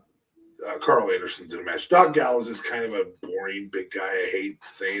Carl Anderson's in a match. Doc Gallows is kind of a boring big guy. I hate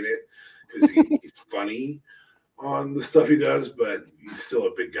saying it because he's funny on the stuff he does, but he's still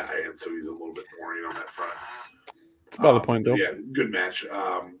a big guy, and so he's a little bit boring on that front. That's about the point, though. Yeah, good match.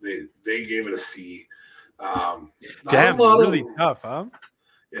 They gave it a C. Damn, really tough, huh?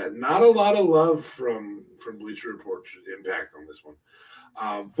 Yeah, not a lot of love from Bleacher Report Impact on this one.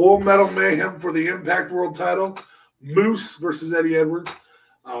 Full Metal Mayhem for the Impact World Title. Moose versus Eddie Edwards.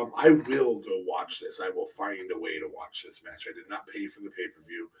 I will go watch this. I will find a way to watch this match. I did not pay for the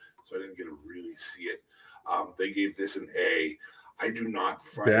pay-per-view, so I didn't get to really see it. They gave this an A. I do not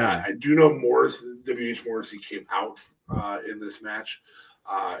find. I do know W.H. Morrissey came out in this match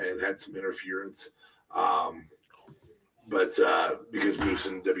and had some interference. But because Moose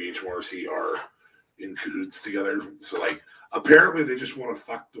and W.H. Morrissey are in cahoots together, so like apparently they just want to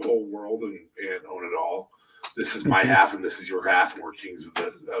fuck the whole world and own it all. This is my half and this is your half, and we're kings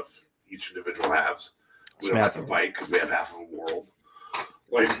of each individual halves. We don't have to fight because we have half of the world.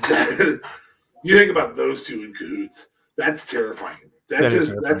 Like you think about those two in cahoots, that's terrifying. That's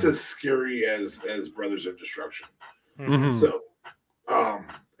as scary as Brothers of Destruction. Mm-hmm. So,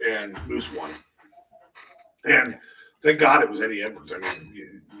 and Moose won. And thank God it was Eddie Edwards. I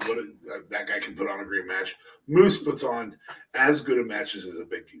mean, that guy can put on a great match. Moose puts on as good a matches as a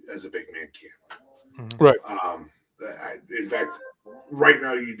big man can. Right. In fact, right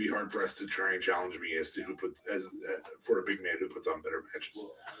now you'd be hard pressed to try and challenge me as to for a big man who puts on better matches.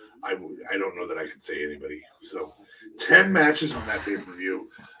 I don't know that I could say anybody. So 10 matches on that pay-per-view.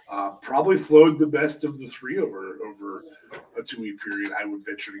 Probably flowed the best of the three over a 2-week period, I would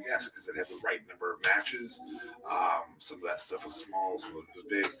venture to guess, because it had the right number of matches. Some of that stuff was small, some of it was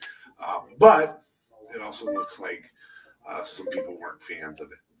big. But it also looks like some people weren't fans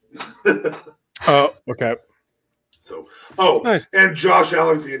of it. Oh, okay. So, nice. And Josh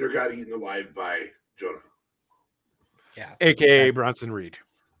Alexander got eaten alive by Jonah. Yeah. AKA Bronson Reed.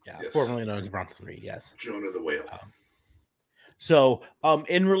 Yeah, Yes. formerly known as Bronson Reed, yes. Jonah the Whale. So,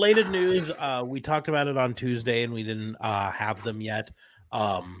 in related news, we talked about it on Tuesday, and we didn't have them yet.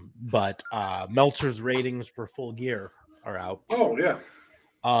 But Meltzer's ratings for Full Gear are out. Oh, yeah.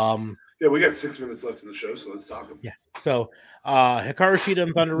 Yeah, we got 6 minutes left in the show, so let's talk. Yeah. So, Hikaru Shida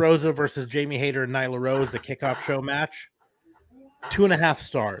and Thunder Rosa versus Jamie Hayter and Nyla Rose, the kickoff show match. 2.5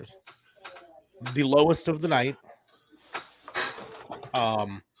 stars. The lowest of the night.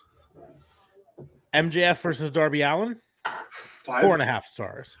 MJF versus Darby Allin. 4.5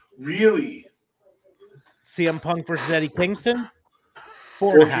 stars. Really? CM Punk versus Eddie Kingston.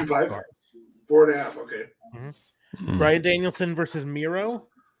 4.5 stars. 4.5. Okay. Mm-hmm. Bryan Danielson versus Miro.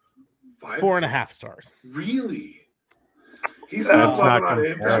 4.5 stars. Really? He's not on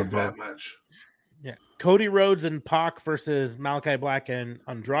Impact that much. Yeah. Cody Rhodes and Pac versus Malachi Black and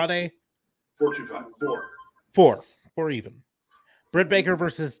Andrade. 4.25. 4 even. Britt Baker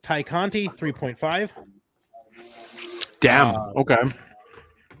versus Ty Conti. 3.5. Damn. Okay.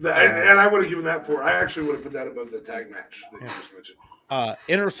 And I would have given that 4. I actually would have put that above the tag match that you just mentioned.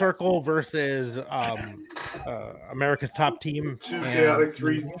 Inner Circle versus America's Top Team. 2 chaotic,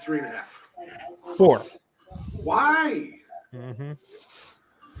 3.5. 4. Why? Mm-hmm.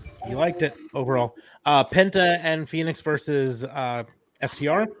 You liked it overall. Penta and Phoenix versus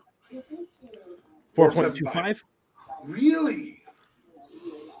FTR. 4.25. Really?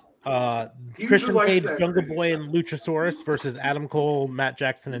 Christian Cage, Jungle Boy, and Luchasaurus versus Adam Cole, Matt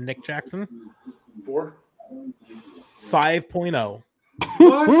Jackson, and Nick Jackson. 4. 5.0.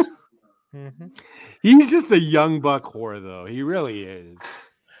 What? Mm-hmm. He's just a young buck whore, though. He really is.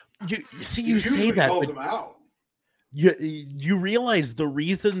 You see, He you say usually that, calls but him out. you realize the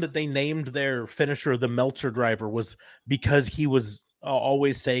reason that they named their finisher the Meltzer driver was because he was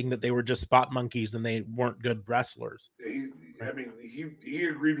always saying that they were just spot monkeys and they weren't good wrestlers. He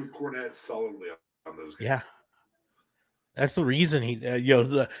agreed with Cornette solidly on those guys. Yeah. That's the reason he,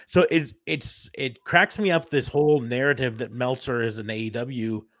 so it cracks me up, this whole narrative that Meltzer is an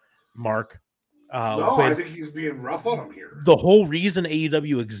AEW mark. I think he's being rough on him here. The whole reason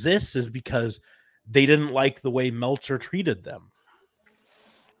AEW exists is because they didn't like the way Meltzer treated them.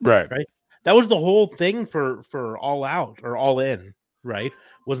 Right. That was the whole thing for All Out or All In, right?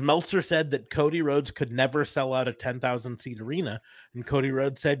 Was Meltzer said that Cody Rhodes could never sell out a 10,000 seat arena, and Cody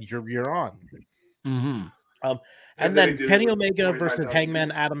Rhodes said, "You're on." Mm-hmm. And then Kenny Omega versus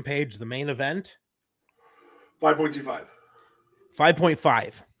Hangman Adam Page, the main event. 5.25. 5.5.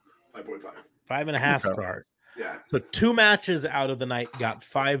 5.5. 5.5 stars. Yeah. So 2 matches out of the night got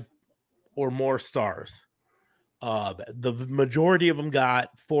 5 or more stars. The majority of them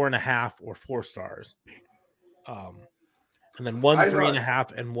got 4.5 or 4 stars. And then 1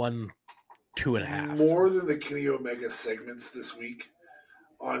 3.5 and 1 2.5. More than the Kenny Omega segments this week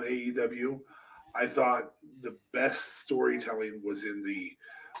on AEW, I thought the best storytelling was in the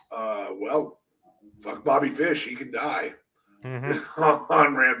fuck Bobby Fish, he can die.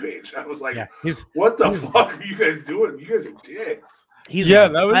 On Rampage. I was like, what the fuck are you guys doing? You guys are dicks. He's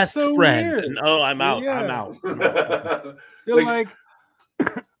that was best so friend. weird. And, I'm out. Yeah. I'm out. They're like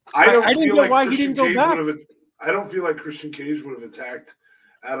I didn't get why he didn't go back. I don't feel like Christian Cage would have attacked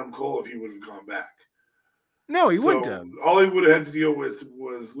Adam Cole if he would have gone back. No, he wouldn't have. All he would have had to deal with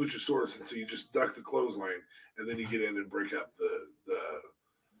was Luchasaurus, and so you just duck the clothesline, and then you get in and break up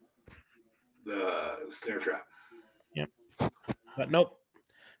the snare trap. Yep. But nope.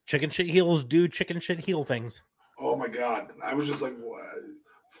 Chicken shit heels do chicken shit heel things. Oh my god. I was just like, what?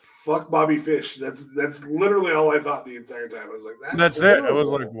 Fuck Bobby Fish. That's literally all I thought the entire time. I was like, that's it. I was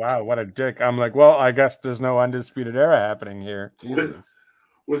like, wow, what a dick. I'm like, well, I guess there's no Undisputed Era happening here. Jesus.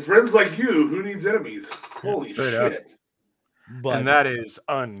 With friends like you, who needs enemies? Holy shit. And that is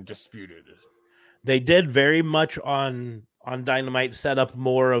undisputed. They did very much on Dynamite set up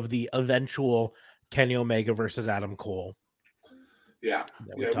more of the eventual Kenny Omega versus Adam Cole. Yeah.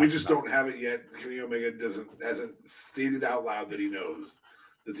 We just don't have it yet. Kenny Omega hasn't stated out loud that he knows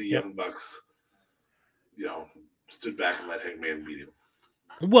that the Young Bucks, stood back and let Hangman beat him.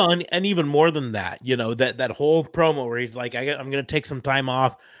 Well, and even more than that, that whole promo where he's like, I'm going to take some time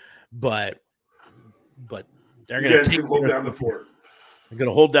off, but they're going to hold down the fort. I'm going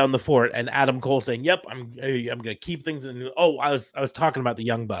to hold down the fort. And Adam Cole saying, "Yep, I'm going to keep things." And I was talking about the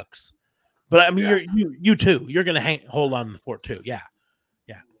Young Bucks, but I mean, you too. You're going to hold on to the fort too. Yeah.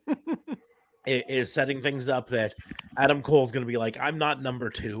 It is setting things up that Adam Cole's going to be like, "I'm not number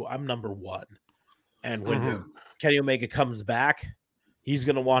 2, I'm number 1." And when Kenny Omega comes back, he's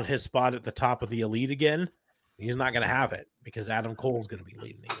going to want his spot at the top of the Elite again. He's not going to have it because Adam Cole's going to be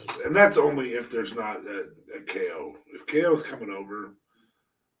leading the Elite. And that's only if there's not a KO. If KO is coming over,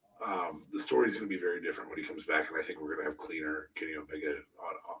 the story's going to be very different when he comes back. And I think we're going to have cleaner Kenny Omega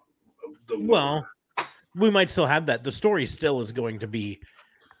on the lower. Well, we might still have that. The story still is going to be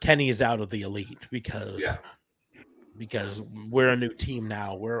Kenny is out of the Elite because we're a new team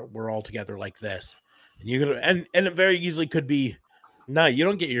now. We're all together like this. And you're gonna and it very easily could be, no, you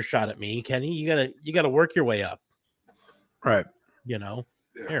don't get your shot at me, Kenny. You gotta work your way up. Right.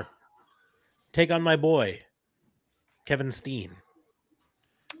 Here. Take on my boy, Kevin Steen.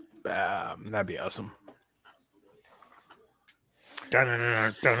 That'd be awesome. It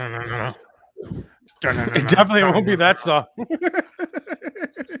definitely won't be that song.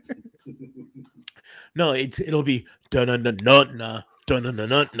 No, it'll be dun-dun-dun-dun-na,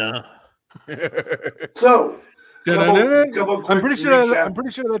 dun-dun-dun-dun-na. So, I'm pretty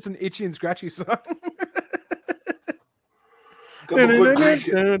sure that's an Itchy and Scratchy song.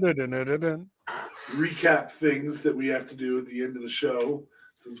 Recap things that we have to do at the end of the show,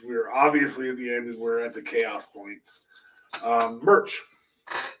 since we're obviously at the end and we're at the chaos points. Merch.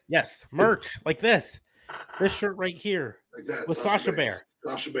 Yes, merch like this shirt right here, like that, with Sasha Bear.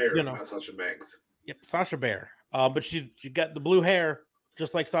 Sasha Bear, not Sasha Banks. Yep, Sasha Bear. But she got the blue hair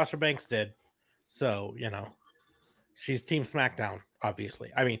just like Sasha Banks did. So, she's Team SmackDown,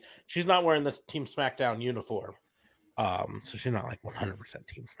 obviously. I mean, she's not wearing this Team SmackDown uniform. So she's not like 100%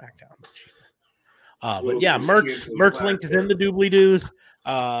 Team SmackDown. But yeah, merch link is in the doobly-doos.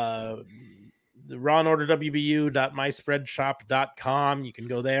 The Raw and Order WBU.myspreadshop.com. You can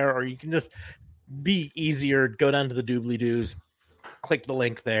go there, or you can just be easier, go down to the doobly-doos, click the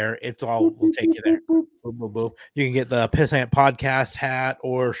link there. It's all will take you there. Boom, boom, boom. You can get the Pissant Podcast hat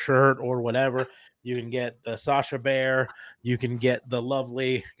or shirt or whatever. You can get the Sasha Bear. You can get the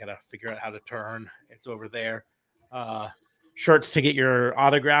lovely. Gotta figure out how to turn. It's over there. Shirts to get your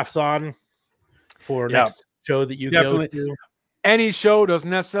autographs on for next show that you go to. Any show doesn't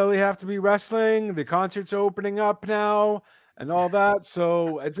necessarily have to be wrestling. The concerts are opening up now and all that.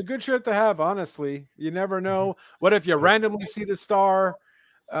 So it's a good shirt to have, honestly. You never know. What if you randomly see the star,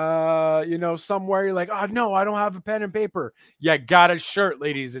 somewhere you're like, oh, no, I don't have a pen and paper. You got a shirt,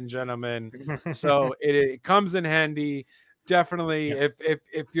 ladies and gentlemen. So it comes in handy. Definitely. Yeah.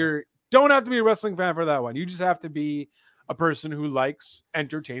 If you're don't have to be a wrestling fan for that one. You just have to be a person who likes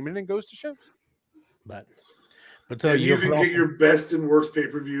entertainment and goes to shows. But so you can get your best and worst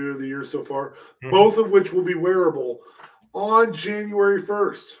pay-per-view of the year so far, both of which will be wearable on January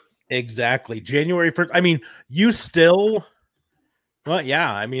 1st. Exactly. January 1st. I mean, you still, well,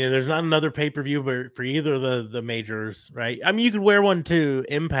 yeah. I mean, there's not another pay-per-view for either of the majors, right? I mean, you could wear one to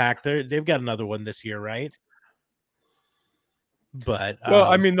Impact. They've got another one this year, right? But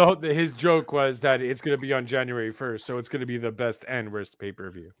I mean, his joke was that it's going to be on January 1st, so it's going to be the best and worst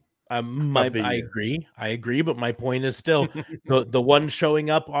pay-per-view. I agree, but my point is still the one showing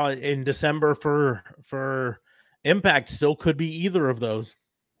up in December for Impact still could be either of those.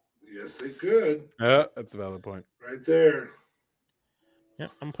 Yes, they could. That's a valid point. Right there. Yeah,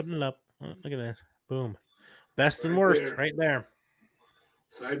 I'm putting it up. Oh, look at that. Boom. Best and worst right there.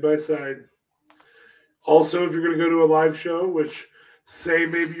 Side by side. Also, if you're going to go to a live show, which say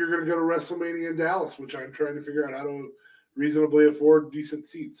maybe you're going to go to WrestleMania in Dallas, which I'm trying to figure out how to reasonably afford decent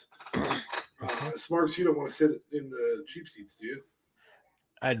seats. Smarks, you don't want to sit in the cheap seats, do you?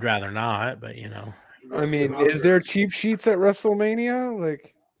 I'd rather not, but I mean, is there cheap seats at WrestleMania?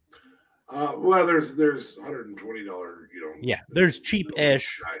 Like, well, there's $120. Yeah, there's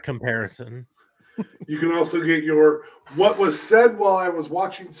cheap-ish comparison. You can also get what was said while I was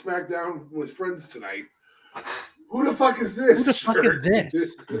watching SmackDown with friends tonight. Who the fuck is this? Who the fuck is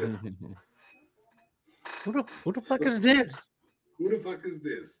this? Who the fuck is this? Who the fuck is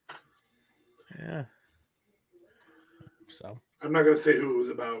this? Yeah. So I'm not going to say who it was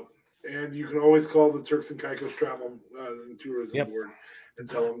about. And you can always call the Turks and Caicos Travel and Tourism Board and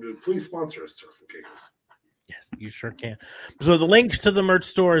tell them to please sponsor us, Turks and Caicos. Yes, you sure can. So the links to the merch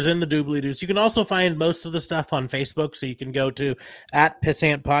store is in the doobly-doos. You can also find most of the stuff on Facebook. So you can go to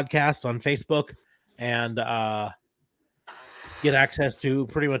 @Pissant Podcast on Facebook and get access to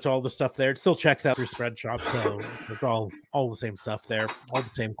pretty much all the stuff there. It still checks out through Spreadshop, so it's all the same stuff there, all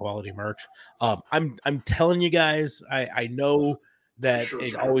the same quality merch. I'm telling you guys, I know that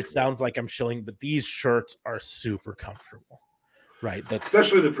it always sounds like I'm shilling, but these shirts are super comfortable. Right,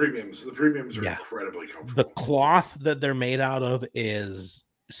 especially the premiums. The premiums are incredibly comfortable. The cloth that they're made out of is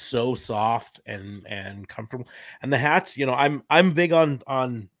so soft and comfortable. And the hats, I'm big on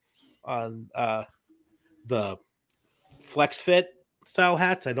the flex fit style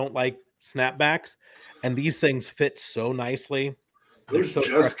hats. I don't like snapbacks, and these things fit so nicely. Those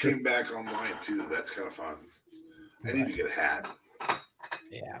just came back online too. That's kind of fun. I need to get a hat.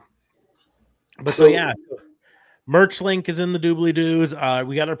 Yeah, but so yeah. Merch link is in the doobly-doos.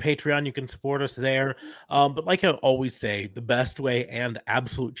 We got our Patreon. You can support us there. But like I always say, the best way and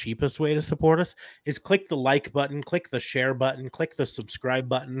absolute cheapest way to support us is click the like button, click the share button, click the subscribe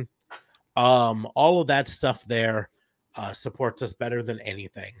button. All of that stuff there supports us better than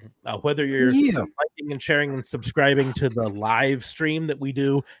anything. Whether you're liking and sharing and subscribing to the live stream that we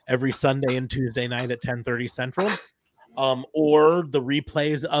do every Sunday and Tuesday night at 10:30 Central, or the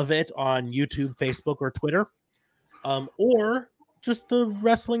replays of it on YouTube, Facebook, or Twitter. Or just the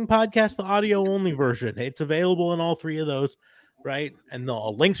wrestling podcast, the audio only version. It's available in all three of those, right? And the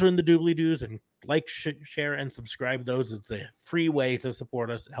links are in the doobly-doos, and like, share, and subscribe those. It's a free way to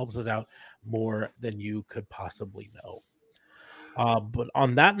support us. It helps us out more than you could possibly know. But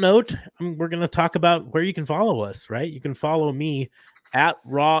on that note, we're going to talk about where you can follow us, right? You can follow me at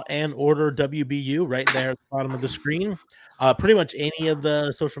Raw and Order WBU right there at the bottom of the screen. Pretty much any of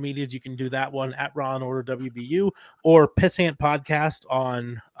the social medias, you can do that one at Raw and Order WBU or Pissant Podcast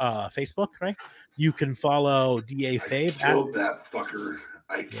on Facebook, right? You can follow DA Fave. I killed that fucker.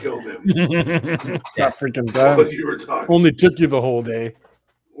 I killed him. That freaking time. You were talking. Only took you the whole day.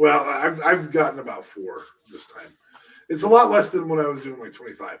 Well, I've gotten about 4 this time. It's a lot less than when I was doing like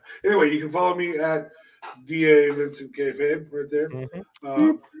 25. Anyway, you can follow me at DA Vincent Kayfabe right there.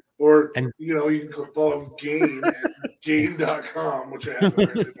 Mm-hmm. Or, you can follow Gain at gain.com, which I have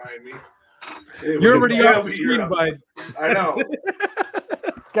right behind me. Anyway, you're already off the screen, bud. I know.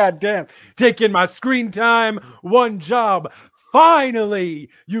 God damn. Taking my screen time, one job, finally,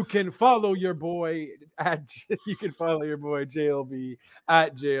 you can follow your boy JLB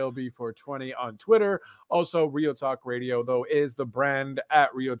at JLB420 on Twitter. Also, Real Talk Radio, though, is the brand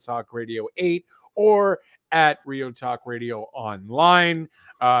at Real Talk Radio 8 or at Real Talk Radio Online.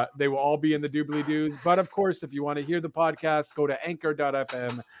 They will all be in the doobly doos. But of course, if you want to hear the podcast, go to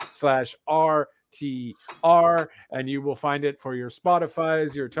anchor.fm/RTR and you will find it for your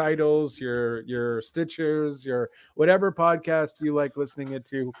Spotify's, your Titles, your Stitchers, your whatever podcast you like listening it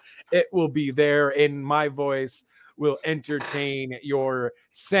to. It will be there in my voice, will entertain your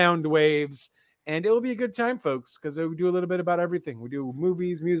sound waves, and it will be a good time, folks, because we do a little bit about everything. We do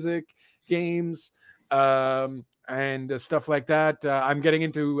movies, music, games, and stuff like that. I'm getting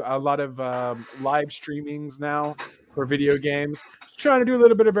into a lot of live streamings now for video games. Trying to do a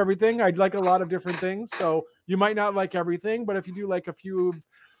little bit of everything. I'd like a lot of different things, so you might not like everything, but if you do like a few of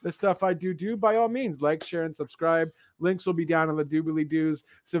the stuff I do, by all means, like, share, and subscribe. Links will be down in the doobly doos.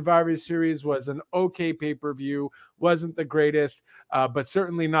 Survivor Series was an okay pay-per-view. Wasn't the greatest, but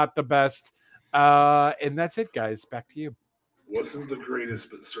certainly not the best. And that's it, guys. Back to you. Wasn't the greatest,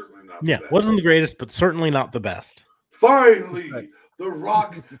 but certainly not the best. Wasn't the greatest, but certainly not the best. Finally, The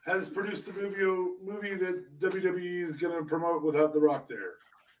Rock has produced a movie that WWE is going to promote without The Rock there.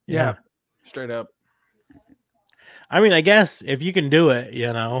 Yeah, straight up. I mean, I guess if you can do it,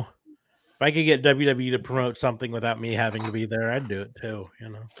 if I could get WWE to promote something without me having to be there, I'd do it too,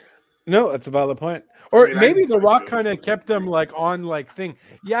 No, that's a valid point. Or maybe The Rock kind of kept them on thing.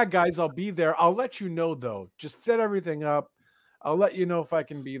 Yeah, guys, I'll be there. I'll let you know, though. Just set everything up. I'll let you know if I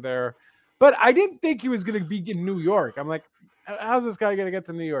can be there. But I didn't think he was going to be in New York. I'm like, how's this guy going to get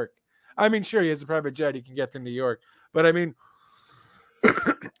to New York? I mean, sure, he has a private jet. He can get to New York. But I mean,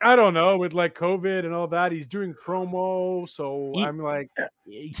 I don't know. With COVID and all that, he's doing promo. So I'm like.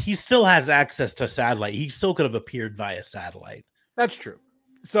 He still has access to satellite. He still could have appeared via satellite. That's true.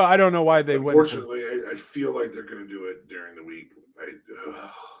 So I don't know why they wouldn't. Unfortunately, I feel like they're going to do it during the week.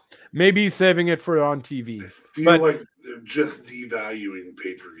 Maybe saving it for on TV. I feel like they're just devaluing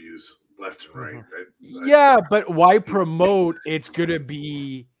pay-per-views left and right. Yeah, but why promote? It's gonna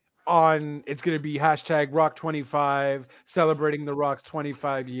be hashtag Rock25 celebrating The Rock's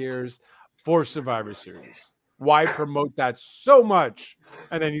 25 years for Survivor Series. Why promote that so much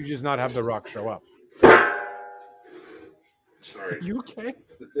and then you just not have The Rock show up? Sorry. You okay?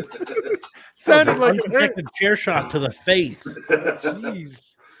 Sounded like a chair shot to the face.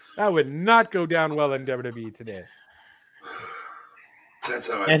 Jeez. That would not go down well in WWE today. That's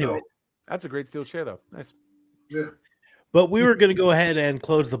how I felt. That's a great steel chair, though. Nice. Yeah. But we were going to go ahead and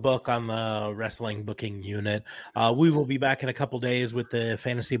close the book on the wrestling booking unit. We will be back in a couple days with the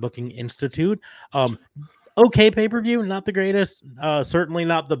Fantasy Booking Institute. Okay, pay-per-view, not the greatest. Certainly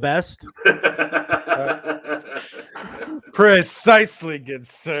not the best. Precisely, good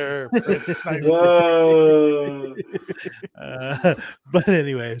sir. Precisely. But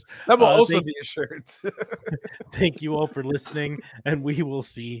anyways, that will also be a shirt. Thank you all for listening, and we will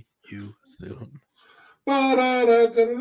see you soon.